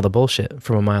can smell the bullshit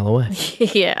from a mile away.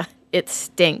 Yeah, it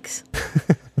stinks.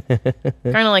 Kind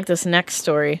of like this next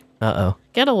story. Uh-oh.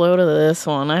 Get a load of this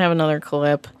one. I have another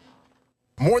clip.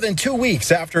 More than 2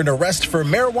 weeks after an arrest for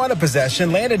marijuana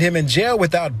possession landed him in jail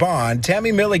without bond,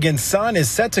 Tammy Milligan's son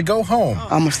is set to go home.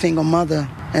 I'm a single mother,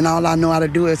 and all I know how to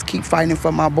do is keep fighting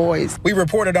for my boys. We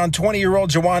reported on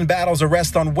 20-year-old Jawan Battle's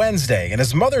arrest on Wednesday and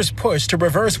his mother's push to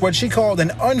reverse what she called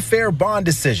an unfair bond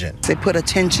decision. They put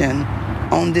attention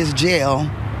on this jail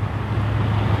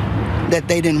that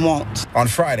they didn't want. On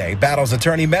Friday, Battle's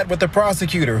attorney met with the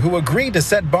prosecutor who agreed to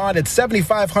set bond at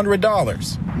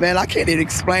 $7,500. Man, I can't even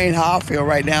explain how I feel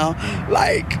right now.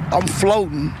 Like, I'm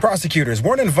floating. Prosecutors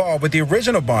weren't involved with the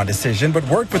original bond decision, but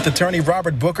worked with attorney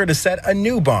Robert Booker to set a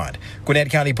new bond. Gwinnett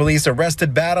County Police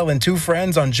arrested Battle and two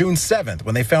friends on June 7th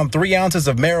when they found 3 ounces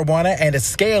of marijuana and a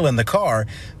scale in the car.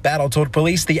 Battle told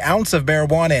police the ounce of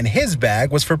marijuana in his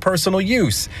bag was for personal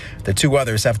use. The 2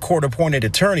 others have court-appointed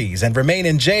attorneys and remain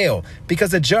in jail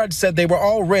because a judge said they were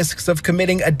all risks of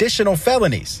committing additional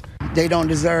felonies. They don't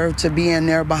deserve to be in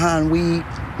there behind weed,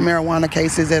 marijuana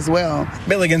cases as well.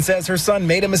 Milligan says her son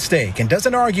made a mistake and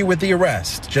doesn't argue with the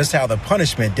arrest, just how the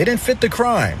punishment didn't fit the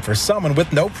crime for someone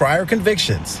with no prior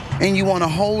convictions. And you want to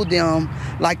hold them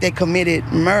like they committed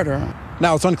murder.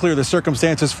 Now, it's unclear the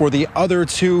circumstances for the other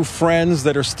 2 friends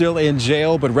that are still in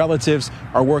jail, but relatives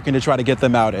are working to try to get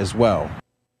them out as well.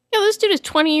 Yeah, this dude is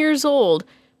 20 years old.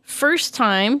 First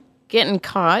time getting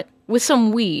caught with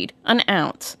some weed, an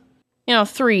ounce.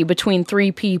 3 between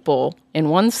 3 people in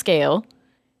one scale,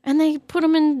 and they put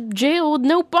him in jail with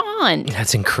no bond.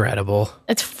 That's incredible.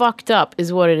 It's fucked up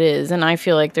is what it is, and I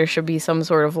feel like there should be some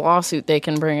sort of lawsuit they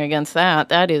can bring against that.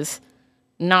 That is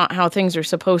not how things are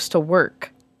supposed to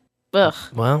work. Ugh.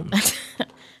 Well.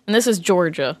 And this is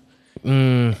Georgia.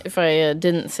 If I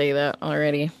didn't say that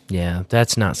already. Yeah,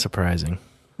 that's not surprising.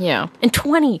 Yeah. And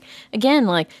 20, again,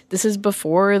 like, this is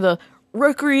before the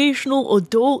recreational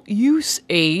adult use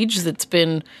age that's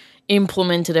been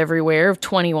implemented everywhere of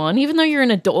 21. Even though you're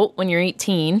an adult when you're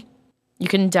 18, you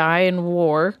can die in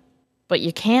war, but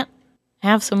you can't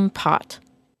have some pot.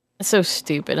 It's so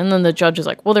stupid. And then the judge is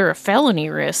like, well, they're a felony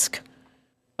risk.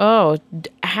 Oh,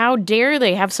 how dare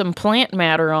they have some plant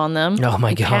matter on them? Oh,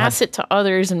 my God. Pass it to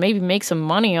others and maybe make some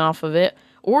money off of it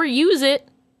or use it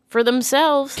for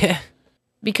themselves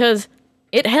because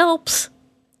it helps.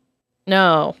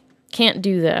 No, can't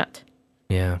do that.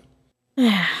 Yeah.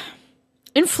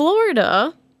 In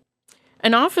Florida,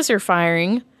 an officer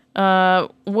firing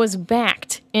was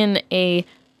backed in a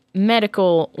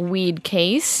medical weed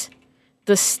case.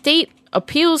 The state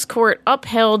appeals court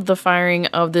upheld the firing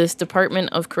of this Department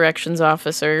of Corrections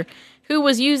officer who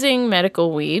was using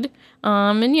medical weed.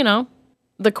 And, you know,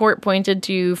 the court pointed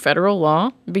to federal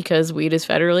law because weed is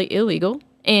federally illegal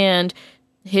and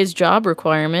his job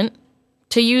requirement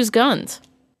to use guns.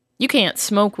 You can't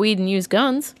smoke weed and use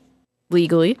guns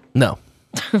legally. No.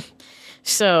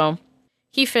 So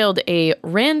he failed a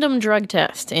random drug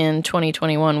test in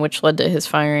 2021, which led to his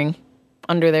firing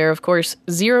under their, of course,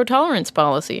 zero tolerance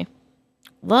policy.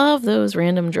 Love those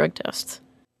random drug tests.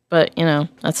 But, you know,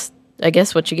 that's, I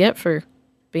guess, what you get for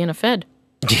being a Fed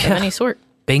of any sort.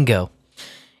 Bingo.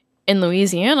 In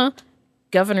Louisiana,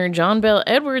 Governor John Bel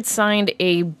Edwards signed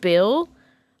a bill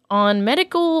on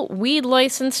medical weed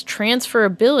license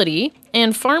transferability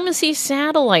and pharmacy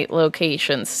satellite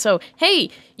locations. So, hey,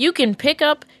 you can pick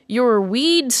up your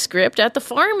weed script at the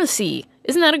pharmacy.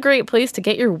 Isn't that a great place to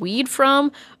get your weed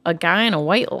from? A guy in a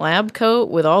white lab coat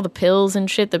with all the pills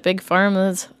and shit that Big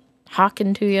Pharma's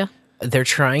hawking to you. They're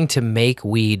trying to make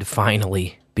weed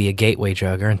finally be a gateway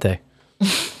drug, aren't they?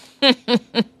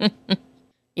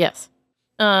 Yes.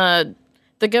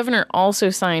 The governor also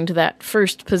signed that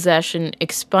first possession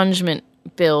expungement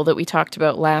bill that we talked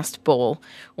about last bowl,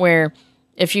 where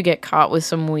if you get caught with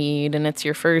some weed and it's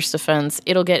your first offense,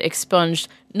 it'll get expunged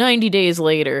 90 days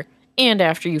later and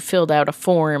after you filled out a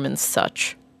form and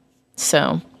such.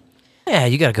 So, yeah,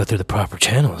 you gotta go through the proper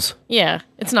channels. Yeah,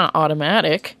 it's not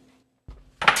automatic.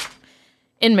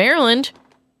 In Maryland,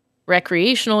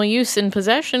 recreational use and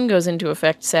possession goes into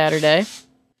effect Saturday.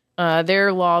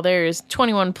 Their law there is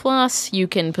 21 plus. You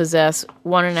can possess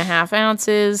 1.5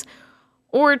 ounces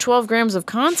or 12 grams of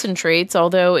concentrates,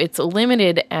 although it's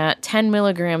limited at 10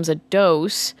 milligrams a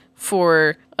dose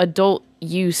for adult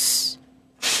users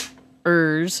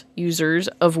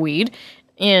of weed.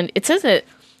 And it says that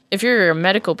if you're a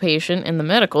medical patient in the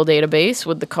medical database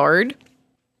with the card,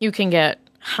 you can get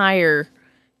higher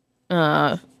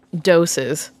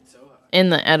doses in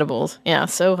the edibles. Yeah,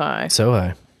 so high. So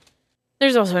high.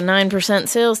 There's also a 9%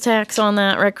 sales tax on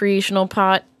that recreational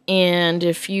pot, and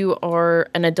if you are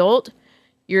an adult,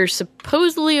 you're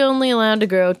supposedly only allowed to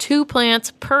grow 2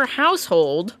 plants per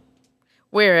household,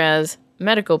 whereas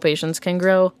medical patients can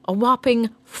grow a whopping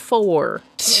 4.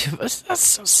 That's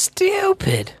so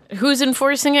stupid. Who's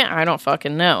enforcing it? I don't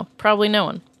fucking know. Probably no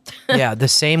one. Yeah, the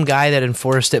same guy that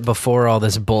enforced it before all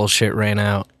this bullshit ran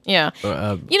out. Yeah.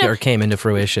 Or came into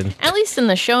fruition. At least in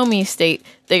the show me state,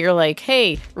 that you're like,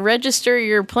 hey, register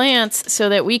your plants so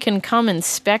that we can come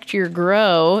inspect your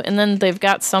grow. And then they've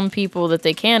got some people that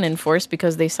they can enforce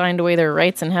because they signed away their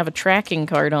rights and have a tracking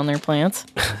card on their plants.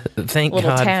 Thank Little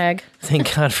God. tag.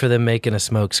 Thank God for them making a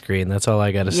smoke screen. That's all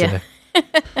I gotta say.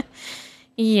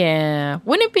 Yeah.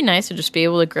 Wouldn't it be nice to just be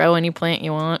able to grow any plant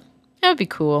you want? That would be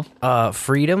cool.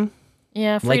 Freedom?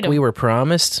 Yeah, freedom. Like we were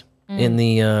promised in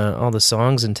the all the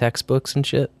songs and textbooks and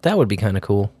shit. That would be kind of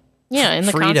cool. Yeah, in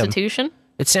the Freedom. Constitution.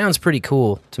 It sounds pretty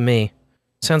cool to me.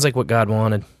 Sounds like what God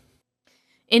wanted.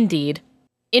 Indeed.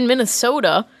 In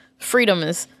Minnesota, freedom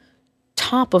is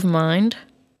top of mind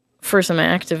for some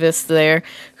activists there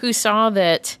who saw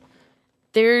that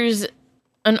there's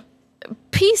a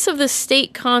piece of the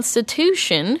state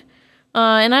constitution,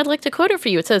 and I'd like to quote it for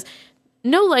you. It says,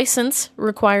 "No license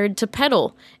required to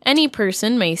peddle. Any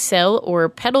person may sell or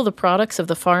peddle the products of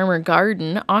the farm or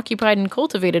garden occupied and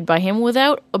cultivated by him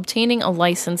without obtaining a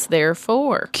license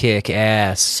therefor." Kick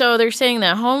ass. So they're saying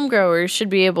that home growers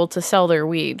should be able to sell their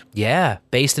weed Yeah,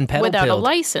 based in pedal without pilled. a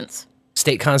license.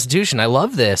 State Constitution. I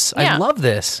love this. Yeah. I love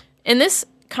this. And this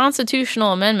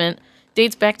constitutional amendment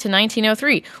dates back to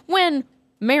 1903, when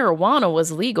marijuana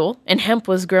was legal and hemp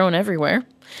was grown everywhere.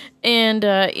 And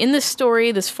in this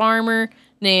story, this farmer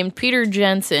named Peter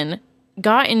Jensen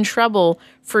got in trouble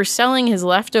for selling his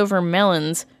leftover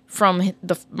melons from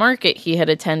the market he had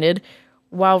attended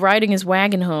while riding his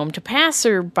wagon home to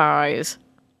passerbys.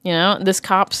 You know, this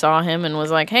cop saw him and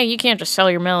was like, hey, you can't just sell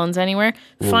your melons anywhere.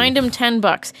 Fined him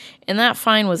 $10. And that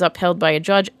fine was upheld by a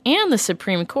judge and the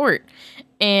Supreme Court.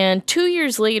 And 2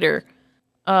 years later,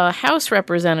 a House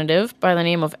representative by the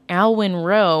name of Alwyn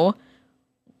Rowe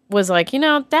was like, you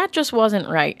know, that just wasn't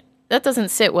right. That doesn't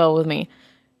sit well with me.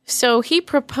 So he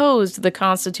proposed the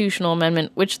constitutional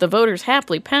amendment, which the voters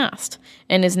happily passed,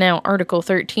 and is now Article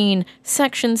 13,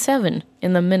 Section 7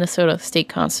 in the Minnesota State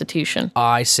Constitution.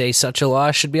 I say such a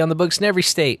law should be on the books in every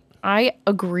state. I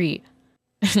agree.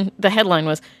 The headline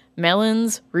was,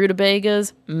 melons,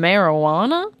 rutabagas,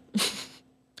 marijuana?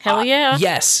 Hell yeah.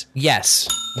 Yes.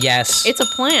 It's a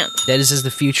plant. That is the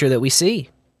future that we see.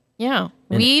 Yeah.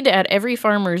 Weed at every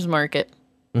farmer's market.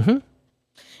 Mm-hmm.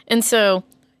 And so,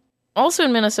 also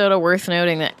in Minnesota, worth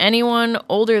noting that anyone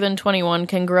older than 21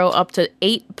 can grow up to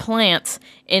 8 plants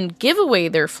and give away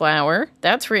their flower.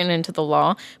 That's written into the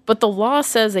law. But the law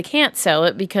says they can't sell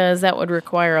it because that would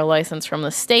require a license from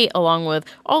the state, along with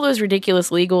all those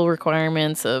ridiculous legal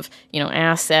requirements of,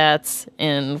 assets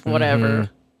and whatever.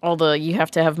 Mm-hmm. All the, you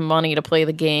have to have money to play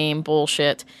the game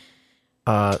bullshit.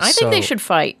 I think they should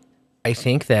fight. I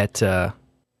think that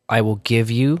I will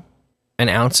give you an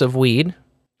ounce of weed,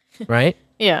 right?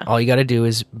 Yeah. All you got to do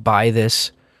is buy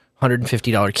this $150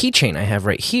 keychain I have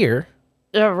right here.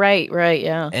 Right,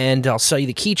 yeah. And I'll sell you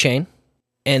the keychain,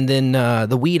 and then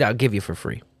the weed I'll give you for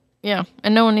free. Yeah,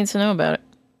 and no one needs to know about it.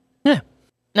 Yeah.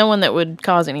 No one that would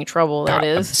cause any trouble, that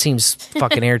is. Seems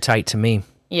fucking airtight to me.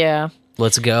 Yeah.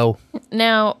 Let's go.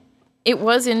 Now, it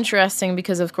was interesting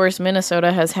because, of course,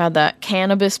 Minnesota has had that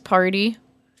cannabis party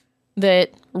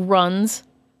that runs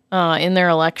in their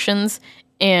elections.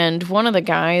 And one of the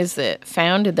guys that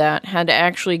founded that had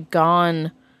actually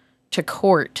gone to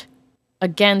court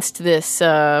against this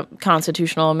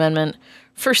constitutional amendment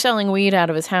for selling weed out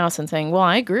of his house and saying, well,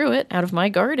 I grew it out of my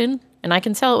garden and I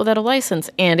can sell it without a license.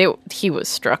 And he was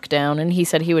struck down, and he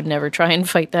said he would never try and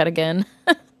fight that again.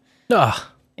 Ugh.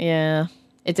 Yeah,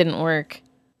 it didn't work,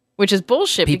 which is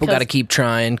bullshit. People got to keep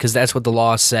trying because that's what the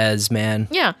law says, man.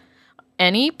 Yeah.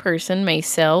 Any person may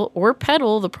sell or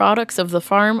peddle the products of the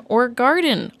farm or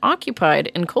garden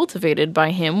occupied and cultivated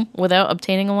by him without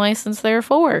obtaining a license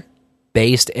therefor.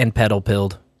 Based and peddle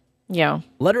pilled. Yeah.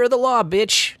 Letter of the law,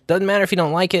 bitch. Doesn't matter if you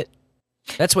don't like it.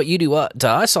 That's what you do to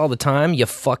us all the time, you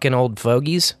fucking old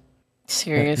fogies.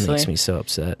 Seriously. That makes me so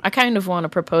upset. I kind of want to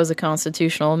propose a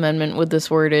constitutional amendment with this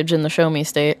wordage in the Show Me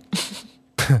state.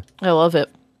 I love it.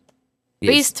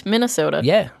 Based Minnesota.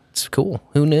 Yeah, it's cool.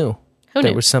 Who knew?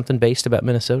 There was something based about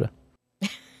Minnesota.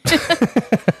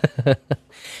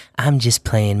 I'm just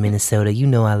playing, Minnesota. You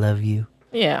know I love you.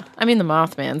 Yeah. I mean, the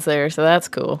Mothman's there, so that's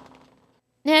cool.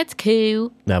 That's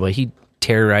cool. No, but he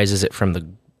terrorizes it from the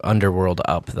underworld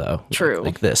up, though. True.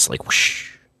 Like this, like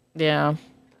whoosh. Yeah.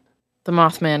 The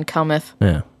Mothman cometh.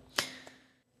 Yeah.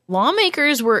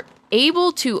 Lawmakers were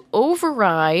able to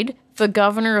override the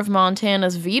governor of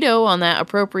Montana's veto on that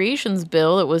appropriations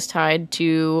bill that was tied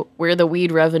to where the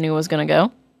weed revenue was going to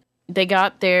go. They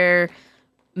got their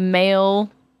mail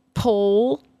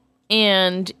poll,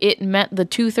 and it met the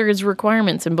 2/3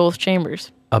 requirements in both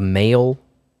chambers. A mail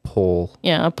poll.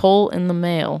 Yeah, a poll in the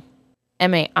mail.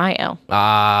 MAIL.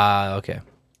 Ah, okay.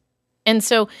 And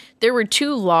so there were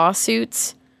 2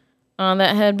 lawsuits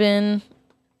that had been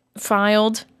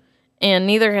filed, and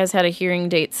neither has had a hearing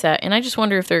date set. And I just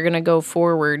wonder if they're going to go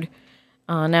forward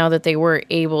now that they were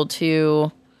able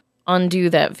to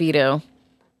undo that veto.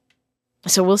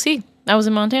 So we'll see. That was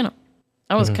in Montana.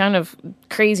 That was kind of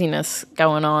craziness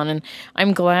going on. And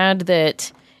I'm glad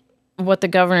that what the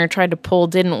governor tried to pull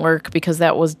didn't work, because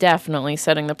that was definitely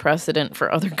setting the precedent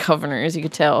for other governors. You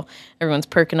could tell everyone's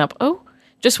perking up. Oh,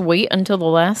 just wait until the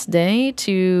last day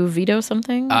to veto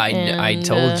something. I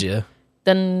told you.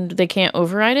 Then they can't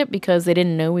override it because they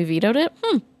didn't know we vetoed it?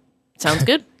 Sounds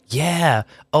good. Yeah.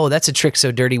 Oh, that's a trick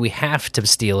so dirty we have to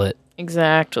steal it.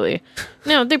 Exactly.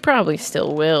 No, they probably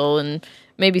still will, and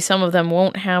maybe some of them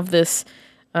won't have this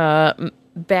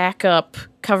backup,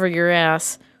 cover your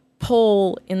ass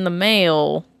poll in the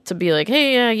mail to be like,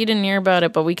 hey, yeah, you didn't hear about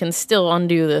it, but we can still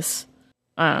undo this.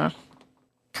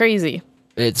 Crazy.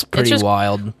 It's pretty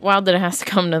wild. Wild that it has to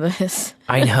come to this.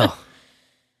 I know.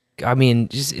 I mean,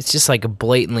 it's just like a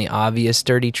blatantly obvious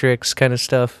dirty tricks kind of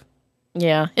stuff.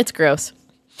 Yeah, it's gross.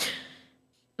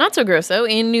 Not so gross, though.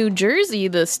 In New Jersey,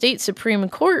 the state Supreme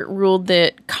Court ruled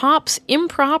that cops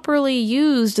improperly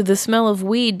used the smell of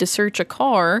weed to search a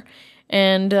car,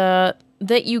 and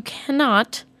that you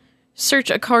cannot search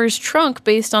a car's trunk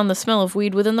based on the smell of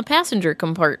weed within the passenger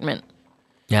compartment.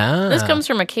 Yeah. This comes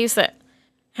from a case that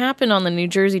happened on the New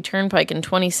Jersey Turnpike in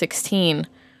 2016.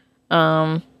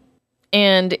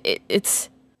 And it's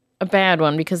a bad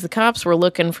one because the cops were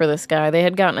looking for this guy. They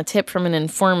had gotten a tip from an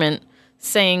informant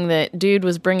saying that dude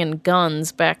was bringing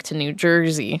guns back to New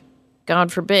Jersey.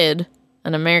 God forbid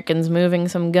an American's moving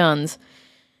some guns.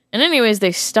 And anyways,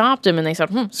 they stopped him and they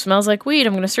said, smells like weed.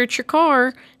 I'm going to search your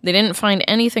car. They didn't find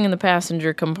anything in the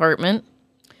passenger compartment.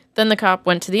 Then the cop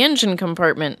went to the engine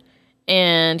compartment,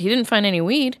 and he didn't find any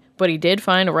weed, but he did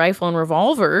find a rifle and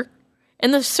revolver.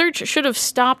 And the search should have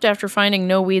stopped after finding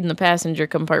no weed in the passenger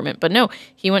compartment. But no,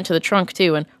 he went to the trunk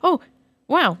too, and oh,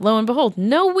 wow, lo and behold,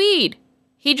 no weed.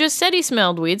 He just said he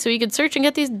smelled weed so he could search and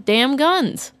get these damn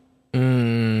guns.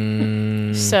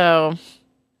 So,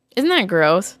 isn't that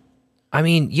gross? I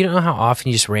mean, you know how often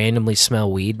you just randomly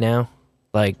smell weed now?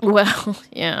 Like, well,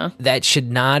 yeah. That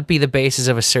should not be the basis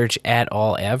of a search at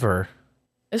all, ever.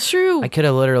 It's true. I could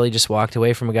have literally just walked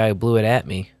away from a guy who blew it at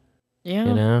me. Yeah.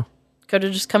 You know? Could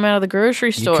have just come out of the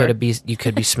grocery store. You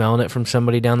could be smelling it from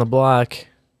somebody down the block.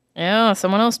 Yeah,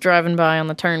 someone else driving by on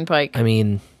the turnpike. I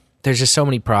mean, there's just so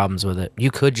many problems with it.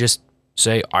 You could just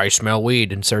say, I smell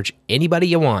weed, and search anybody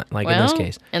you want, like in this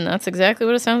case. And that's exactly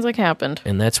what it sounds like happened.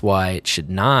 And that's why it should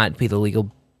not be the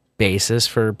legal basis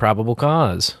for probable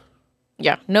cause.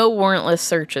 Yeah, no warrantless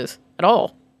searches at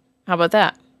all. How about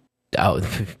that? Oh,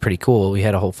 pretty cool. We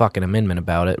had a whole fucking amendment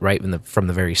about it right from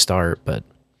the very start, but...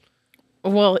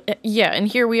 Well, yeah, and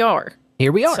here we are.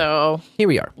 Here we are. So... Here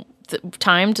we are.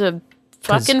 Time to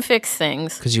fucking fix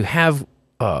things. Because you have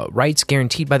rights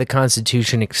guaranteed by the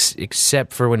Constitution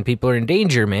except for when people are in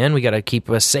danger, man. We gotta keep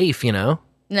us safe, you know?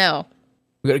 No.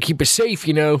 We gotta keep us safe,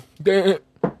 you know?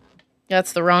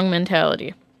 That's the wrong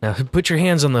mentality. Now, put your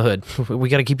hands on the hood. We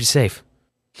gotta keep you safe.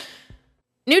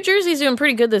 New Jersey's doing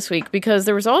pretty good this week because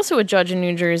there was also a judge in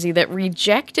New Jersey that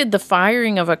rejected the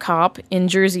firing of a cop in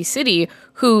Jersey City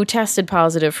who tested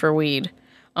positive for weed,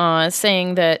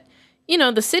 saying that, you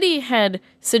know, the city had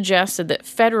suggested that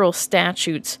federal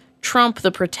statutes trump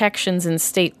the protections in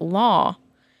state law,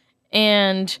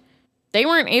 and they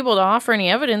weren't able to offer any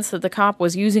evidence that the cop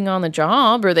was using on the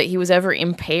job or that he was ever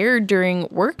impaired during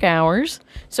work hours,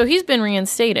 so he's been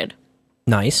reinstated.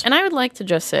 Nice. And I would like to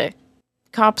just say,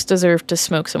 cops deserve to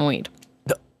smoke some weed.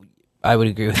 I would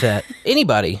agree with that.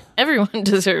 Anybody. Everyone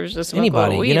deserves to smoke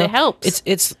Anybody, weed. you know? It helps.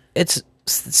 It's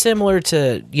similar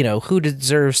to, you know, who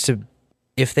deserves to,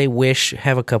 if they wish,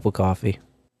 have a cup of coffee.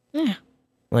 Yeah.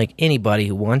 Like anybody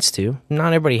who wants to.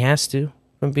 Not everybody has to.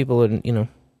 Some people are, you know,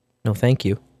 no thank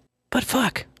you. But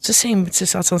fuck. It's the same.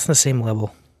 It's on the same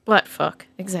level. But fuck.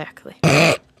 Exactly.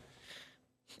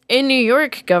 In New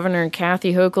York, Governor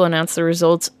Kathy Hochul announced the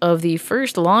results of the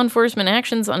first law enforcement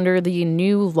actions under the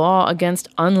new law against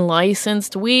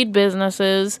unlicensed weed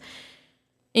businesses.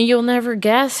 And you'll never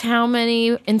guess how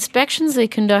many inspections they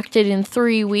conducted in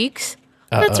 3 weeks.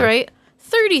 That's right,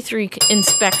 33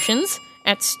 inspections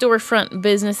at storefront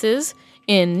businesses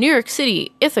in New York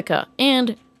City, Ithaca,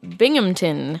 and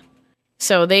Binghamton.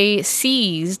 So they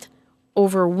seized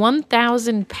over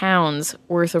 1,000 pounds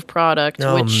worth of product,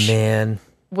 which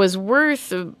was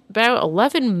worth about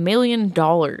 $11 million.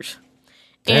 That's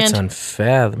and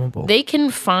unfathomable. They can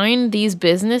fine these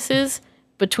businesses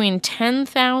between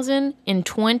 $10,000 and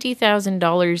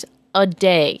 $20,000 a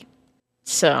day.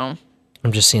 So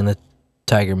I'm just seeing the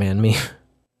Tiger Man meme.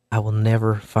 I will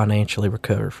never financially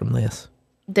recover from this.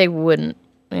 They wouldn't.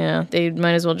 Yeah, they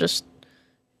might as well just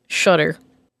shutter.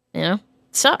 You know?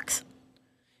 Sucks.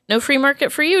 No free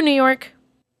market for you, New York.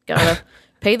 Gotta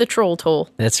pay the troll toll.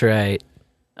 That's right.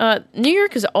 New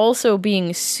York is also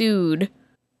being sued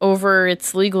over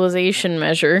its legalization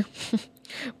measure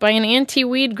by an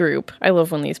anti-weed group. I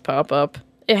love when these pop up.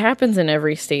 It happens in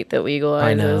every state that legalizes,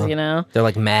 I know. You know? They're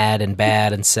like mad and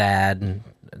bad and sad, and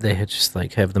they just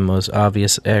like have the most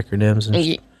obvious acronyms.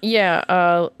 And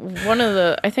yeah, one of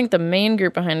the, I think the main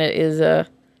group behind it is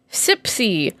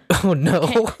CIPC. Oh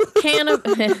no.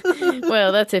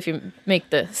 Well, that's if you make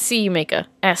the C make a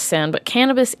S sound, but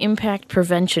Cannabis Impact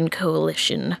Prevention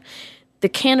Coalition. The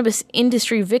Cannabis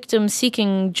Industry Victims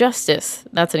Seeking Justice.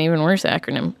 That's an even worse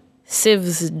acronym.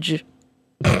 CIVSJ.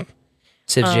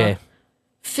 CIVJ.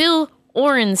 Phil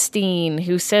Orenstein,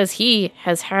 who says he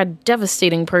has had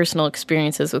devastating personal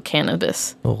experiences with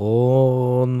cannabis.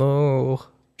 Oh no.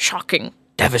 Shocking.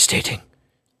 Devastating.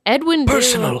 Edwin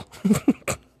Personal.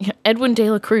 Edwin De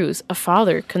La Cruz, a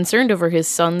father concerned over his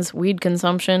son's weed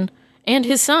consumption and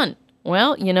his son.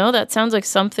 Well, you know, that sounds like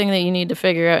something that you need to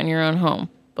figure out in your own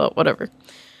home, but whatever.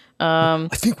 I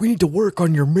think we need to work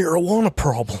on your marijuana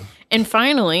problem. And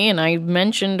finally, and I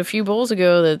mentioned a few bowls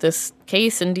ago that this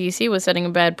case in D.C. was setting a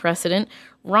bad precedent,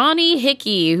 Ronnie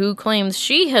Hickey, who claims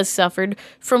she has suffered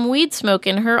from weed smoke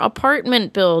in her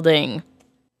apartment building.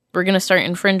 We're going to start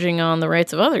infringing on the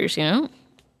rights of others, you know?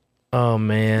 Oh,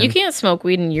 man. You can't smoke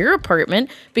weed in your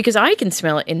apartment because I can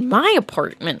smell it in my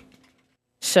apartment.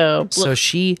 So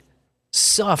she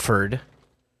suffered,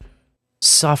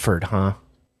 huh?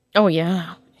 Oh,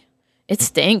 yeah. It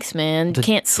stinks, man. You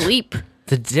can't sleep.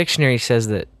 The dictionary says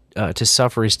that to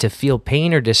suffer is to feel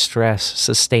pain or distress,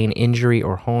 sustain injury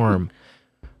or harm.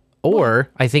 Or,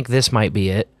 I think this might be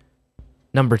it.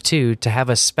 Number 2, to have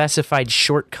a specified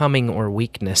shortcoming or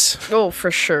weakness. Oh,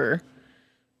 for sure.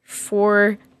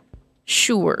 For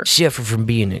sure. Suffer from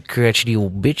being a crotchety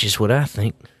old bitch is what I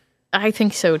think. I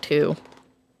think so too.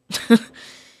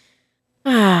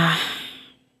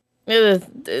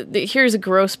 Here's a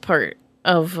gross part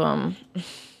of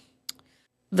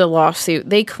the lawsuit.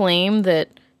 They claim that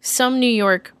some New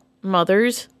York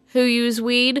mothers who use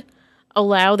weed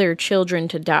allow their children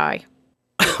to die.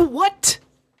 What?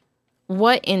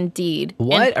 What indeed?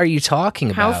 What are you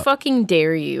talking about? How fucking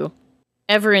dare you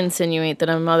ever insinuate that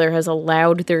a mother has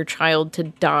allowed their child to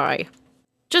die?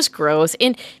 Just gross.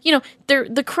 And, you know,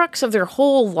 the crux of their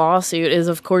whole lawsuit is,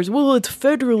 of course, well, it's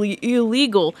federally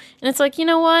illegal. And it's like, you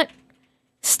know what?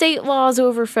 State laws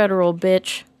over federal,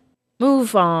 bitch.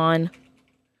 Move on.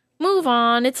 Move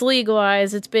on. It's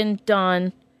legalized. It's been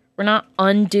done. We're not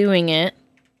undoing it.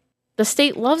 The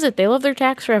state loves it. They love their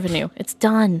tax revenue. It's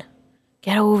done.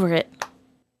 Get over it.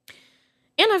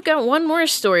 And I've got one more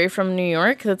story from New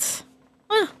York that's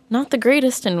not the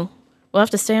greatest, and we'll have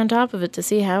to stay on top of it to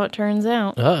see how it turns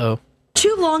out. Uh-oh.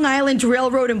 2 Long Island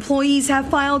Railroad employees have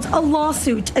filed a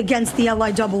lawsuit against the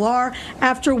LIRR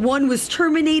after one was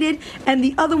terminated and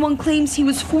the other one claims he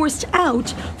was forced out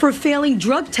for failing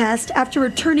drug test after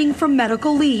returning from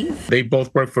medical leave. They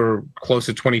both worked for close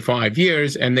to 25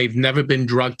 years and they've never been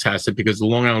drug tested because the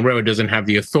Long Island Railroad doesn't have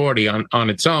the authority on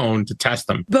its own to test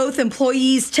them. Both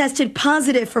employees tested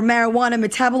positive for marijuana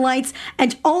metabolites,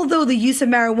 and although the use of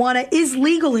marijuana is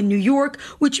legal in New York,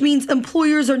 which means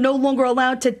employers are no longer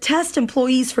allowed to test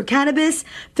employees for cannabis,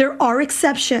 there are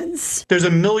exceptions. There's a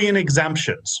million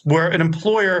exemptions where an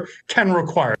employer can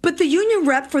require. But the union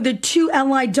rep for the 2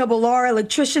 LIRR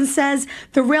electricians says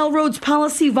the railroad's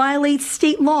policy violates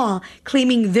state law,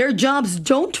 claiming their jobs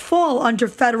don't fall under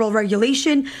federal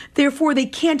regulation, therefore they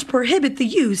can't prohibit the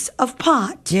use of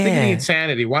pot. Thinking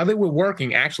insanity. While they were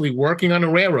actually working on a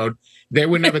railroad, they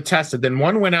were never tested. Then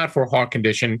one went out for a heart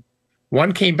condition.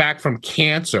 One came back from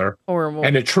cancer. Horrible.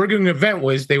 And the triggering event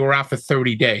was they were out for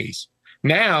 30 days.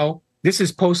 Now, this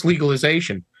is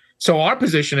post-legalization. So our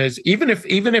position is, even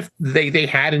if they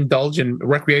had indulged in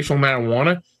recreational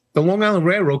marijuana, the Long Island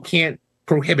Railroad can't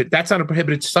prohibit. That's not a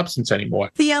prohibited substance anymore.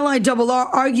 The LIRR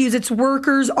argues its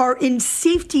workers are in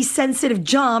safety-sensitive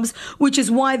jobs, which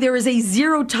is why there is a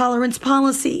zero-tolerance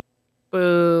policy.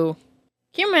 Boo.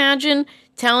 Can you imagine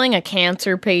telling a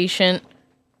cancer patient,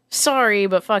 sorry,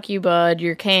 but fuck you, bud,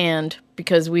 you're canned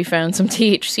because we found some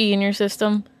THC in your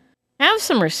system? Have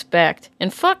some respect,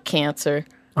 and fuck cancer.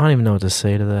 I don't even know what to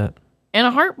say to that. And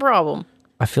a heart problem.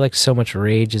 I feel like so much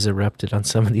rage is erupted on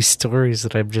some of these stories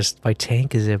that my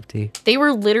tank is empty. They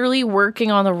were literally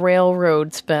working on the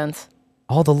railroad, Spence.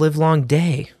 All the livelong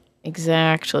day.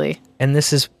 Exactly. And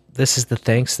this is the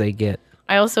thanks they get.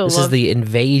 I also This is the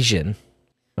invasion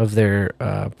of their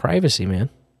privacy, man.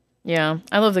 Yeah,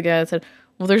 I love the guy that said,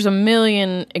 well, there's a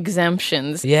million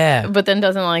exemptions. Yeah. But then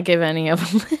doesn't give any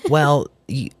of them. Well,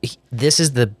 this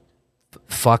is the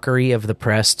fuckery of the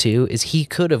press too, is he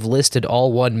could have listed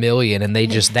all 1 million and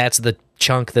that's the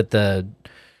chunk that the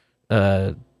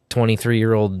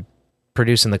 23-year-old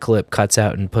producing the clip cuts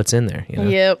out and puts in there, you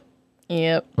know?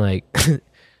 Yep. Like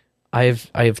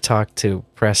I've talked to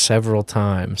press several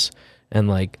times, and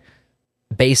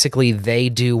basically they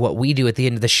do what we do at the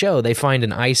end of the show. They find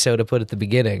an ISO to put at the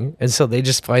beginning, and so they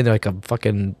just find a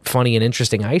fucking funny and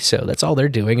interesting ISO. That's all they're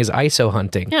doing is ISO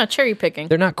hunting. Yeah, cherry picking.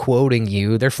 They're not quoting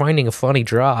you. They're finding a funny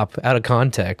drop out of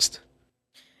context.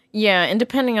 Yeah, and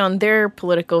depending on their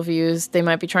political views, they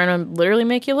might be trying to literally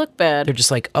make you look bad. They're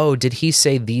just like, oh, did he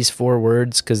say these 4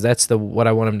 words? Because that's what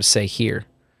I want him to say here.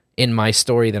 In my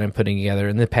story that I'm putting together,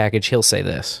 in the package, he'll say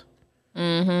this.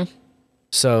 Mm-hmm.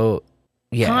 So,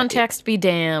 yeah. Context be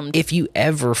damned. If you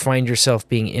ever find yourself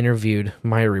being interviewed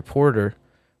by a reporter,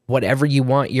 whatever you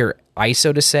want your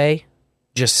ISO to say,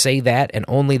 just say that and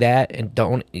only that, and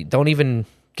don't even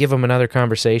give them another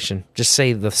conversation. Just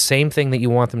say the same thing that you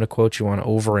want them to quote you on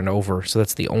over and over, so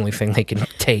that's the only thing they can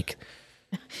take.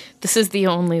 This is the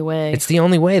only way. It's the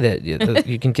only way that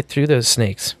you can get through those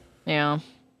snakes. Yeah.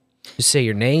 Just say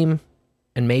your name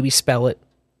and maybe spell it,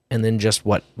 and then just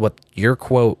what your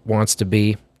quote wants to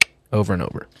be over and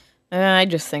over. I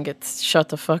just think it's shut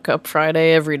the fuck up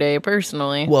Friday every day,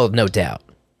 personally. Well, no doubt.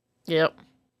 Yep.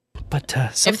 But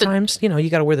sometimes, you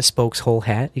got to wear the spokeshole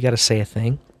hat. You got to say a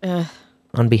thing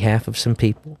on behalf of some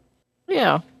people.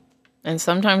 Yeah. And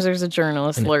sometimes there's a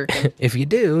journalist lurking. If you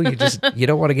do, you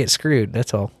don't want to get screwed.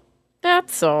 That's all.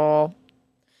 That's all.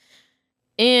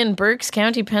 In Berks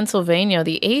County, Pennsylvania,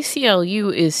 the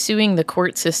ACLU is suing the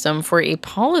court system for a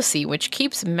policy which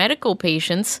keeps medical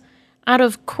patients out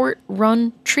of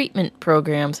court-run treatment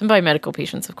programs. And by medical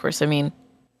patients, of course, I mean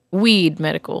weed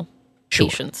medical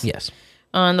patients. Yes.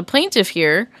 And the plaintiff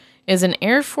here is an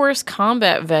Air Force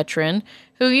combat veteran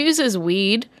who uses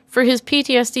weed for his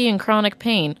PTSD and chronic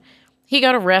pain. He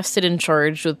got arrested and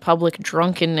charged with public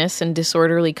drunkenness and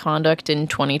disorderly conduct in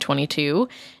 2022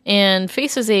 and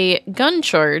faces a gun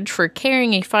charge for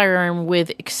carrying a firearm with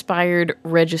expired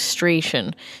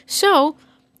registration. So,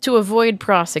 to avoid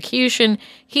prosecution,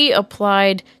 he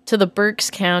applied to the Berks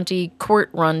County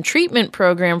court-run treatment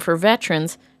program for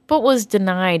veterans, but was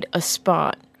denied a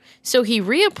spot. So he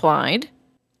reapplied,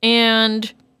 and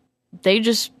they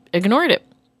just ignored it.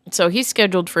 So he's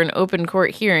scheduled for an open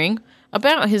court hearing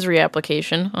about his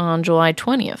reapplication on July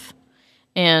 20th.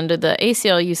 And the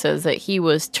ACLU says that he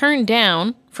was turned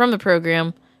down from the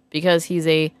program because he's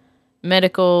a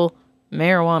medical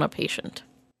marijuana patient.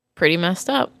 Pretty messed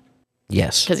up.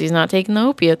 Yes. Because he's not taking the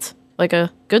opiates like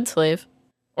a good slave.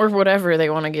 Or whatever they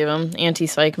want to give him,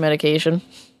 anti-psych medication.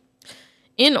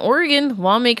 In Oregon,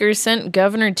 lawmakers sent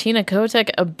Governor Tina Kotek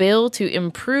a bill to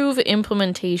improve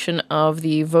implementation of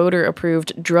the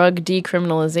voter-approved drug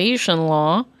decriminalization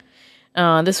law.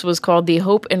 This was called the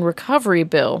Hope and Recovery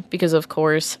Bill because, of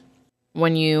course,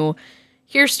 when you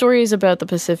hear stories about the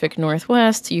Pacific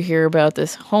Northwest, you hear about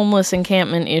this homeless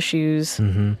encampment issues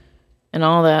and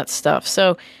all that stuff.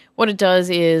 So what it does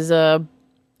is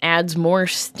adds more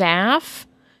staff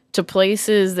to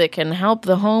places that can help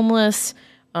the homeless,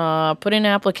 put in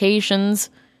applications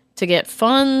to get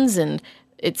funds, and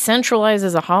it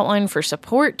centralizes a hotline for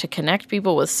support to connect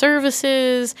people with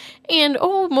services, and,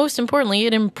 most importantly,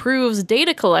 it improves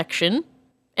data collection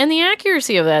and the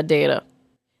accuracy of that data.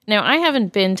 Now, I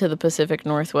haven't been to the Pacific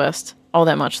Northwest all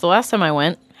that much. The last time I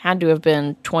went had to have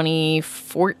been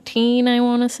 2014, I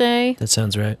want to say. That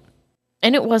sounds right.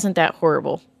 And it wasn't that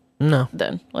horrible. No.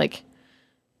 Then, like,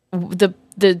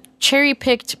 the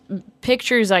cherry-picked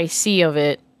pictures I see of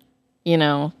it,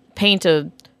 paint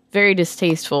a very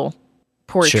distasteful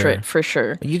portrait for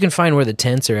sure. You can find where the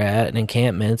tents are at and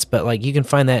encampments, but you can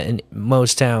find that in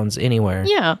most towns anywhere.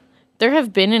 Yeah. There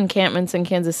have been encampments in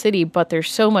Kansas City, but there's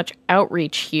so much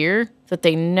outreach here that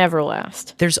they never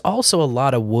last. There's also a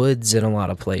lot of woods in a lot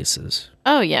of places.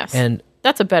 Oh, yes. And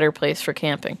that's a better place for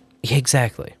camping.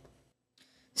 Exactly.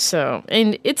 So,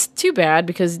 and it's too bad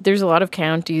because there's a lot of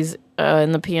counties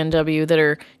in the PNW that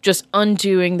are just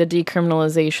undoing the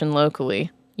decriminalization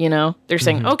locally. They're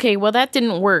saying, okay, well, that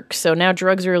didn't work, so now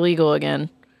drugs are illegal again.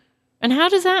 And how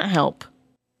does that help?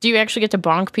 Do you actually get to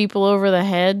bonk people over the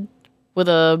head with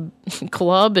a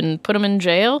club and put them in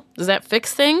jail? Does that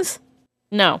fix things?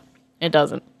 No, it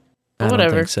doesn't. But I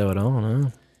whatever. don't think so at all,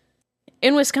 no.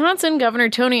 In Wisconsin, Governor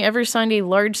Tony Evers signed a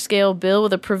large-scale bill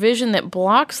with a provision that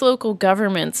blocks local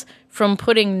governments from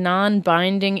putting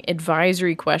non-binding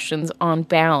advisory questions on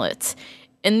ballots.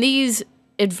 And these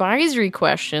advisory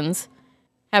questions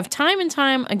have time and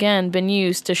time again been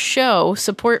used to show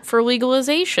support for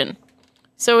legalization.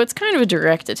 So it's kind of a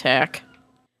direct attack.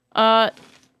 My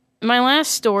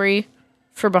last story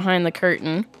for Behind the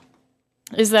Curtain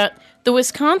is that the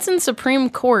Wisconsin Supreme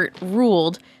Court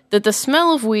ruled that the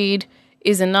smell of weed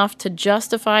is enough to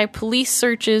justify police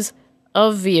searches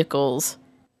of vehicles.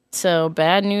 So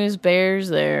bad news bears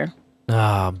there.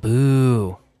 Ah,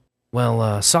 boo.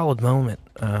 Well, solid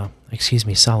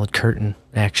solid curtain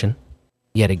action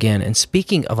yet again. And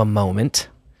speaking of a moment,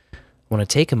 I want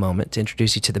to take a moment to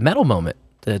introduce you to the metal moment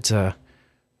that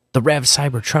the Rev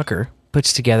Cyber Trucker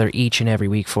puts together each and every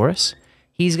week for us.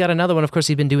 He's got another one. Of course,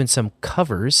 he's been doing some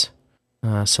covers.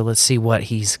 So let's see what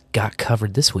he's got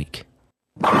covered this week.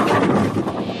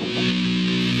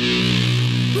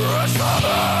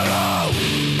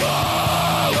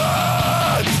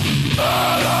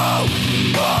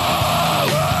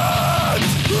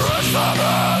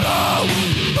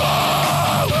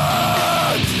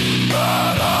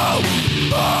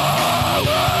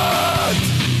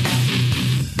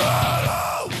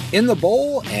 In the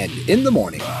bowl and in the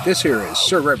morning, this here is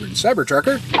Sir Reverend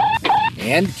Cybertrucker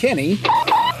and Kenny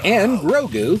and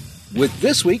Grogu with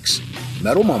this week's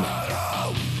Metal Moment.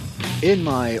 In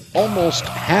my almost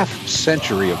half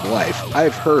century of life,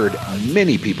 I've heard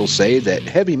many people say that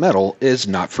heavy metal is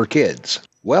not for kids.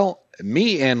 Well,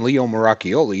 me and Leo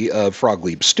Maracchioli of Frog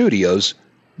Leap Studios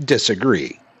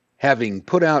disagree. Having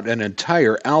put out an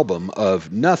entire album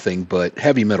of nothing but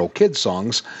heavy metal kid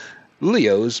songs,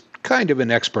 Leo's kind of an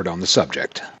expert on the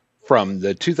subject. From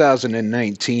the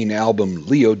 2019 album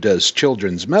Leo Does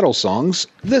Children's Metal Songs,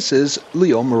 this is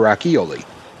Leo Maracchioli,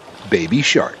 Baby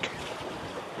Shark.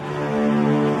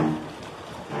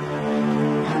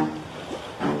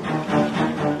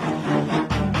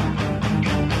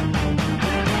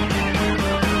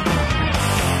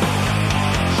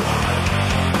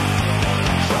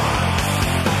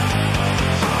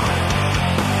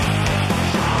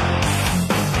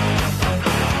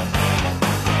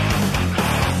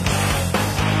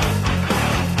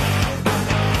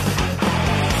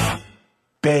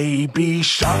 Baby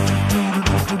shark,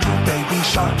 baby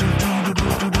shark,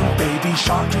 baby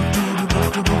shark,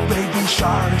 baby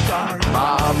shark.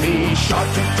 Mommy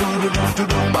shark,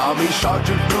 mommy shark,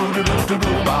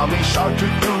 mommy shark,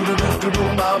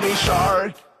 mommy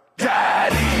shark.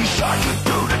 Daddy shark,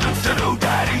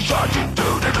 daddy shark,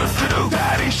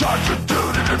 daddy shark,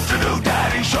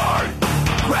 daddy shark.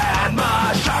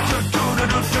 Grandma shark,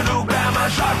 grandma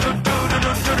shark,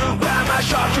 grandma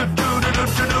shark,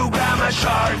 grandma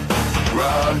shark.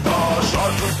 Grandpa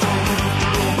shark,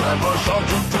 grandma shark,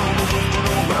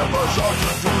 grandma shark,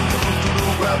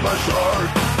 grandma shark.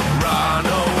 Run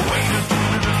away,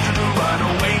 run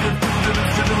away,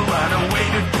 run away,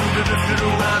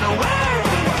 run away.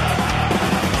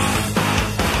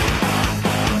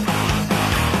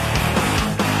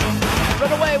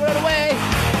 Run away, run away!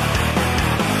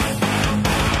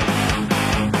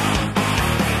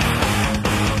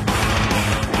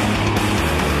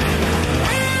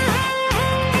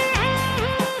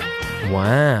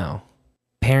 Wow.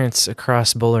 Parents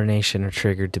across Bowler Nation are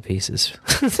triggered to pieces.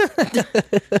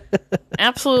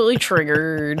 Absolutely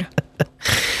triggered.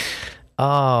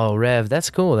 Oh, Rev, that's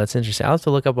cool. That's interesting. I'll have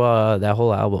to look up that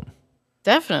whole album.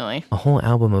 Definitely. A whole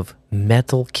album of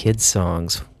metal kid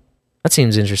songs. That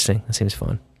seems interesting. That seems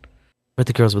fun. But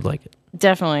the girls would like it.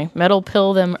 Definitely. Metal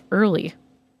pill them early.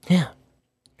 Yeah.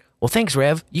 Well, thanks,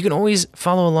 Rev. You can always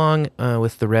follow along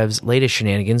with the Rev's latest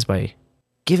shenanigans by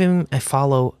giving him a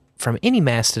follow from any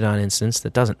Mastodon instance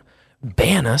that doesn't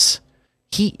ban us.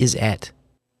 He is at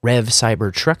Rev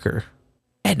Cyber Trucker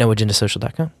at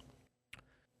noagendasocial.com.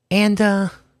 And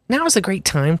now is a great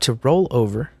time to roll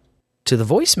over to the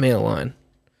voicemail line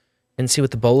and see what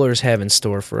the bowlers have in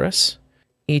store for us.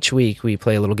 Each week we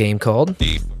play a little game called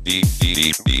The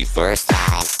first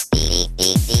time.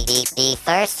 The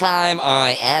first time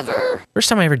I ever. First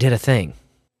time I ever did a thing.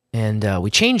 And we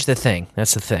changed the thing.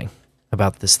 That's the thing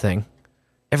about this thing.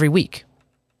 Every week.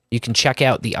 You can check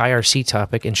out the IRC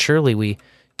topic, and surely we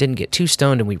didn't get too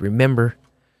stoned and we remember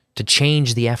to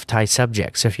change the FTI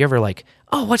subject. So if you're ever like,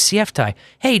 oh, what's the FTI?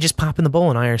 Hey, just pop in the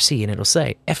bowl in IRC and it'll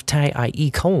say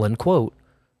FTIE : quote,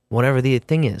 whatever the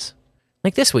thing is.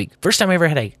 Like this week, first time I ever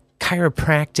had a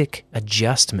chiropractic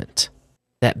adjustment.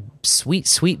 That sweet,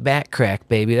 sweet back crack,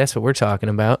 baby. That's what we're talking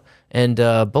about. And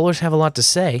bowlers have a lot to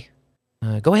say.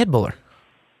 Go ahead, bowler.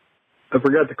 I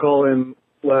forgot to call in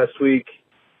last week.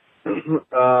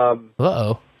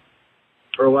 Uh-oh.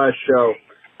 Or last show.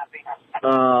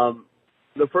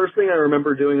 The first thing I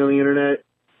remember doing on the internet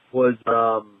was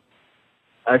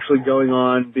actually going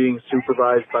on, being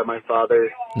supervised by my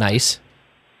father. Nice.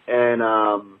 And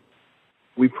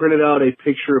we printed out a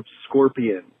picture of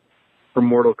Scorpion from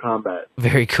Mortal Kombat.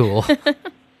 Very cool.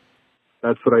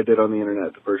 That's what I did on the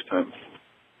internet the first time.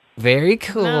 Very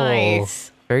cool.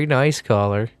 Nice. Very nice,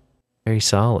 caller. Very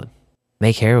solid.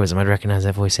 Make heroism. I'd recognize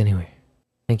that voice anywhere.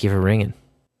 Thank you for ringing.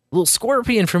 Little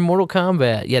Scorpion from Mortal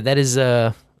Kombat. Yeah, that is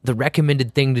the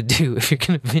recommended thing to do if you're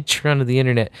going to venture onto the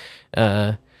internet.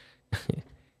 Have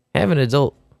an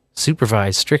adult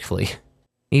supervise strictly.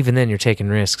 Even then, you're taking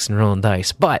risks and rolling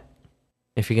dice. But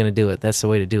if you're going to do it, that's the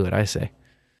way to do it, I say.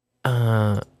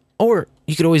 Or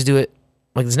you could always do it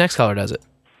like this next caller does it.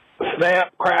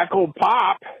 Snap, crackle,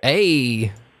 pop.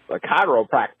 Hey. The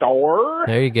chiropractor.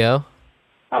 There you go.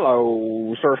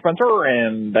 Hello, Sir Spencer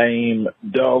and Dame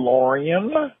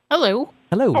DeLorean. Hello.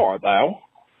 Hello. How art thou?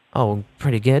 Oh,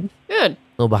 pretty good. Good. A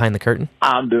little behind the curtain.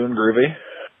 I'm doing groovy.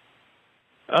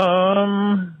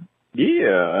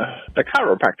 Yeah, the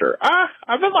chiropractor.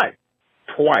 I've been like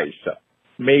twice,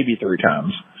 maybe 3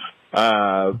 times.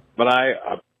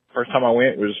 But first time I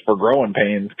went was for growing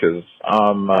pains because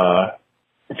I'm a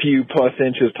few plus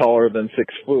inches taller than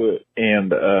 6 foot,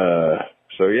 and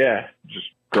so yeah, just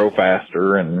grow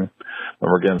faster, and then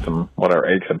we're getting some whatever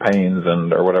aches and pains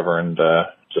and or whatever, and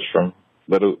just from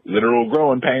literal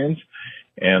growing pains,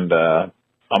 and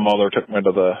my mother took me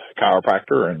to the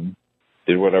chiropractor and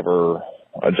did whatever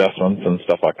adjustments and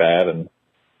stuff like that, and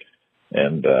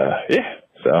yeah,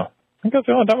 so I think that's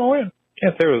the only time I went.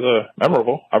 Can't say it was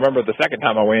memorable. I remember the second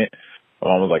time I went, my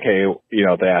mom was like, hey, you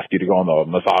know, if they asked you to go on the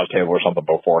massage table or something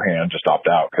beforehand, just opt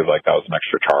out because like that was an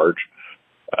extra charge.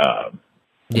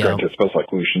 It's supposed to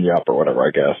like loosen you up or whatever,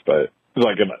 I guess, but it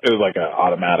was like an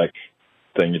automatic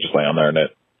thing. You just lay on there and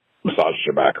it massages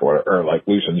your back or whatever, or like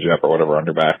loosens you up or whatever on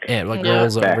your back. Yeah, it like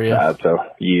rolls over you. So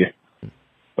yeah,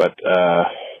 but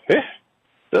yeah,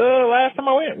 the last time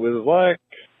I went was like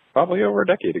probably over a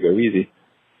decade ago, easy.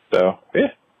 So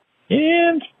yeah,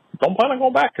 and don't plan on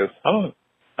going back because I don't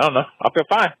know, I feel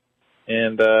fine,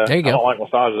 and there you go. I don't like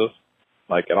massages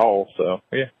like at all. So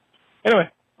yeah. Anyway,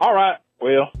 all right,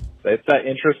 well, it's that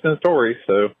interesting story.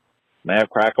 So May have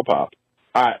crackle pop.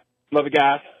 All right. Love you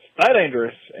guys. Stay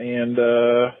dangerous. And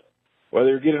whether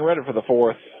you're getting ready for the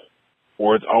 4th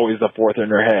or it's always the 4th in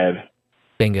your head.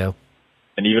 Bingo.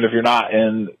 And even if you're not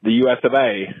in the US of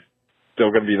A, still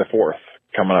going to be the 4th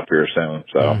coming up here soon.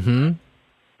 So,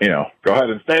 you know, go ahead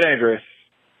and stay dangerous.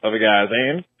 Love you guys.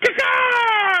 And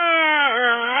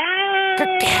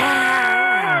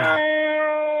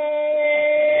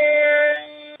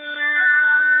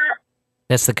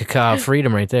That's the caca of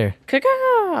freedom right there.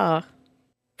 Caca.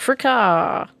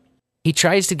 Fricka. He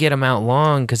tries to get them out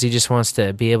long because he just wants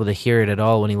to be able to hear it at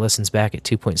all when he listens back at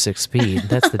 2.6 speed.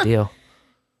 That's the deal.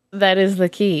 That is the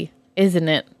key, isn't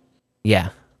it? Yeah,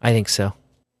 I think so.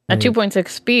 At 2.6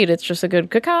 speed, it's just a good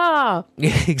caca.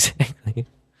 Exactly.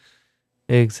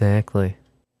 Exactly.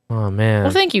 Oh, man.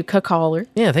 Well, thank you, caller.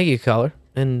 Yeah, thank you, caller.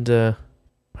 And I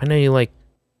know you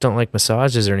don't like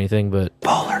massages or anything, but...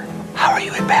 Bowler, how are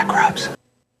you at back rubs?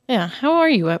 Yeah, how are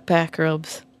you at back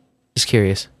rubs? Just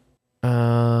curious.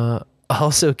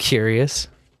 Also curious.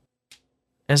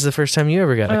 That's the first time you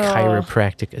ever got a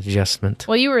chiropractic adjustment.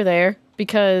 Well, you were there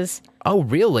because... Oh,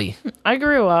 really? I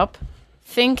grew up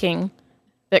thinking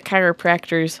that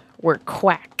chiropractors were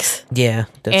quacks. Yeah.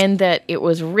 And that it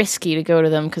was risky to go to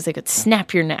them because they could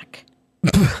snap your neck.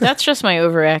 That's just my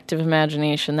overactive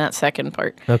imagination, that second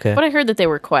part. Okay. But I heard that they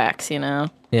were quacks, you know?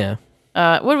 Yeah.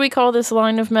 What do we call this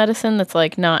line of medicine that's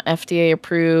like not FDA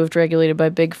approved, regulated by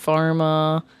big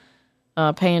pharma,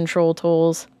 paying troll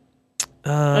tolls?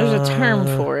 There's a term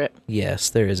for it. Yes,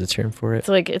 there is a term for it. It's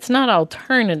like, it's not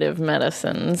alternative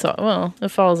medicine. So, well, it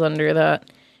falls under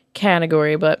that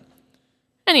category. But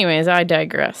anyways, I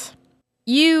digress.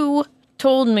 You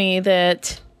told me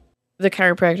that the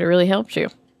chiropractor really helped you.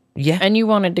 Yeah. And you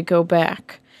wanted to go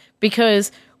back.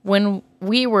 Because when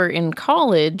we were in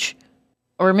college,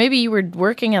 or maybe you were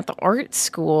working at the art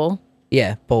school.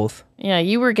 Yeah, both. Yeah,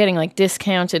 you were getting like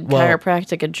discounted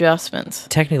chiropractic adjustments.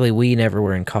 Technically, we never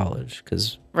were in college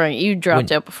because... Right, you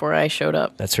dropped out before I showed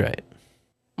up. That's right.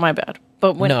 My bad.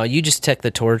 But No, you just took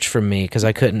the torch from me because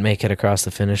I couldn't make it across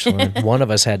the finish line. One of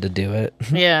us had to do it.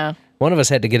 Yeah. One of us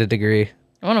had to get a degree.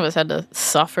 One of us had to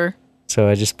suffer. So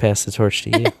I just passed the torch to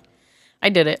you. I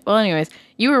did it. Well, anyways,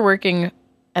 you were working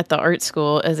at the art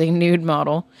school as a nude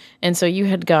model, and so you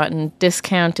had gotten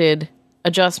discounted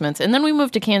adjustments. And then we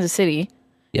moved to Kansas City,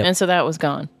 and so that was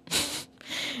gone.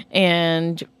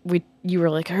 And you were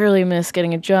like, I really miss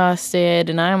getting adjusted.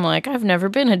 And I'm like, I've never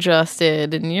been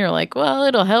adjusted. And you're like, well,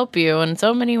 it'll help you in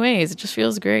so many ways. It just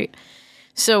feels great.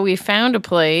 So we found a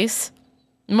place.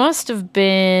 Must have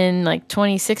been like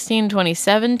 2016,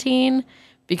 2017,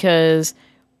 because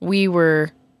we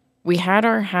had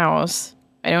our house.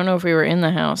 I don't know if we were in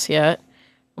the house yet,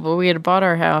 but we had bought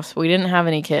our house. We didn't have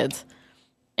any kids.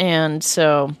 And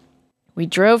so we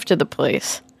drove to the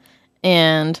place.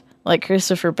 And like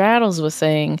Christopher Battles was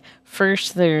saying,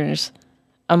 first there's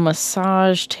a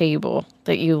massage table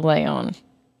that you lay on.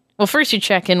 Well, first you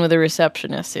check in with a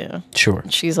receptionist, yeah. Sure.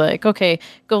 She's like, okay,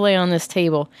 go lay on this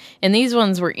table. And these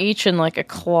ones were each in like a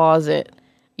closet.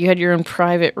 You had your own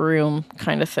private room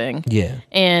kind of thing. Yeah.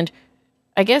 And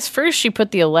I guess first she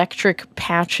put the electric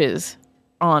patches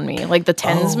on me, like the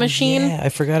TENS machine. Yeah, I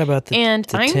forgot about the And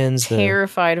the I'm TENS.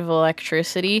 terrified of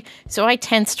electricity, so I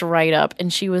tensed right up.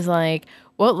 And she was like,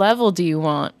 what level do you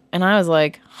want? And I was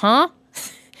like, huh?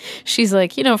 She's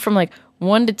like, from like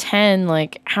 1 to 10,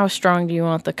 like how strong do you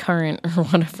want the current or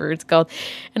whatever it's called?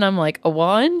 And I'm like, a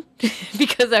 1?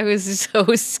 Because I was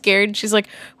so scared. She's like,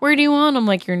 where do you want? I'm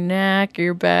like, your neck,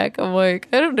 your back. I'm like,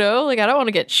 I don't know. Like, I don't want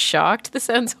to get shocked. This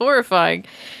sounds horrifying.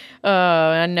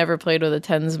 I never played with a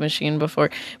TENS machine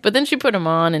before. But then she put them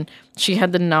on and she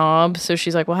had the knob. So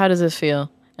she's like, well, how does this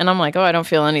feel? And I'm like, oh, I don't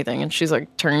feel anything. And she's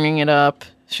like turning it up.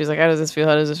 She's like, how does this feel?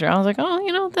 How does this feel? I was like,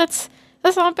 oh, that's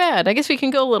not bad. I guess we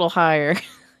can go a little higher.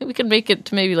 We can make it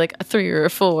to maybe like a 3 or a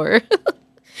 4.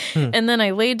 And then I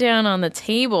laid down on the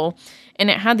table and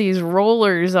it had these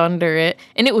rollers under it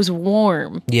and it was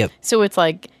warm. Yep. So it's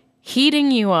like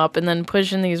heating you up and then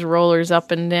pushing these rollers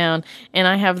up and down. And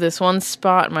I have this one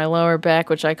spot in my lower back,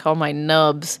 which I call my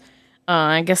nubs.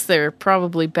 I guess they're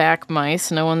probably back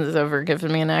mice. No one's ever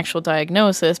given me an actual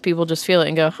diagnosis. People just feel it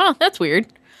and go, huh, that's weird.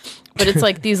 But it's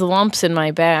like these lumps in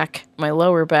my back, my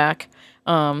lower back,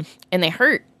 and they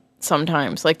hurt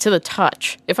sometimes, like to the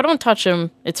touch. If I don't touch them,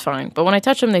 it's fine. But when I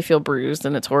touch them, they feel bruised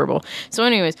and it's horrible. So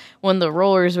anyways, when the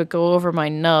rollers would go over my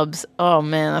nubs, oh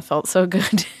man, that felt so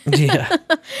good. Yeah.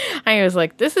 I was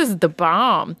like, this is the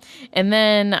bomb. And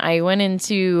then I went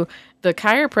into the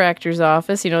chiropractor's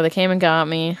office, they came and got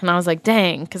me, and I was like,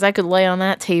 dang, because I could lay on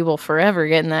that table forever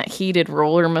getting that heated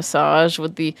roller massage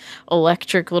with the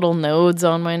electric little nodes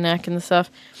on my neck and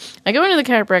stuff. I go into the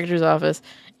chiropractor's office,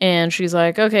 and she's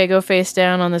like, okay, go face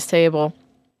down on this table.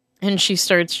 And she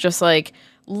starts just like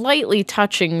lightly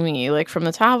touching me, like from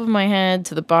the top of my head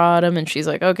to the bottom, and she's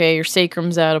like, okay, your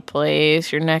sacrum's out of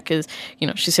place, your neck is,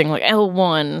 she's saying like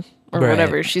L1 or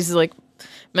whatever. She's like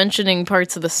mentioning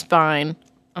parts of the spine.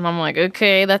 And I'm like,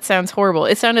 okay, that sounds horrible.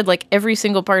 It sounded like every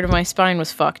single part of my spine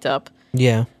was fucked up.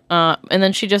 Yeah. And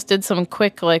then she just did some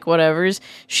quick, like, whatevers.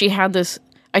 She had this,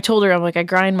 I told her, I'm like, I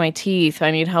grind my teeth.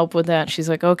 I need help with that. She's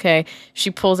like, okay.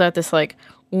 She pulls out this, like,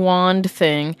 wand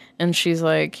thing. And she's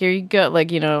like, here you go.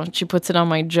 Like, she puts it on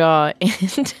my jaw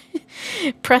and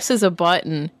presses a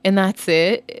button. And that's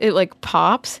it. It, like,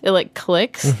 pops. It, like,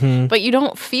 clicks. Mm-hmm. But you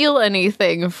don't feel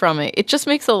anything from it. It just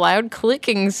makes a loud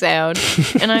clicking sound.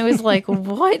 And I was like,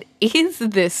 what is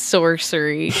this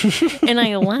sorcery? And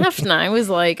I laughed and I was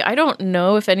like, I don't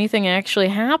know if anything actually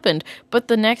happened. But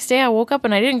the next day I woke up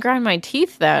and I didn't grind my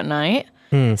teeth that night.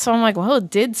 So I'm like, well, it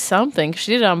did something.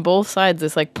 She did it on both sides.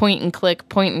 This like point and click.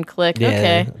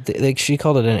 Yeah, Okay. She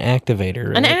called it an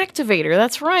activator. Right? An activator.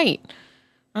 That's right.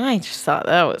 I just thought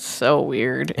that was so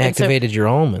weird. Activated your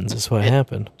almonds is what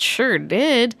happened. Sure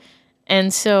did.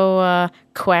 And so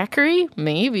quackery,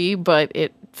 maybe, but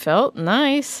it felt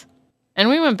nice. And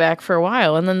we went back for a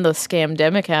while, and then the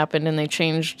scamdemic happened, and they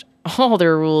changed all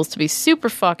their rules to be super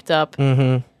fucked up.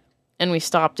 Mm-hmm. And we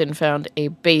stopped and found a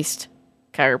based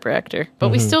chiropractor. But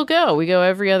we still go. We go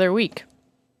every other week.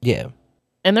 Yeah.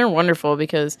 And they're wonderful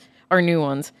because our new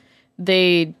ones,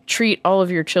 they treat all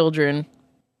of your children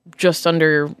just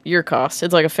under your cost.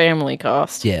 It's like a family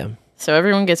cost. Yeah. So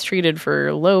everyone gets treated for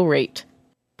a low rate.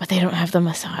 But they don't have the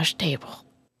massage table.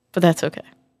 But that's okay.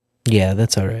 Yeah,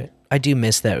 that's all right. I do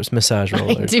miss that massage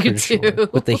roller. I do too. Sure.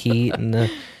 With the heat and the...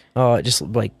 Oh, it just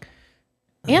like...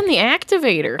 And the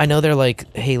activator. I know they're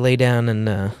like, hey, lay down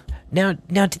and... Now,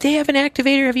 did they have an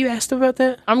activator? Have you asked them about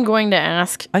that? I'm going to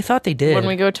ask. I thought they did. When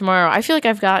we go tomorrow. I feel like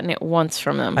I've gotten it once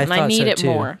from them. And I need it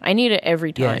more. I need it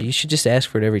every time. Yeah, you should just ask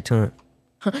for it every time.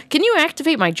 Can you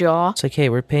activate my jaw? It's like, hey,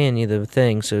 we're paying you the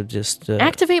thing, so just...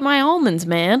 activate my almonds,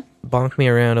 man. Bonk me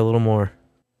around a little more.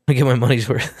 I get my money's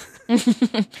worth.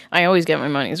 I always get my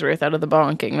money's worth out of the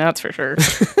bonking, that's for sure.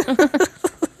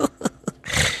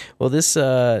 Well, this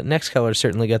next color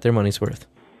certainly got their money's worth.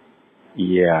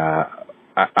 Yeah,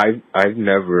 I've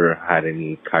never had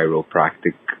any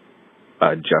chiropractic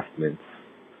adjustments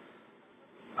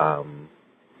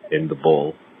in the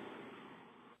bowl.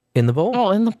 In the bowl?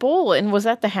 Oh, in the bowl. And was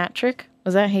that the hat trick?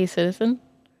 Was that Hey Citizen?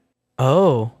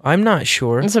 Oh, I'm not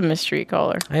sure. It's a mystery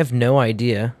caller. I have no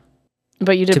idea.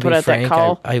 But you did put out that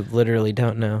call. I literally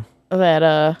don't know.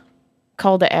 That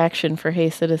call to action for Hey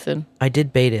Citizen. I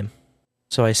did bait him.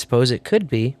 So I suppose it could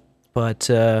be, but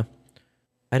I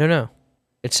don't know.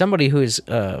 It's somebody who is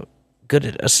good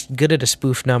at a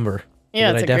spoof number.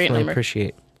 Yeah, that it's I a great definitely number.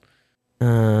 appreciate.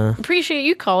 Appreciate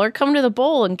you, caller. Come to the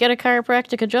bowl and get a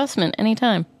chiropractic adjustment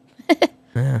anytime.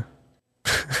 Yeah.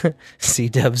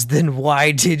 C-dubs, then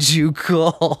why did you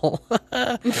call?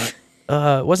 It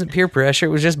wasn't peer pressure. It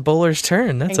was just Bowler's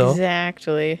turn. That's all.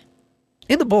 Exactly.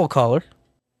 In the bowl, caller.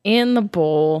 In the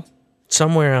bowl.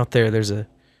 Somewhere out there, there's a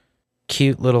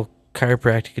cute little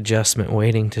chiropractic adjustment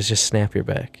waiting to just snap your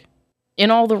back. In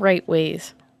all the right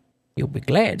ways. You'll be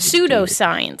glad.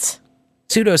 Pseudoscience.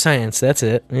 Pseudoscience, that's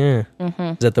it. Yeah. Mm-hmm.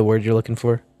 Is that the word you're looking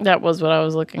for? That was what I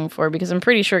was looking for, because I'm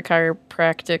pretty sure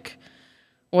chiropractic,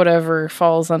 whatever,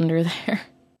 falls under there.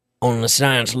 Only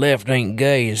science left ain't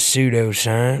gay is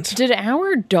pseudoscience. Did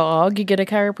our dog get a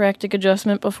chiropractic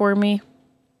adjustment before me?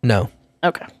 No.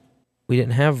 Okay. We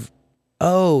didn't have...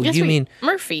 Oh, Yes, you mean...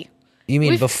 Murphy. You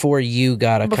mean We've- before you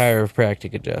got a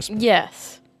chiropractic adjustment?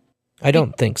 Yes. I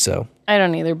don't think so. I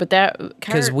don't either, but that...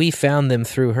 Because we found them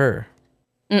through her.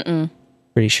 Mm-mm.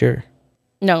 Pretty sure.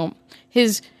 No.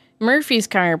 Murphy's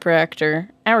chiropractor,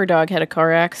 our dog had a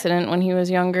car accident when he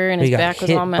was younger, and his He got back was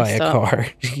hit all messed by a up. car.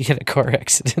 He had a car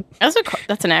accident.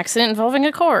 That's an accident involving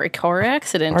a car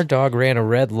accident. Our dog ran a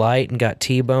red light and got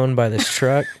T-boned by this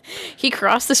truck. He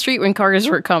crossed the street when cars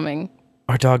were coming.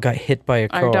 Our dog got hit by a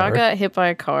car. Our dog got hit by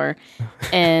a car,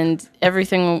 and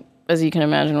everything, as you can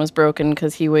imagine, was broken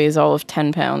because he weighs all of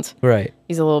 10 pounds. Right.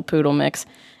 He's a little poodle mix.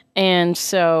 And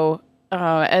so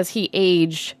as he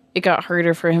aged, it got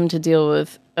harder for him to deal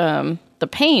with the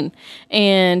pain.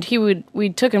 And we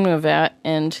took him to a vet,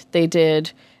 and they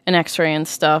did an x-ray and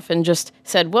stuff and just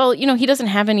said, well, he doesn't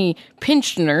have any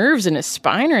pinched nerves in his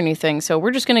spine or anything, so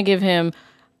we're just going to give him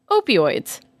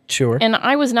opioids. Sure. And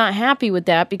I was not happy with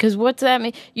that because what's that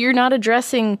mean? You're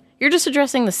just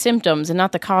addressing the symptoms and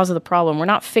not the cause of the problem. We're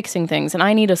not fixing things, and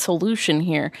I need a solution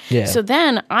here. Yeah. So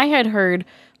then I had heard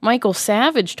Michael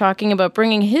Savage talking about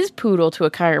bringing his poodle to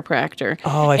a chiropractor.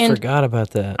 Oh, I forgot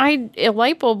about that. A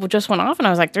light bulb just went off, and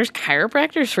I was like, there's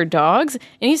chiropractors for dogs?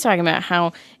 And he's talking about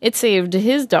how it saved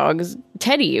his dog's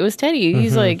Teddy. It was Teddy.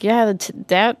 He's like, yeah,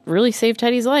 that really saved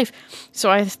Teddy's life. So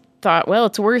I thought, well,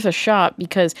 it's worth a shot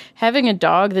because having a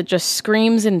dog that just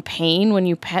screams in pain when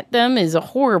you pet them is a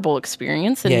horrible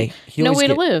experience and no way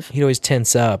to live. He'd always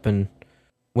tense up, and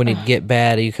when he'd get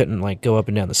bad, he couldn't like go up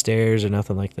and down the stairs or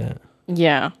nothing like that.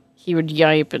 Yeah, he would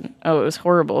yipe, and it was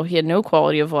horrible. He had no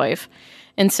quality of life.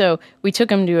 And so we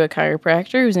took him to a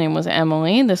chiropractor whose name was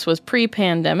Emily. This was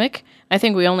pre-pandemic. I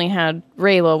think we only had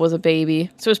Rayla was a baby.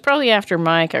 So it was probably after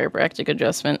my chiropractic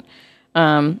adjustment.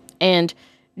 And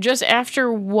just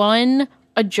after one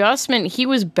adjustment, he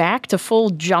was back to full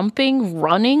jumping,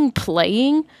 running,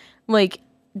 playing. Like,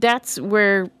 that's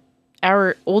where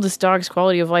our oldest dog's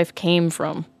quality of life came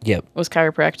from. Yep. Was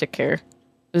chiropractic care.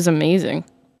 It was amazing.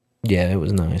 Yeah, it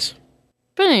was nice.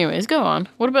 But anyways, go on.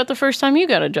 What about the first time you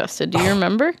got adjusted? Do you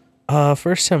remember?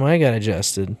 First time I got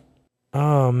adjusted.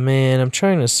 Oh, man, I'm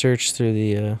trying to search through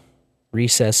the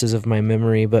recesses of my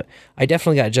memory, but I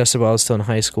definitely got adjusted while I was still in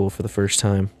high school for the first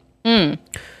time.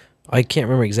 I can't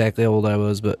remember exactly how old I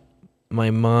was, but my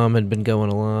mom had been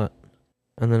going a lot.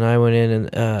 And then I went in,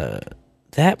 and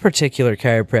that particular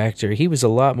chiropractor, he was a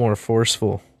lot more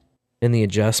forceful in the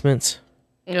adjustments.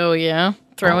 Oh, yeah?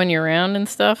 Throwing you around and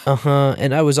stuff? Uh-huh.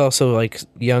 And I was also, like,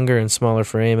 younger and smaller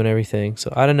frame and everything.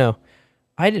 So, I don't know.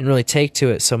 I didn't really take to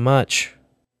it so much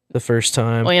the first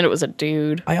time. Well, and it was a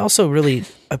dude. I also really...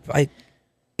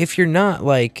 if you're not,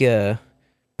 like,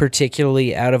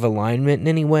 particularly out of alignment in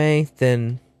any way,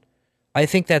 then I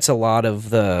think that's a lot of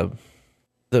the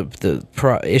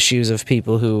issues of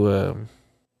people who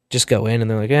just go in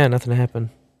and they're like, nothing happened.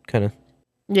 Kind of.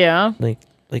 Yeah. Like,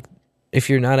 if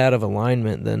you're not out of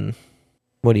alignment, then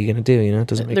what are you going to do? You know, it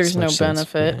doesn't make There's so much no sense.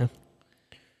 benefit.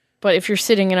 Yeah. But if you're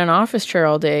sitting in an office chair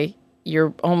all day,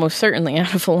 you're almost certainly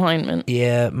out of alignment.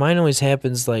 Yeah, mine always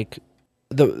happens like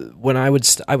when I would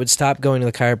stop going to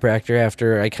the chiropractor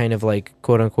after I kind of like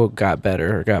quote unquote got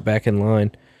better or got back in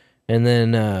line, and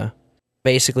then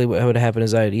basically what would happen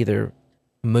is I'd either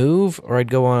move or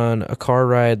I'd go on a car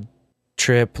ride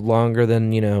trip longer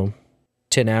than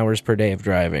 10 hours per day of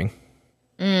driving.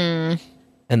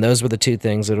 And those were the two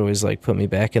things that always like put me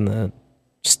back in the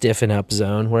stiffen up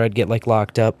zone where I'd get like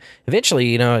locked up.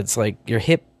 Eventually, it's like your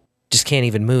hip just can't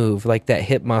even move. Like that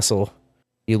hip muscle,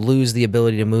 you lose the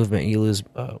ability to movement. You lose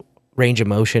range of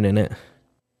motion in it.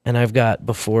 And I've got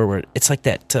before where it's like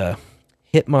that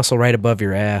hip muscle right above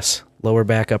your ass, lower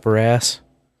back, upper ass.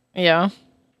 Yeah.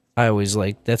 I always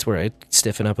that's where I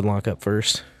stiffen up and lock up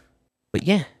first. But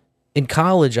yeah, in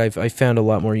college, I found a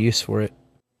lot more use for it.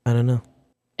 I don't know.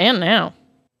 And now.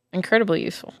 Incredibly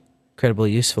useful.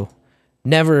 Incredibly useful.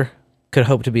 Never could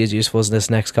hope to be as useful as this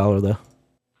next caller, though.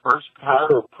 First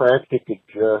chiropractic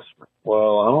adjustment.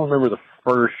 Well, I don't remember the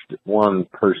first one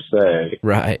per se.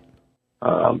 Right.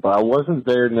 But I wasn't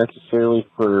there necessarily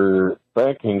for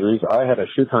back injuries. I had a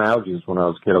shit ton of allergies when I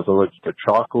was a kid. I was allergic to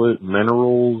chocolate,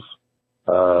 minerals,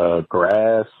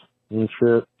 grass, and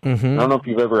shit. Mm-hmm. I don't know if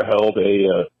you've ever held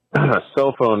a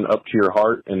cell phone up to your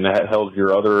heart and that held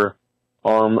your other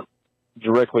arm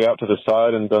directly out to the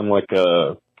side and done like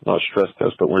a not a stress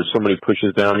test, but where somebody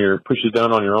pushes down on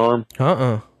your arm.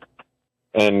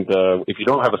 And if you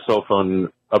don't have a cell phone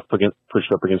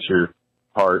pushed up against your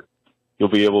heart, you'll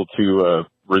be able to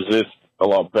resist a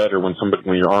lot better when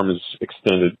your arm is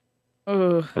extended.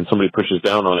 And somebody pushes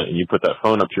down on it, and you put that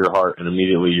phone up to your heart, and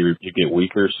immediately you get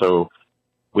weaker. So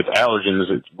with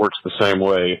allergens, it works the same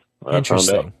way.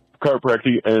 Interesting. I found out.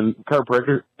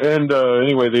 Chiropractor, and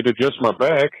anyway, they'd adjust my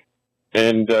back,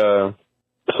 and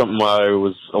something I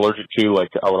was allergic to, like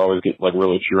I would always get like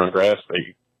real itchy around grass.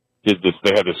 They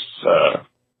had this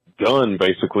gun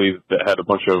basically that had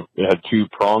it had two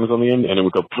prongs on the end, and it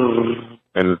would go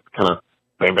and kind of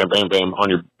bam, bam, bam, bam on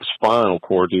your spinal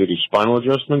cord. They do spinal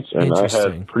adjustments, and I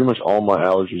had pretty much all my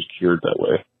allergies cured that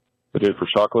way. I did it for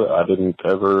chocolate. I didn't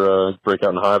ever break out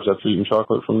in hives after eating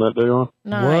chocolate from that day on.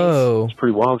 Nice. Whoa. It's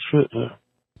pretty wild shit, yeah.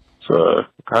 It's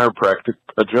chiropractic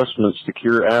adjustments to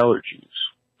cure allergies.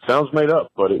 Sounds made up,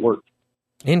 but it worked.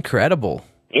 Incredible.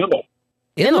 In a bowl.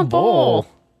 In a bowl.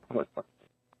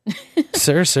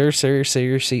 Sir,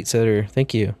 your seat, sir.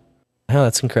 Thank you. Oh,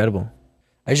 that's incredible.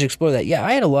 I should explore that. Yeah,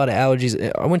 I had a lot of allergies.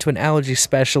 I went to an allergy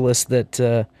specialist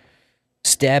that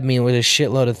stabbed me with a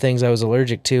shitload of things I was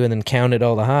allergic to and then counted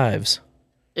all the hives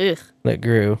Ugh. that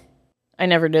grew. I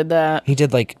never did that. He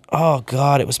did like, oh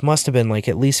God, must have been like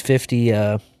at least 50.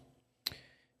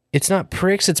 It's not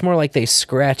pricks. It's more like they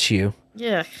scratch you.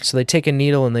 Yeah. So they take a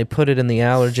needle and they put it in the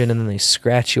allergen and then they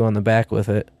scratch you on the back with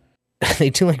it. They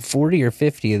do like 40 or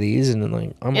 50 of these, and then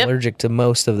like I'm allergic to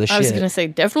most of the shit. I was gonna say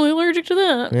definitely allergic to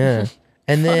that. Yeah.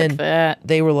 And then that.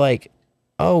 they were like,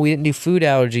 oh, we didn't do food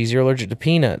allergies. You're allergic to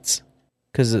peanuts.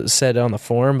 Because it said on the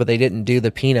form, but they didn't do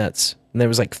the peanuts. And there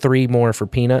was like 3 more for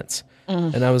peanuts.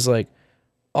 And I was like,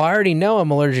 oh, I already know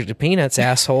I'm allergic to peanuts,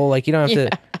 asshole. Like, you don't have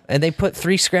to. And they put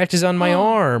 3 scratches on my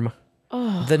arm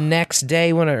the next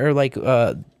day when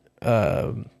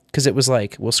because it was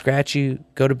like, we'll scratch you,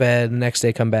 go to bed, the next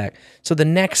day come back. So the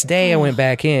next day I went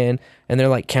back in, and they're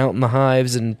like counting the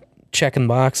hives and checking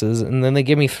boxes, and then they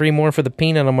give me 3 more for the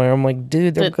peanut on my arm. I'm like,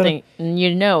 dude, they're gonna,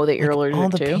 you know that you're allergic to. all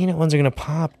the peanut ones are gonna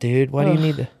pop, dude. Why do you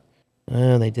need to?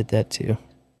 Oh, they did that too.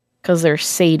 Because they're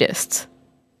sadists.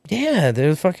 Yeah,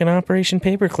 they're fucking Operation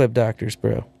Paperclip doctors,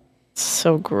 bro.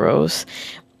 So gross.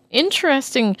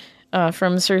 Interesting,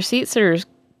 from Sir Seatsir's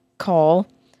call,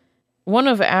 one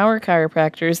of our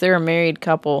chiropractors, they're a married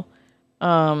couple,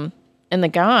 and the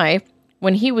guy,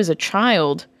 when he was a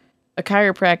child, a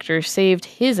chiropractor saved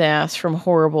his ass from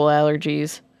horrible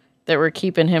allergies that were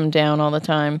keeping him down all the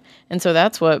time. And so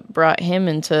that's what brought him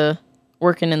into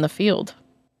working in the field,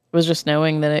 was just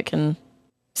knowing that it can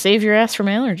save your ass from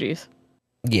allergies.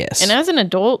 Yes. And as an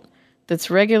adult that's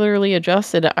regularly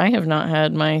adjusted, I have not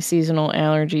had my seasonal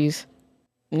allergies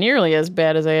nearly as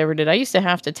bad as I ever did. I used to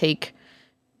have to take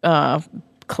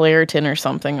Claritin or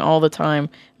something all the time.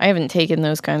 I haven't taken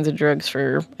those kinds of drugs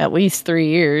for at least 3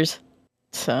 years.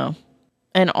 So,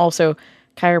 and also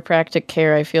chiropractic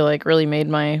care, I feel like really made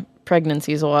my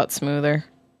pregnancies a lot smoother.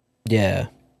 Yeah.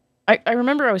 I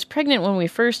remember I was pregnant when we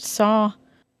first saw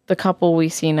the couple we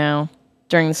see now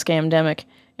during the scamdemic,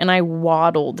 and I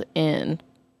waddled in.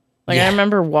 Like, I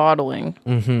remember waddling.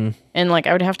 Mm-hmm. And, like,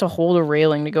 I would have to hold a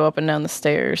railing to go up and down the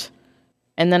stairs.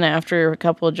 And then after a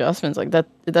couple adjustments, like,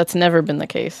 that's never been the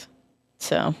case.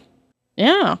 So,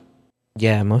 yeah.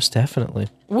 Yeah, most definitely.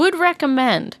 Would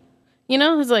recommend. You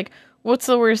know, it's like, what's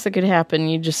the worst that could happen?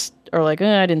 You just are like,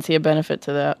 I didn't see a benefit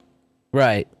to that.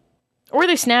 Right. Or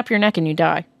they snap your neck and you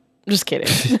die. Just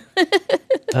kidding.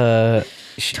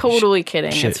 Totally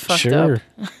kidding. It's fucked up.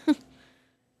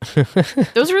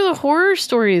 Those were the horror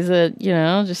stories that, you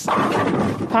know, just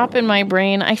pop in my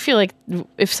brain. I feel like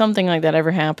if something like that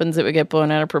ever happens, it would get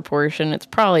blown out of proportion. It's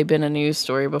probably been a news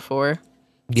story before.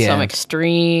 Yeah. Some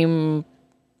extreme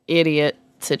idiot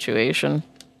situation.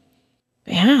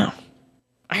 Yeah.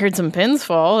 I heard some pins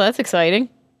fall. That's exciting.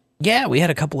 Yeah, we had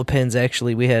a couple of pins,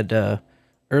 actually. We had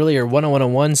earlier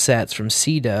 10101 sats from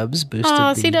C-Dubs.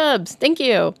 Boosted C-Dubs. Thank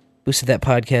you. Boosted that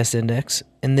podcast index.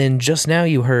 And then just now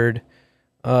you heard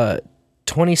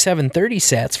 2730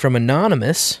 sats from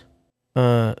Anonymous,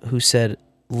 who said,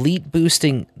 "Leet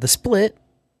boosting the split,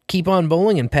 keep on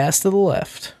bowling and pass to the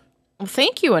left." Well,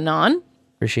 thank you, Anon.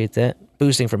 Appreciate that.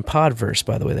 Boosting from Podverse,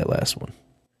 by the way, that last one.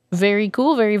 Very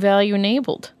cool, very value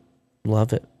enabled.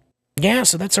 Love it. Yeah,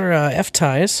 so that's our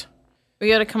F-ties. We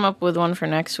got to come up with one for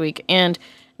next week. And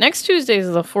next Tuesday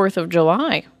is the 4th of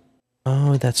July.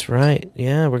 Oh, that's right.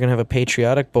 Yeah, we're going to have a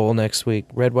patriotic bowl next week.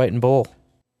 Red, white, and bowl.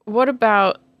 What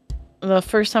about the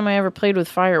first time I ever played with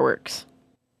fireworks?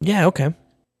 Yeah, okay.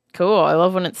 Cool. I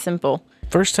love when it's simple.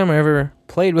 First time I ever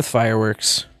played with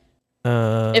fireworks.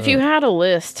 If you had a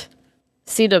list,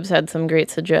 C-Dubs had some great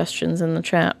suggestions in the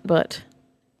chat, but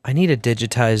I need to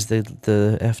digitize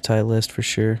the F-tie list for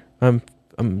sure.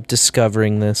 I'm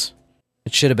discovering this.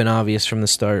 It should have been obvious from the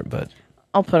start, but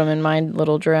I'll put them in my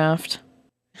little draft.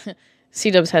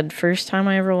 C-Dubs had first time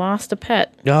I ever lost a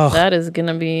pet. Oh. That is going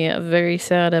to be a very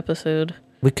sad episode.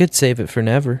 We could save it for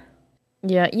never.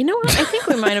 Yeah, you know what? I think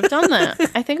we might have done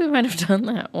that. I think we might have done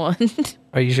that one.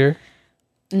 Are you sure?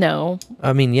 No.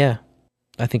 I mean, yeah.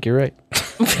 I think you're right.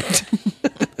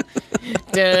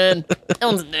 Done. That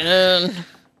one's done.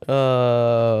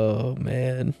 Oh,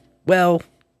 man. Well,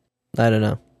 I don't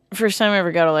know. First time I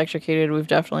ever got electrocuted, we've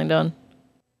definitely done.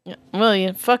 Yeah. Well,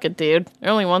 yeah, fuck it, dude. There's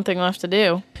only one thing left to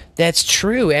do. That's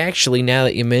true, actually, now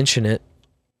that you mention it.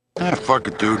 Ah, fuck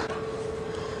it, dude.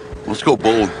 Let's go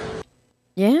bowling.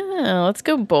 Yeah, let's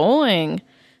go bowling.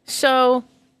 So,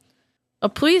 a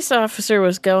police officer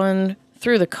was going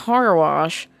through the car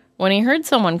wash when he heard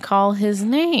someone call his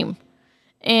name.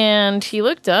 And he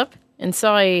looked up and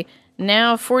saw a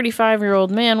now 45-year-old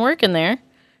man working there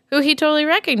who he totally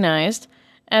recognized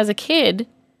as a kid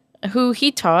who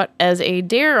he taught as a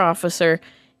DARE officer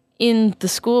in the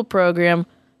school program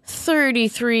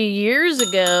 33 years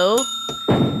ago.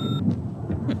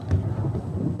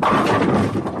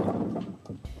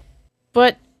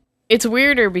 But It's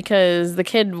weirder because the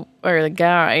kid, or the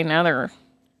guy, now they're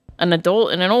an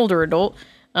adult and an older adult,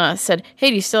 said, hey,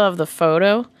 do you still have the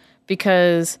photo?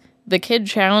 Because the kid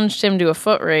challenged him to a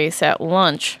foot race at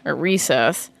lunch or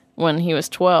recess when he was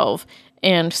 12,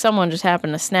 and someone just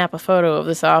happened to snap a photo of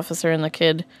this officer and the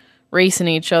kid racing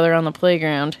each other on the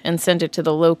playground and sent it to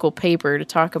the local paper to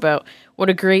talk about what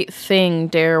a great thing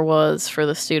DARE was for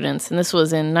the students. And this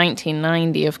was in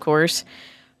 1990, of course.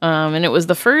 And it was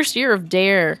the first year of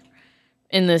DARE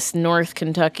in this North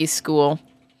Kentucky school.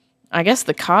 I guess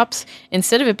the cops,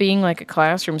 instead of it being like a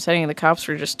classroom setting, the cops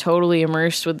were just totally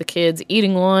immersed with the kids,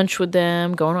 eating lunch with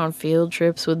them, going on field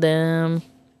trips with them,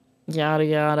 yada,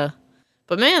 yada.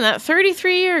 But man, that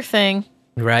 33-year thing.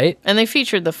 Right? And they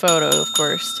featured the photo, of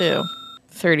course, too.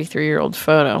 33-year-old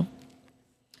photo.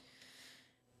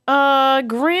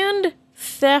 Grand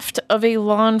theft of a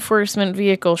law enforcement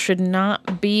vehicle should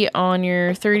not be on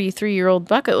your 33-year-old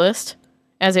bucket list,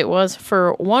 as it was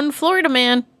for one Florida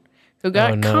man who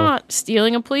got caught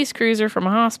stealing a police cruiser from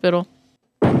a hospital.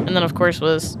 And then, of course,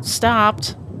 was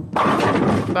stopped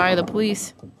by the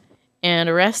police and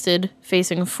arrested,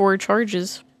 facing 4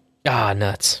 charges. Ah,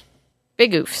 nuts.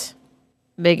 Big oofs.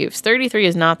 Big oofs. 33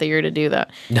 is not the year to do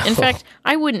that. No. In fact,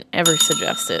 I wouldn't ever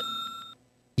suggest it.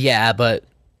 Yeah, but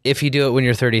if you do it when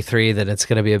you're 33, then it's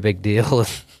going to be a big deal.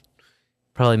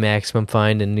 Probably maximum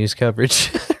fine and news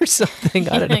coverage or something.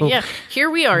 I don't know. Yeah, here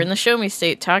we are in the Show Me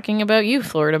State talking about you,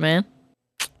 Florida man.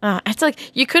 It's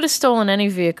like you could have stolen any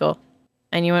vehicle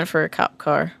and you went for a cop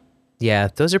car. Yeah,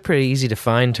 those are pretty easy to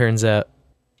find, turns out.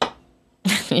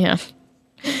 Yeah.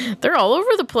 They're all over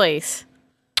the place.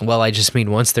 Well, I just mean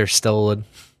once they're stolen.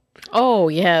 Oh,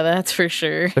 yeah, that's for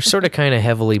sure. They're sort of kind of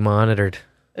heavily monitored.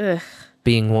 Ugh.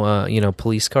 Being,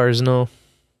 police cars and all.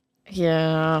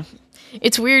 Yeah.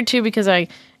 It's weird, too, because I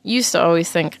used to always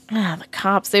think, the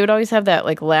cops, they would always have that,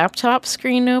 like, laptop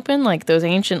screen open, like those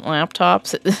ancient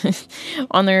laptops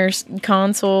on their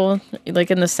console,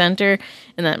 like in the center,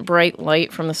 and that bright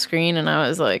light from the screen. And I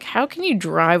was like, how can you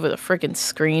drive with a freaking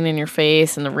screen in your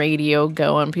face and the radio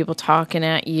going, people talking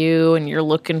at you, and you're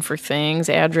looking for things,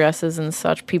 addresses and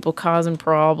such, people causing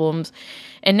problems.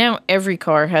 And now every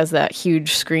car has that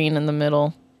huge screen in the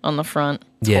middle on the front.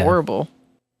 It's horrible.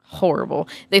 Horrible.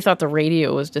 They thought the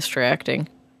radio was distracting.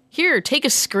 Here, take a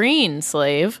screen,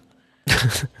 slave.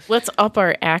 Let's up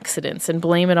our accidents and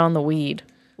blame it on the weed.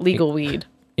 Legal weed.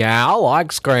 Yeah, I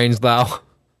like screens, though.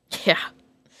 Yeah.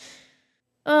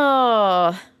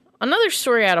 Another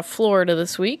story out of Florida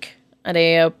this week. At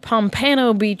a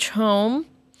Pompano Beach home,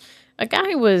 a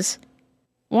guy was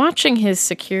watching his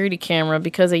security camera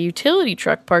because a utility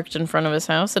truck parked in front of his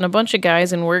house and a bunch of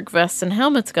guys in work vests and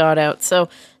helmets got out. So,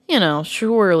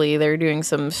 surely they're doing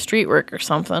some street work or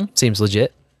something. Seems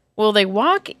legit. Well, they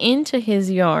walk into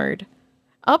his yard,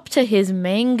 up to his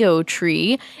mango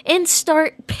tree, and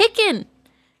start picking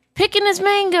his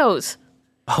mangoes.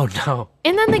 Oh, no.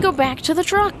 And then they go back to the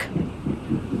truck.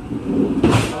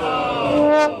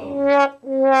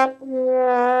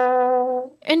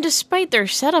 And despite their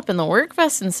setup and the work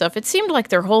vests and stuff, it seemed like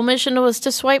their whole mission was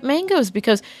to swipe mangoes,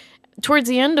 because towards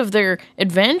the end of their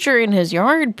adventure in his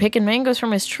yard, picking mangoes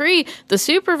from his tree, the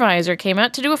supervisor came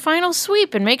out to do a final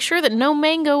sweep and make sure that no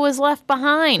mango was left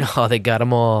behind. Oh, they got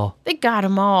them all. They got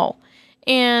them all.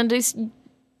 And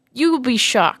you will be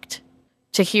shocked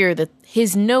to hear that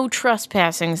his no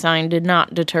trespassing sign did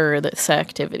not deter this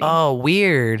activity. Oh,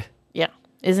 weird. Yeah,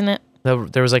 isn't it?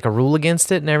 There was like a rule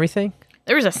against it and everything?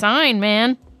 There was a sign,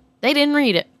 man. They didn't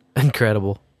read it.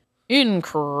 Incredible.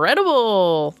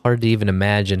 Hard to even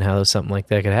imagine how something like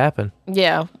that could happen.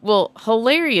 Yeah, well,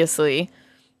 hilariously,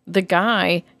 the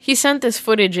guy, he sent this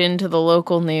footage into the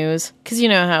local news, because you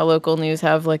know how local news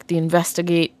have, like, the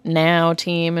Investigate Now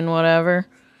team and whatever.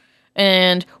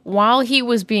 And while he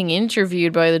was being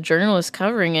interviewed by the journalist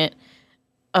covering it,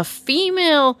 a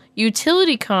female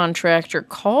utility contractor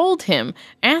called him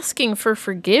asking for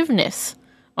forgiveness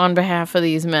on behalf of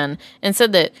these men and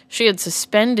said that she had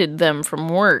suspended them from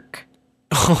work.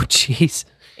 Oh, jeez.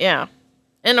 Yeah.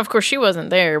 And of course she wasn't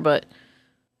there, but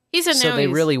he said so they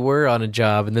really were on a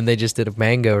job and then they just did a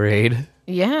mango raid.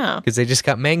 Yeah. Because they just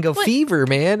got mango fever,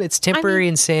 man. It's temporary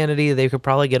insanity. They could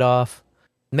probably get off.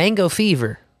 Mango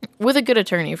fever. With a good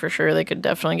attorney, for sure, they could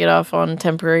definitely get off on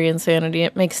temporary insanity.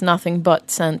 It makes nothing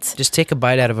but sense. Just take a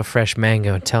bite out of a fresh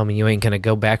mango and tell me you ain't going to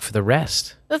go back for the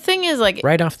rest. The thing is, like...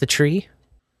 Right off the tree?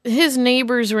 His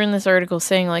neighbors were in this article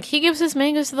saying, like, he gives his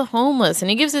mangoes to the homeless, and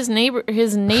he gives his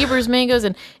neighbors mangoes,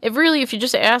 and if you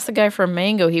just asked the guy for a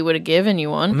mango, he would have given you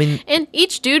one. I mean, and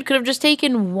each dude could have just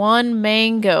taken one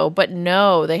mango, but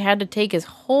no, they had to take his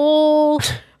whole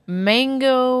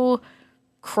mango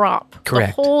crop.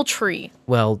 Correct. The whole tree.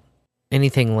 Well,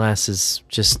 Anything less is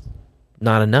just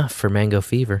not enough for mango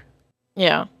fever.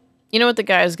 Yeah. You know what the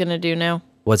guy is going to do now?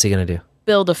 What's he going to do?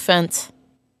 Build a fence.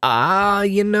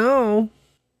 You know.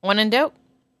 When in doubt,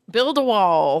 build a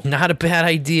wall. Not a bad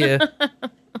idea.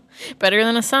 Better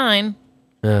than a sign.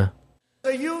 Are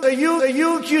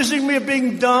you accusing me of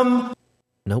being dumb?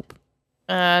 Nope.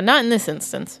 Not in this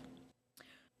instance.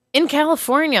 In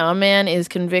California, a man is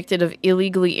convicted of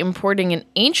illegally importing an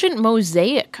ancient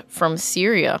mosaic from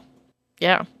Syria.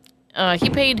 Yeah. He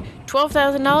paid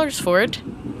 $12,000 for it.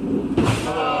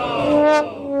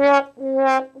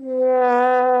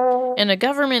 And a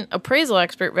government appraisal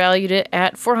expert valued it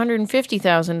at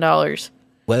 $450,000.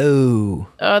 Whoa.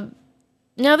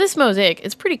 Now, this mosaic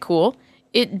is pretty cool.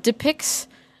 It depicts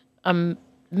a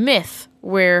myth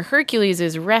where Hercules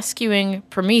is rescuing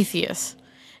Prometheus,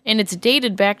 and it's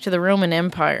dated back to the Roman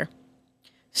Empire.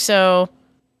 So,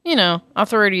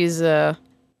 authorities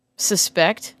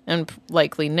suspect and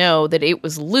likely know that it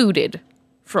was looted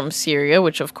from Syria,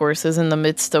 which of course is in the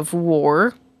midst of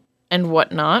war and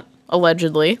whatnot,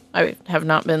 allegedly. I have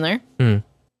not been there.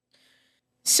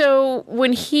 So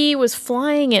when he was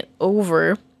flying it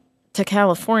over to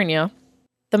California,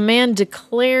 the man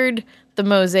declared the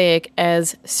mosaic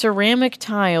as ceramic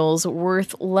tiles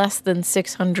worth less than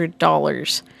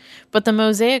 $600. But the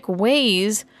mosaic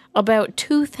weighs about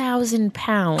 2,000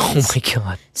 pounds. Oh my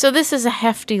God. So this is a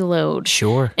hefty load.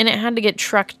 Sure. And it had to get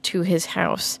trucked to his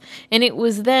house. And it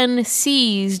was then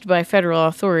seized by federal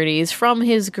authorities from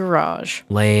his garage.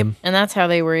 Lame. And that's how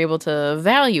they were able to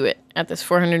value it at this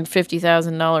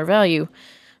 $450,000 value.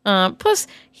 Plus,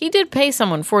 he did pay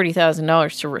someone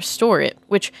 $40,000 to restore it,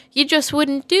 which you just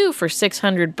wouldn't do for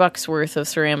 $600 worth of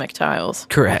ceramic tiles.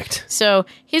 Correct. So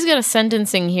he's got a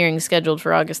sentencing hearing scheduled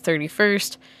for August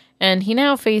 31st, and he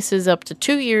now faces up to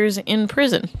 2 years in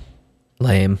prison.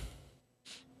 Lame.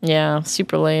 Yeah,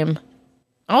 super lame.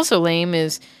 Also lame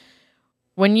is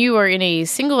when you are in a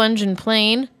single-engine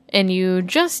plane and you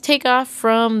just take off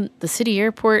from the city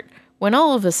airport when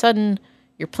all of a sudden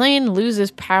your plane loses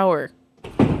power.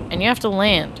 And you have to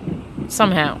land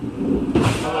somehow.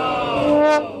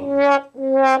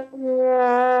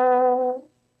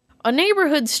 A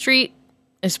neighborhood street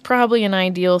is probably an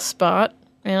ideal spot,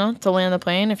 to land the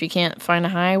plane if you can't find a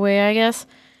highway, I guess.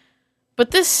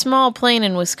 But this small plane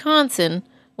in Wisconsin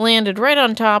landed right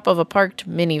on top of a parked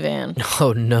minivan.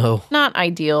 Oh, no. Not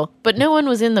ideal, but no one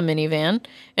was in the minivan,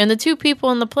 and the two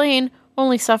people in the plane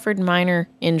only suffered minor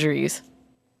injuries.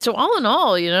 So all in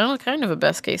all, kind of a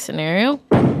best case scenario.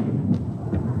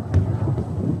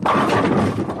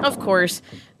 Of course,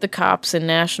 the cops and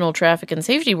National Traffic and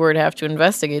Safety Board have to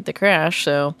investigate the crash,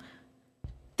 so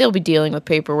they'll be dealing with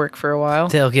paperwork for a while.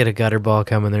 They'll get a gutter ball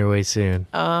coming their way soon.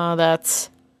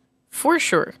 That's for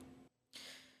sure.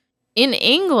 In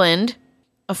England,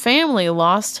 a family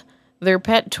lost their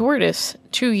pet tortoise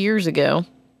 2 years ago.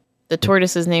 The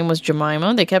tortoise's name was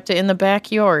Jemima. They kept it in the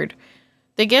backyard.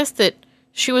 They guessed that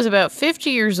she was about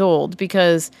 50 years old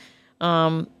because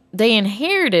they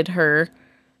inherited her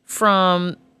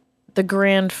from the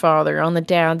grandfather on the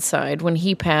dad's side when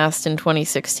he passed in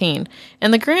 2016.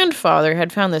 And the grandfather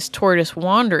had found this tortoise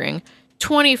wandering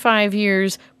 25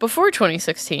 years before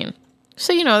 2016.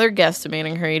 So, they're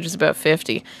guesstimating her age is about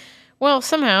 50. Well,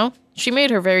 somehow, she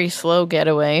made her very slow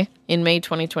getaway in May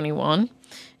 2021.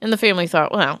 And the family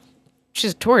thought, well,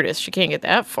 she's a tortoise. She can't get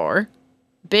that far.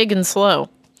 Big and slow.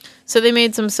 So they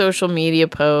made some social media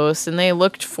posts and they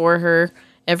looked for her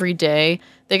every day.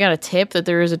 They got a tip that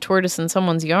there was a tortoise in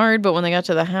someone's yard, but when they got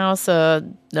to the house,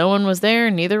 no one was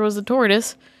there, neither was the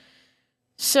tortoise.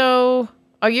 So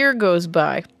a year goes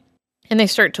by, and they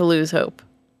start to lose hope,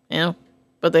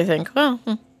 But they think, well,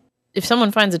 if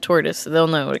someone finds a tortoise, they'll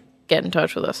know to get in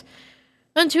touch with us.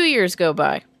 Then 2 years go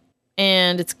by,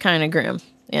 and it's kind of grim,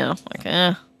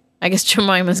 I guess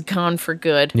Jemima's gone for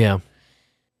good. Yeah.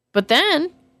 But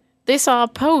then they saw a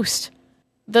post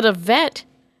that a vet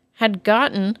had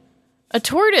gotten a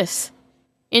tortoise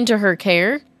into her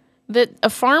care that a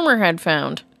farmer had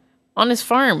found on his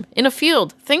farm in a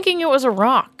field, thinking it was a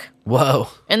rock. Whoa.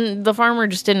 And the farmer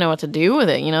just didn't know what to do with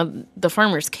it. The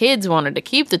farmer's kids wanted to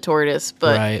keep the tortoise,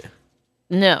 but right.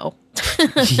 No.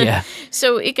 Yeah.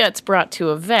 So it gets brought to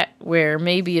a vet where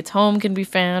maybe its home can be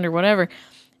found or whatever.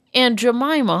 And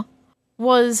Jemima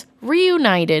was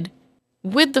reunited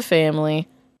with the family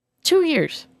 2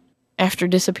 years after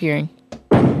disappearing.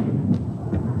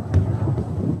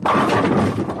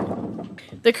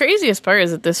 The craziest part is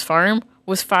that this farm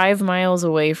was 5 miles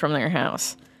away from their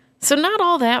house. So not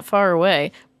all that far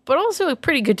away, but also a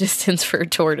pretty good distance for a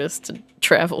tortoise to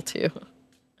travel to.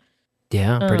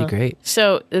 Yeah, pretty great.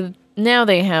 So now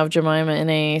they have Jemima in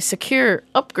a secure,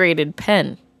 upgraded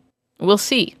pen. We'll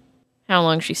see how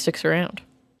long she sticks around.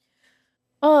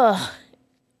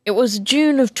 It was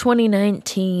June of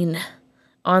 2019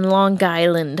 on Long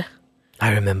Island.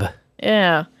 I remember.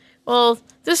 Yeah. Well,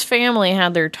 this family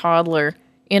had their toddler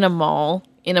in a mall,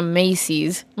 in a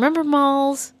Macy's. Remember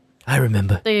malls? I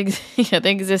remember. They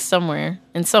exist somewhere,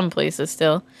 in some places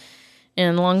still.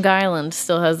 And Long Island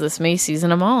still has this Macy's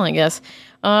in a mall, I guess.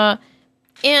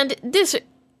 And this,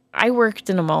 I worked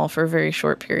in a mall for a very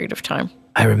short period of time.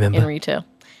 I remember. In retail.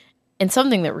 And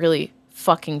something that really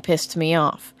fucking pissed me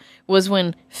off was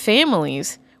when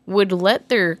families would let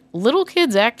their little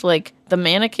kids act like the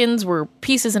mannequins were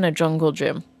pieces in a jungle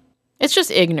gym. It's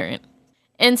just ignorant.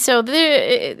 And so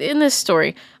in this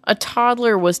story, a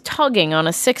toddler was tugging on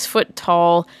a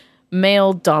 6-foot-tall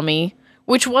male dummy,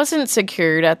 which wasn't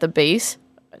secured at the base.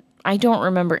 I don't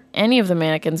remember any of the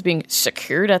mannequins being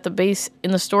secured at the base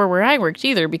in the store where I worked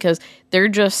either, because they're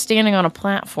just standing on a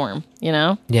platform, you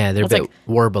know? Yeah, they're a bit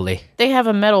warbly. They have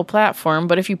a metal platform,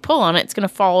 but if you pull on it, it's going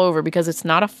to fall over because it's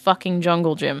not a fucking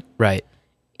jungle gym. Right.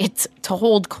 It's to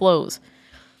hold clothes.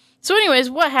 So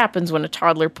anyways, what happens when a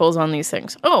toddler pulls on these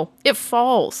things? Oh, it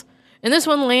falls. And this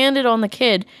one landed on the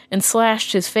kid and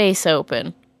slashed his face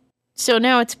open. So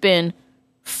now it's been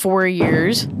 4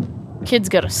 years. Kid's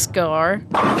got a scar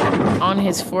on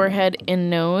his forehead and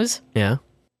nose. Yeah.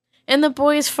 And the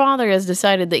boy's father has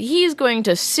decided that he's going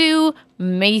to sue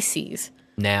Macy's.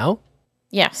 Now?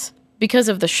 Yes. Because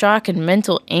of the shock and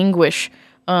mental anguish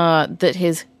that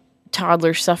his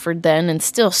toddler suffered then and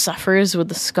still suffers with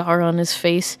the scar on his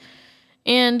face.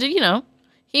 And, you know,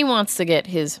 he wants to get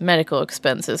his medical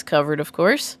expenses covered, of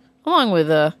course, along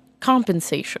with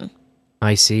compensation.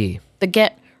 I see. The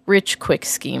get-rich-quick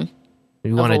scheme.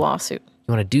 You want a lawsuit.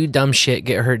 You want to do dumb shit,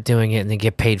 get hurt doing it, and then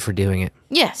get paid for doing it.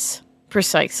 Yes,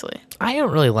 precisely. I don't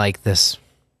really like this.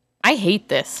 I hate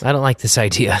this. I don't like this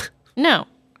idea. No.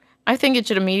 I think it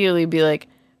should immediately be like,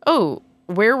 oh,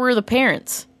 where were the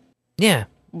parents? Yeah.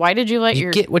 Why did you let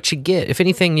you get what you get. If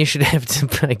anything, you should have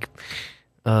to, like,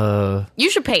 you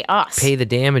should pay us. Pay the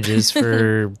damages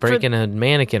for breaking a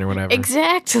mannequin or whatever.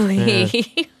 Exactly.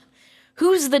 Yeah.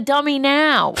 Who's the dummy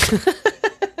now?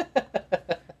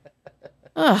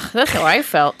 Ugh, that's how I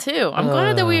felt, too. I'm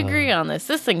glad that we agree on this.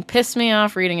 This thing pissed me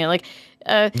off reading it. Like,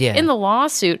 in the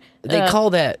lawsuit... They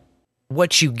call that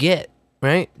what you get,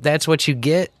 right? That's what you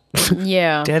get?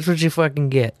 Yeah. That's what you fucking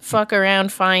get. Fuck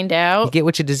around, find out. You get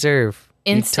what you deserve.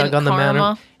 Instant you tug on the karma.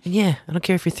 mountain. Yeah, I don't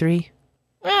care if you're 3.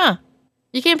 Yeah.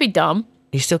 You can't be dumb.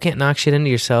 You still can't knock shit into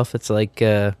yourself. It's like,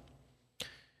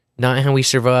 not how we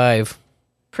survive.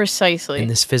 Precisely. In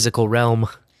this physical realm.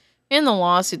 In the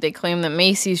lawsuit, they claim that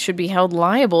Macy's should be held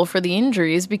liable for the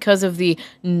injuries because of the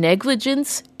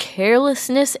negligence,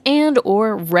 carelessness, and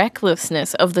or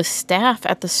recklessness of the staff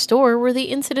at the store where the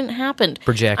incident happened.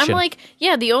 Projection. I'm like,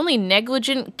 yeah, the only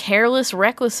negligent, careless,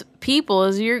 reckless people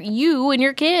is you and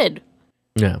your kid.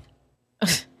 Yeah.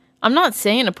 I'm not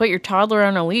saying to put your toddler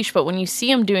on a leash, but when you see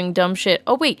them doing dumb shit,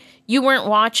 oh wait, you weren't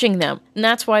watching them, and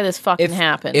that's why this fucking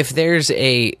happened. If there's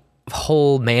a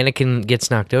whole mannequin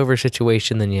gets knocked over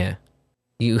situation, then yeah,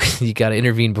 you got to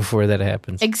intervene before that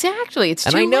happens. Exactly, it's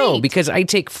and too I know late. because I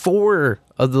take 4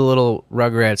 of the little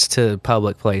Rugrats to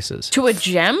public places. To a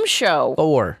gem show.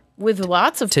 4 with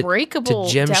lots of breakable,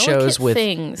 to gem delicate shows with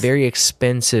things. Very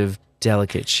expensive,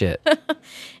 delicate shit.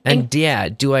 And yeah,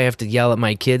 do I have to yell at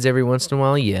my kids every once in a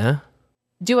while? Yeah.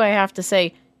 Do I have to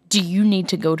say, do you need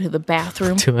to go to the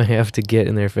bathroom? Do I have to get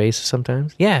in their faces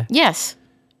sometimes? Yeah. Yes.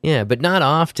 Yeah, but not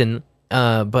often.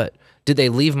 But do they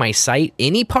leave my sight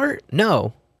any part?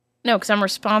 No. No, because I'm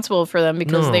responsible for them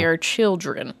because No. they are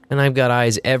children. And I've got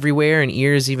eyes everywhere and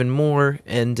ears even more.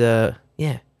 And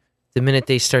yeah, the minute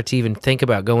they start to even think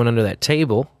about going under that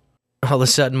table, all of a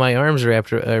sudden my hands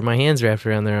wrapped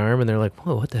around their arm, and they're like,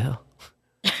 "Whoa, what the hell?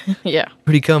 Yeah.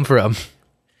 Where'd he come from?"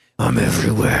 "I'm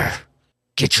everywhere.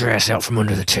 Get your ass out from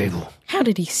under the table." How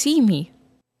did he see me?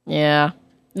 Yeah.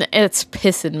 It's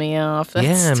pissing me off. That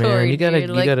Yeah, story, man, you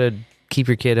dude. gotta keep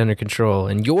your kid under control,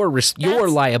 and you're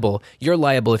liable. You're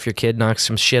liable if your kid knocks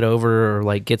some shit over or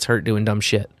like gets hurt doing dumb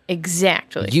shit.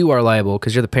 Exactly. You are liable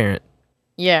because you're the parent.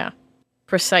 Yeah,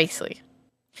 precisely.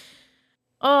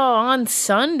 Oh, on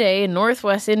Sunday in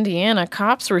Northwest Indiana,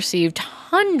 cops received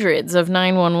hundreds of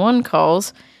 911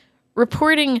 calls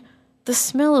reporting the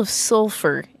smell of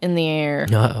sulfur in the air.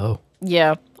 Uh-oh.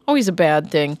 Yeah, always a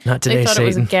bad thing. Not today, They thought it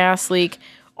was a Satan. gas leak.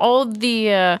 All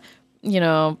the,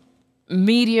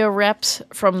 media reps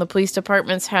from the police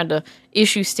departments had to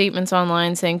issue statements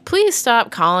online saying, please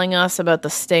stop calling us about the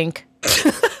stink.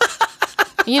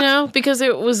 Because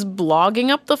it was blogging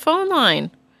up the phone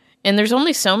line. And there's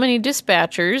only so many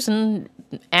dispatchers, and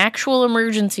actual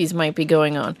emergencies might be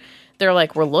going on. They're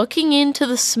like, we're looking into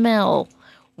the smell.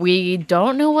 We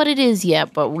don't know what it is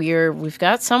yet, but we've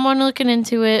got someone looking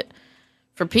into it.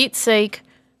 For Pete's sake,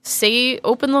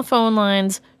 open the phone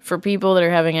lines for people that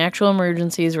are having actual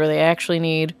emergencies where they actually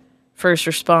need first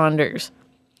responders.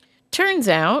 Turns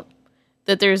out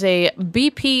that there's a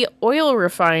BP oil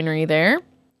refinery there,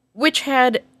 which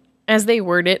had, as they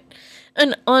word it,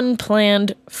 an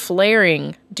unplanned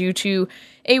flaring due to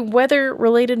a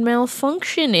weather-related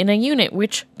malfunction in a unit,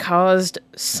 which caused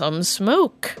some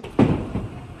smoke.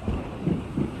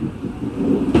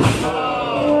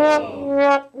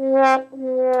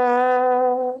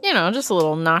 You know, just a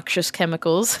little noxious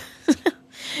chemicals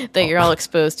that you're all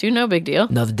exposed to. No big deal.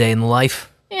 Another day in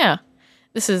life. Yeah.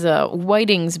 This is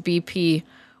Whiting's BP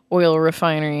oil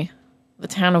refinery, the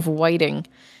town of Whiting.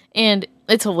 And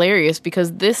it's hilarious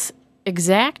because this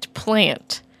exact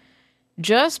plant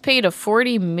just paid a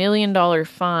 $40 million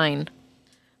fine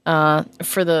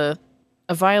for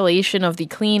a violation of the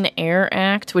Clean Air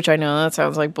Act, which I know that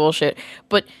sounds like bullshit,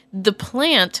 but the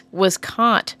plant was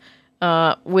caught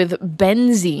with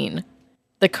benzene,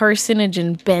 the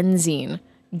carcinogen benzene,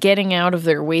 getting out of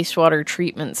their wastewater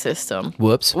treatment system.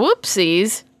 Whoops.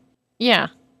 Whoopsies. Yeah.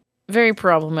 Very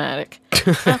problematic.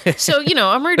 So, you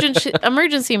know,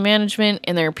 emergency management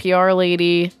and their PR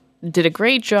lady did a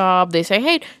great job. They say,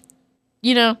 hey,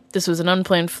 you know, this was an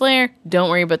unplanned flare. Don't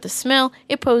worry about the smell.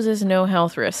 It poses no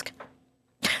health risk.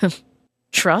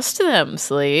 Trust them,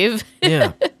 slave.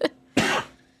 Yeah.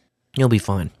 You'll be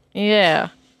fine. Yeah.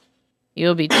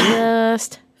 You'll be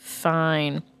just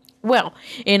fine. Well,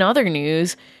 in other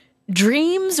news,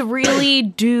 dreams really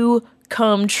do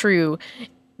come true.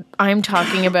 I'm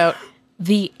talking about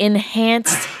the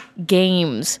Enhanced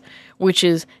Games, which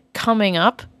is coming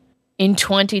up in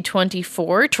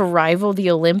 2024 to rival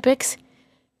the Olympics.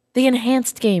 The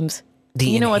Enhanced Games.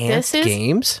 You know what this is?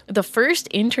 Games? The first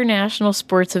international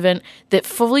sports event that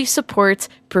fully supports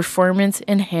performance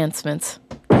enhancements.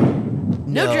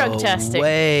 No drug testing.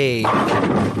 Way.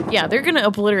 Yeah, they're going to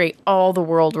obliterate all the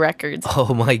world records.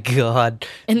 Oh my god.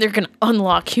 And they're going to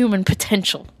unlock human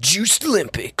potential. Juiced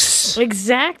Olympics.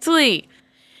 Exactly.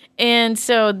 And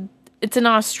so it's an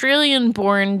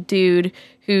Australian-born dude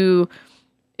who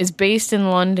is based in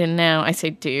London now. I say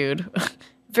dude.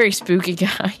 Very spooky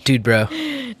guy. Dude, bro.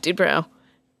 Dude, bro.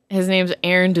 His name's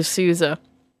Aaron D'Souza.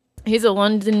 He's a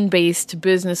London-based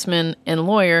businessman and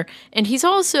lawyer, and he's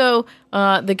also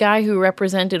the guy who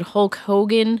represented Hulk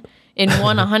Hogan and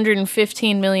won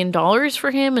 $115 million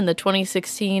for him in the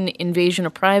 2016 invasion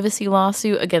of privacy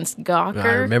lawsuit against Gawker.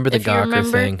 I remember the Gawker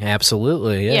thing.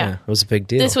 Absolutely, yeah. It was a big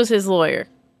deal. This was his lawyer.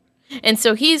 And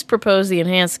so he's proposed the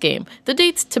Enhanced Game. The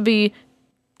date's to be,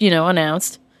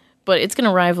 announced, but it's going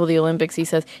to rival the Olympics, he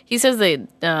says. He says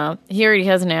that he already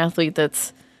has an athlete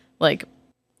that's,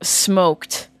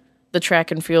 smoked the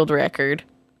track and field record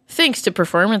thanks to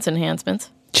performance enhancements.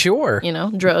 Sure.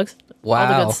 Drugs. Wow. All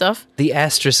the good stuff. The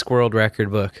Asterisk World Record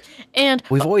book. And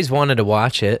we've always wanted to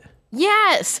watch it.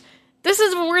 Yes. This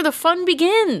is where the fun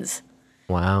begins.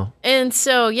 Wow. And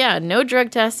so, yeah, no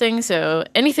drug testing, so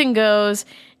anything goes.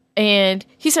 And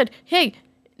he said, hey,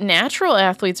 natural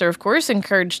athletes are, of course,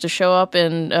 encouraged to show up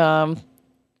and,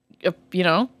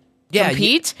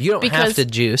 compete. You don't have to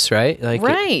juice, right?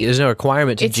 Right. There's no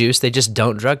requirement to juice. They just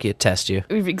don't drug test you.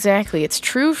 Exactly. It's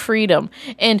true freedom.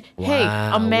 And hey,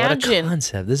 imagine. What a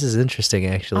concept. This is interesting,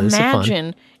 actually.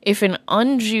 Imagine if an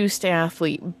unjuiced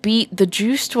athlete beat the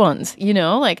juiced ones,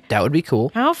 That would be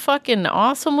cool. How fucking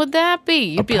awesome would that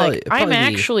be? You'd be like, I'm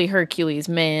actually Hercules,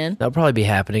 man. That'll probably be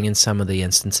happening in some of the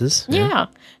instances. Yeah.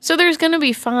 So there's going to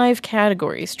be 5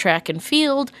 categories: track and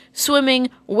field, swimming,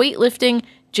 weightlifting,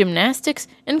 gymnastics,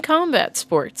 and combat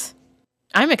sports.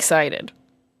 I'm excited.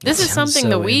 This is something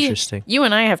that you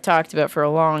and I have talked about for a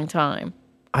long time.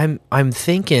 I'm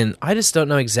thinking, I just don't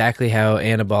know exactly how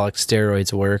anabolic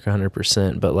steroids work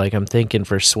 100%, but I'm thinking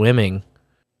for swimming,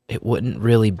 it wouldn't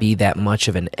really be that much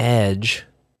of an edge,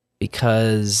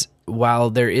 because while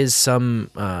there is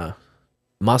some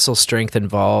muscle strength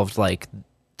involved,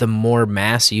 the more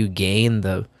mass you gain,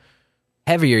 the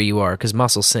heavier you are, because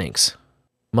muscle sinks.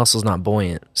 Muscle's not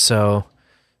buoyant. So,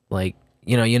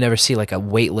 you never see a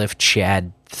weightlift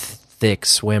Chad thick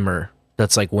swimmer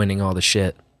that's winning all the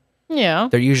shit. Yeah.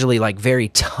 They're usually very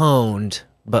toned,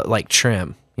 but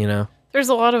trim, There's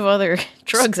a lot of other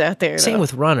drugs out there. Same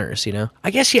with runners,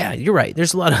 I guess, yeah, you're right.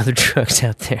 There's a lot of other drugs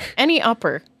out there. Any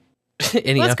upper.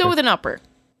 Let's go with an upper.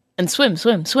 And swim.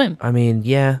 I mean,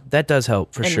 yeah, that does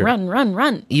help for sure.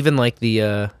 Run. Even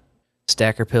the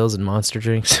stacker pills and monster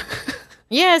drinks.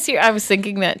 Yes, I was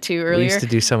thinking that too earlier. We used to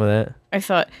do some of that. I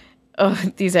thought, Oh,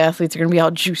 these athletes are going to be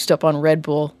all juiced up on Red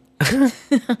Bull.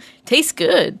 Tastes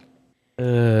good.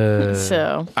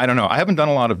 So I don't know. I haven't done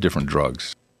a lot of different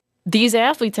drugs. these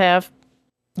athletes have.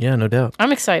 Yeah, no doubt.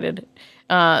 I'm excited.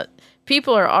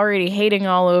 People are already hating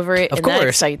all over it. Of and course. That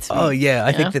excites me. Oh, yeah.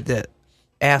 I think know? that the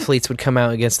athletes would come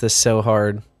out against this so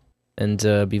hard and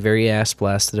be very ass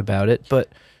blasted about it. But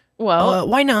well,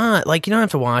 why not? Like, you don't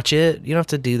have to watch it. You don't have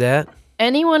to do that.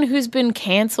 Anyone who's been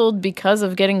canceled because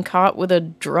of getting caught with a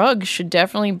drug should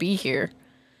definitely be here.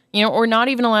 You know, or not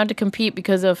even allowed to compete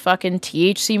because of fucking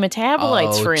THC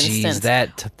metabolites, for instance.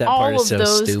 That part is so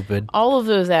stupid. All of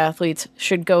those athletes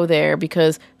should go there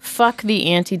because fuck the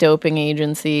anti-doping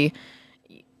agency.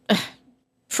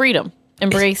 Freedom.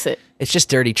 Embrace it. It's just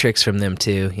dirty tricks from them,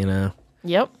 too, you know?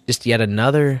 Yep. Just yet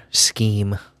another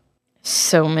scheme.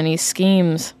 So many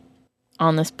schemes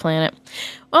on this planet.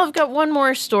 Well, I've got one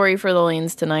more story for the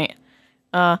lanes tonight.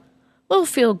 Little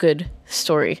feel-good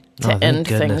story to end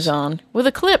things on with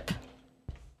a clip.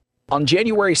 On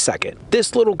January 2nd,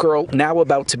 this little girl, now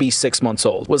about to be 6 months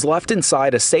old, was left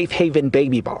inside a Safe Haven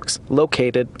baby box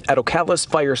located at Ocala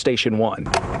Fire Station 1.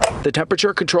 The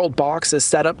temperature-controlled box is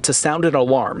set up to sound an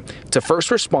alarm to first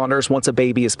responders once a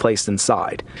baby is placed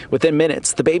inside. Within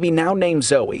minutes, the baby, now named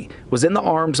Zoe, was in the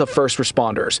arms of first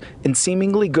responders in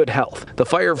seemingly good health. The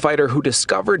firefighter who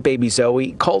discovered baby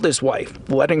Zoe called his wife,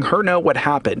 letting her know what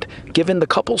happened, given the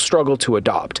couple struggled to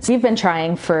adopt. We've been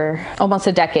trying for almost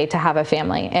a decade to have a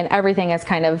family, and everything has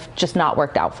kind of just not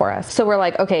worked out for us. So we're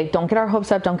like, okay, don't get our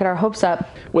hopes up, don't get our hopes up.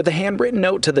 With a handwritten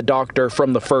note to the doctor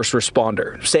from the first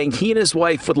responder saying he and his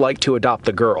wife would like to adopt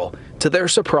the girl. To their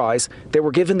surprise, they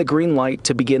were given the green light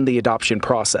to begin the adoption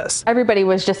process. Everybody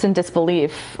was just in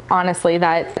disbelief, honestly,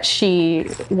 that she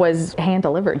was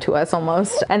hand-delivered to us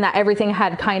almost, and that everything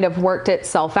had kind of worked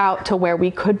itself out to where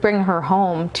we could bring her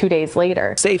home 2 days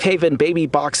later. Safe Haven Baby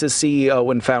Box's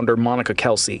CEO and founder Monica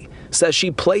Kelsey says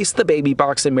she placed the baby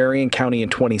box in Marion County in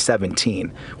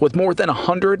 2017, with more than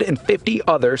 150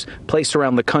 others placed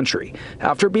around the country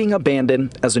after being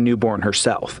abandoned as a newborn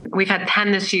herself. We've had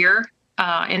 10 this year.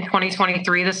 In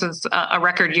 2023, this is a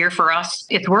record year for us.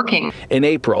 It's working. In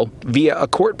April, via a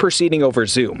court proceeding over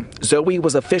Zoom, Zoe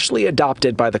was officially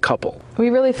adopted by the couple.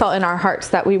 We really felt in our hearts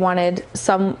that we wanted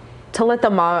to let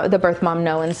the birth mom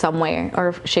know in some way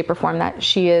or shape or form that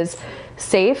she is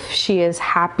safe, she is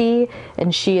happy,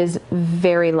 and she is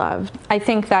very loved. I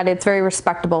think that it's very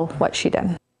respectable what she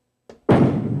did.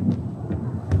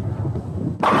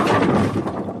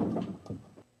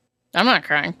 I'm not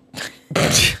crying.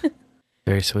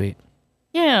 Very sweet.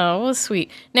 Yeah, it was sweet.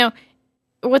 Now,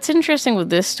 what's interesting with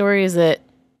this story is that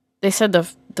they said the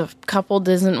couple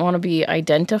doesn't want to be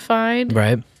identified.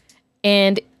 Right.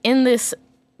 And in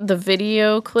the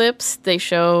video clips, they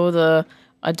show the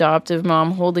adoptive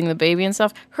mom holding the baby and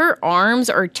stuff. Her arms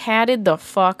are tatted the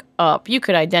fuck up. You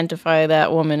could identify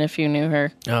that woman if you knew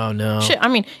her. Oh, no. Shit, I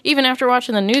mean, even after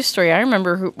watching the news story, I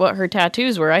remember what her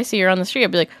tattoos were. I see her on the street,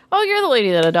 I'd be like, oh, you're the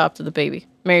lady that adopted the baby.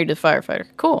 Married to the firefighter.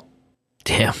 Cool.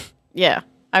 Damn. Yeah.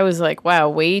 I was like, wow,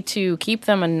 way to keep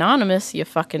them anonymous, you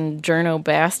fucking journo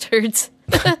bastards.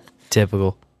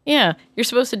 Typical. Yeah. You're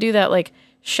supposed to do that, like,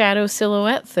 shadow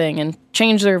silhouette thing and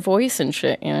change their voice and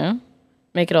shit, you know?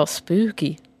 Make it all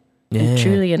spooky. Yeah. And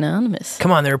truly anonymous.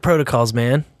 Come on, there are protocols,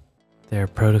 man. There are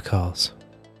protocols.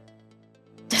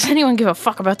 Does anyone give a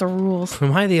fuck about the rules?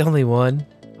 Am I the only one?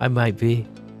 I might be.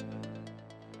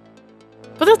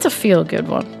 But that's a feel-good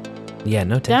one. Yeah,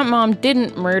 no doubt. That mom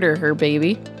didn't murder her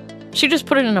baby. She just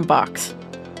put it in a box.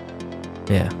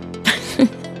 Yeah.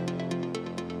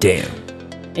 Damn.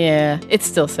 Yeah, it's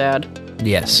still sad.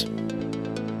 Yes.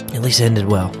 At least it ended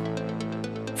well.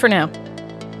 For now.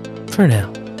 For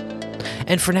now.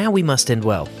 And for now, we must end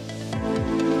well.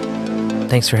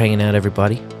 Thanks for hanging out,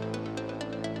 everybody.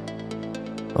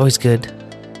 Always good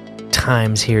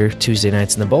times here Tuesday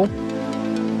nights in the bowl.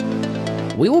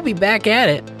 We will be back at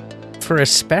it for a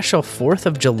special 4th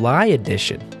of July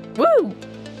edition. Woo!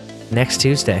 Next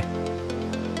Tuesday.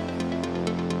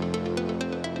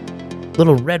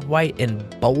 Little red, white,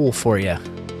 and bowl for you.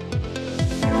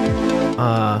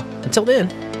 Until then,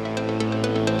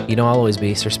 you know I'll always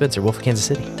be Sir Spencer, Wolf of Kansas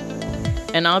City.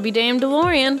 And I'll be Dame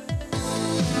DeLorean.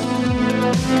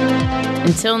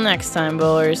 Until next time,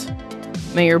 bowlers,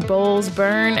 may your bowls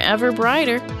burn ever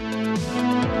brighter.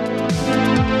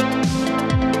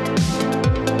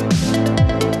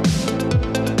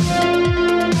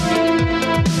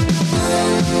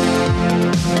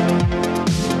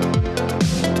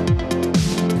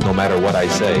 No matter what I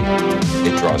say,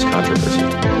 it draws controversy.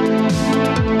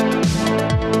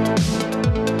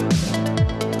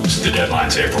 The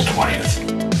deadline's April 20th.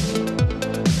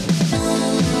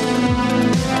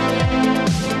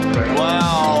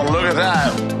 Wow, look at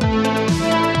that.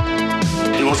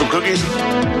 You want some cookies?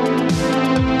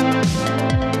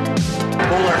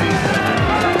 Bowler.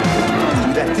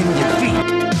 Do that thing with your feet.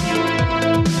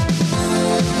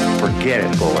 Forget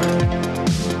it, Bowler.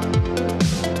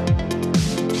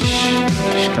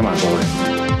 Come on, Bowler.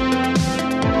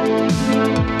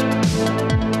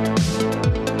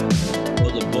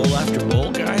 Well, the bowl after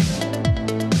bowl guy?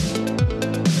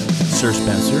 Sir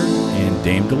Spencer and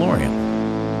Dame DeLorean.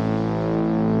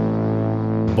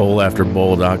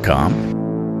 Bowlafterbowl.com.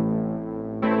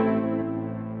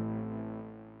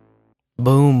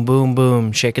 Boom, boom,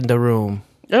 boom, shaking the room.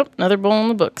 Yep, another bowl in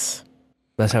the books.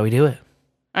 That's how we do it.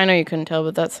 I know you couldn't tell,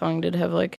 but that song did have like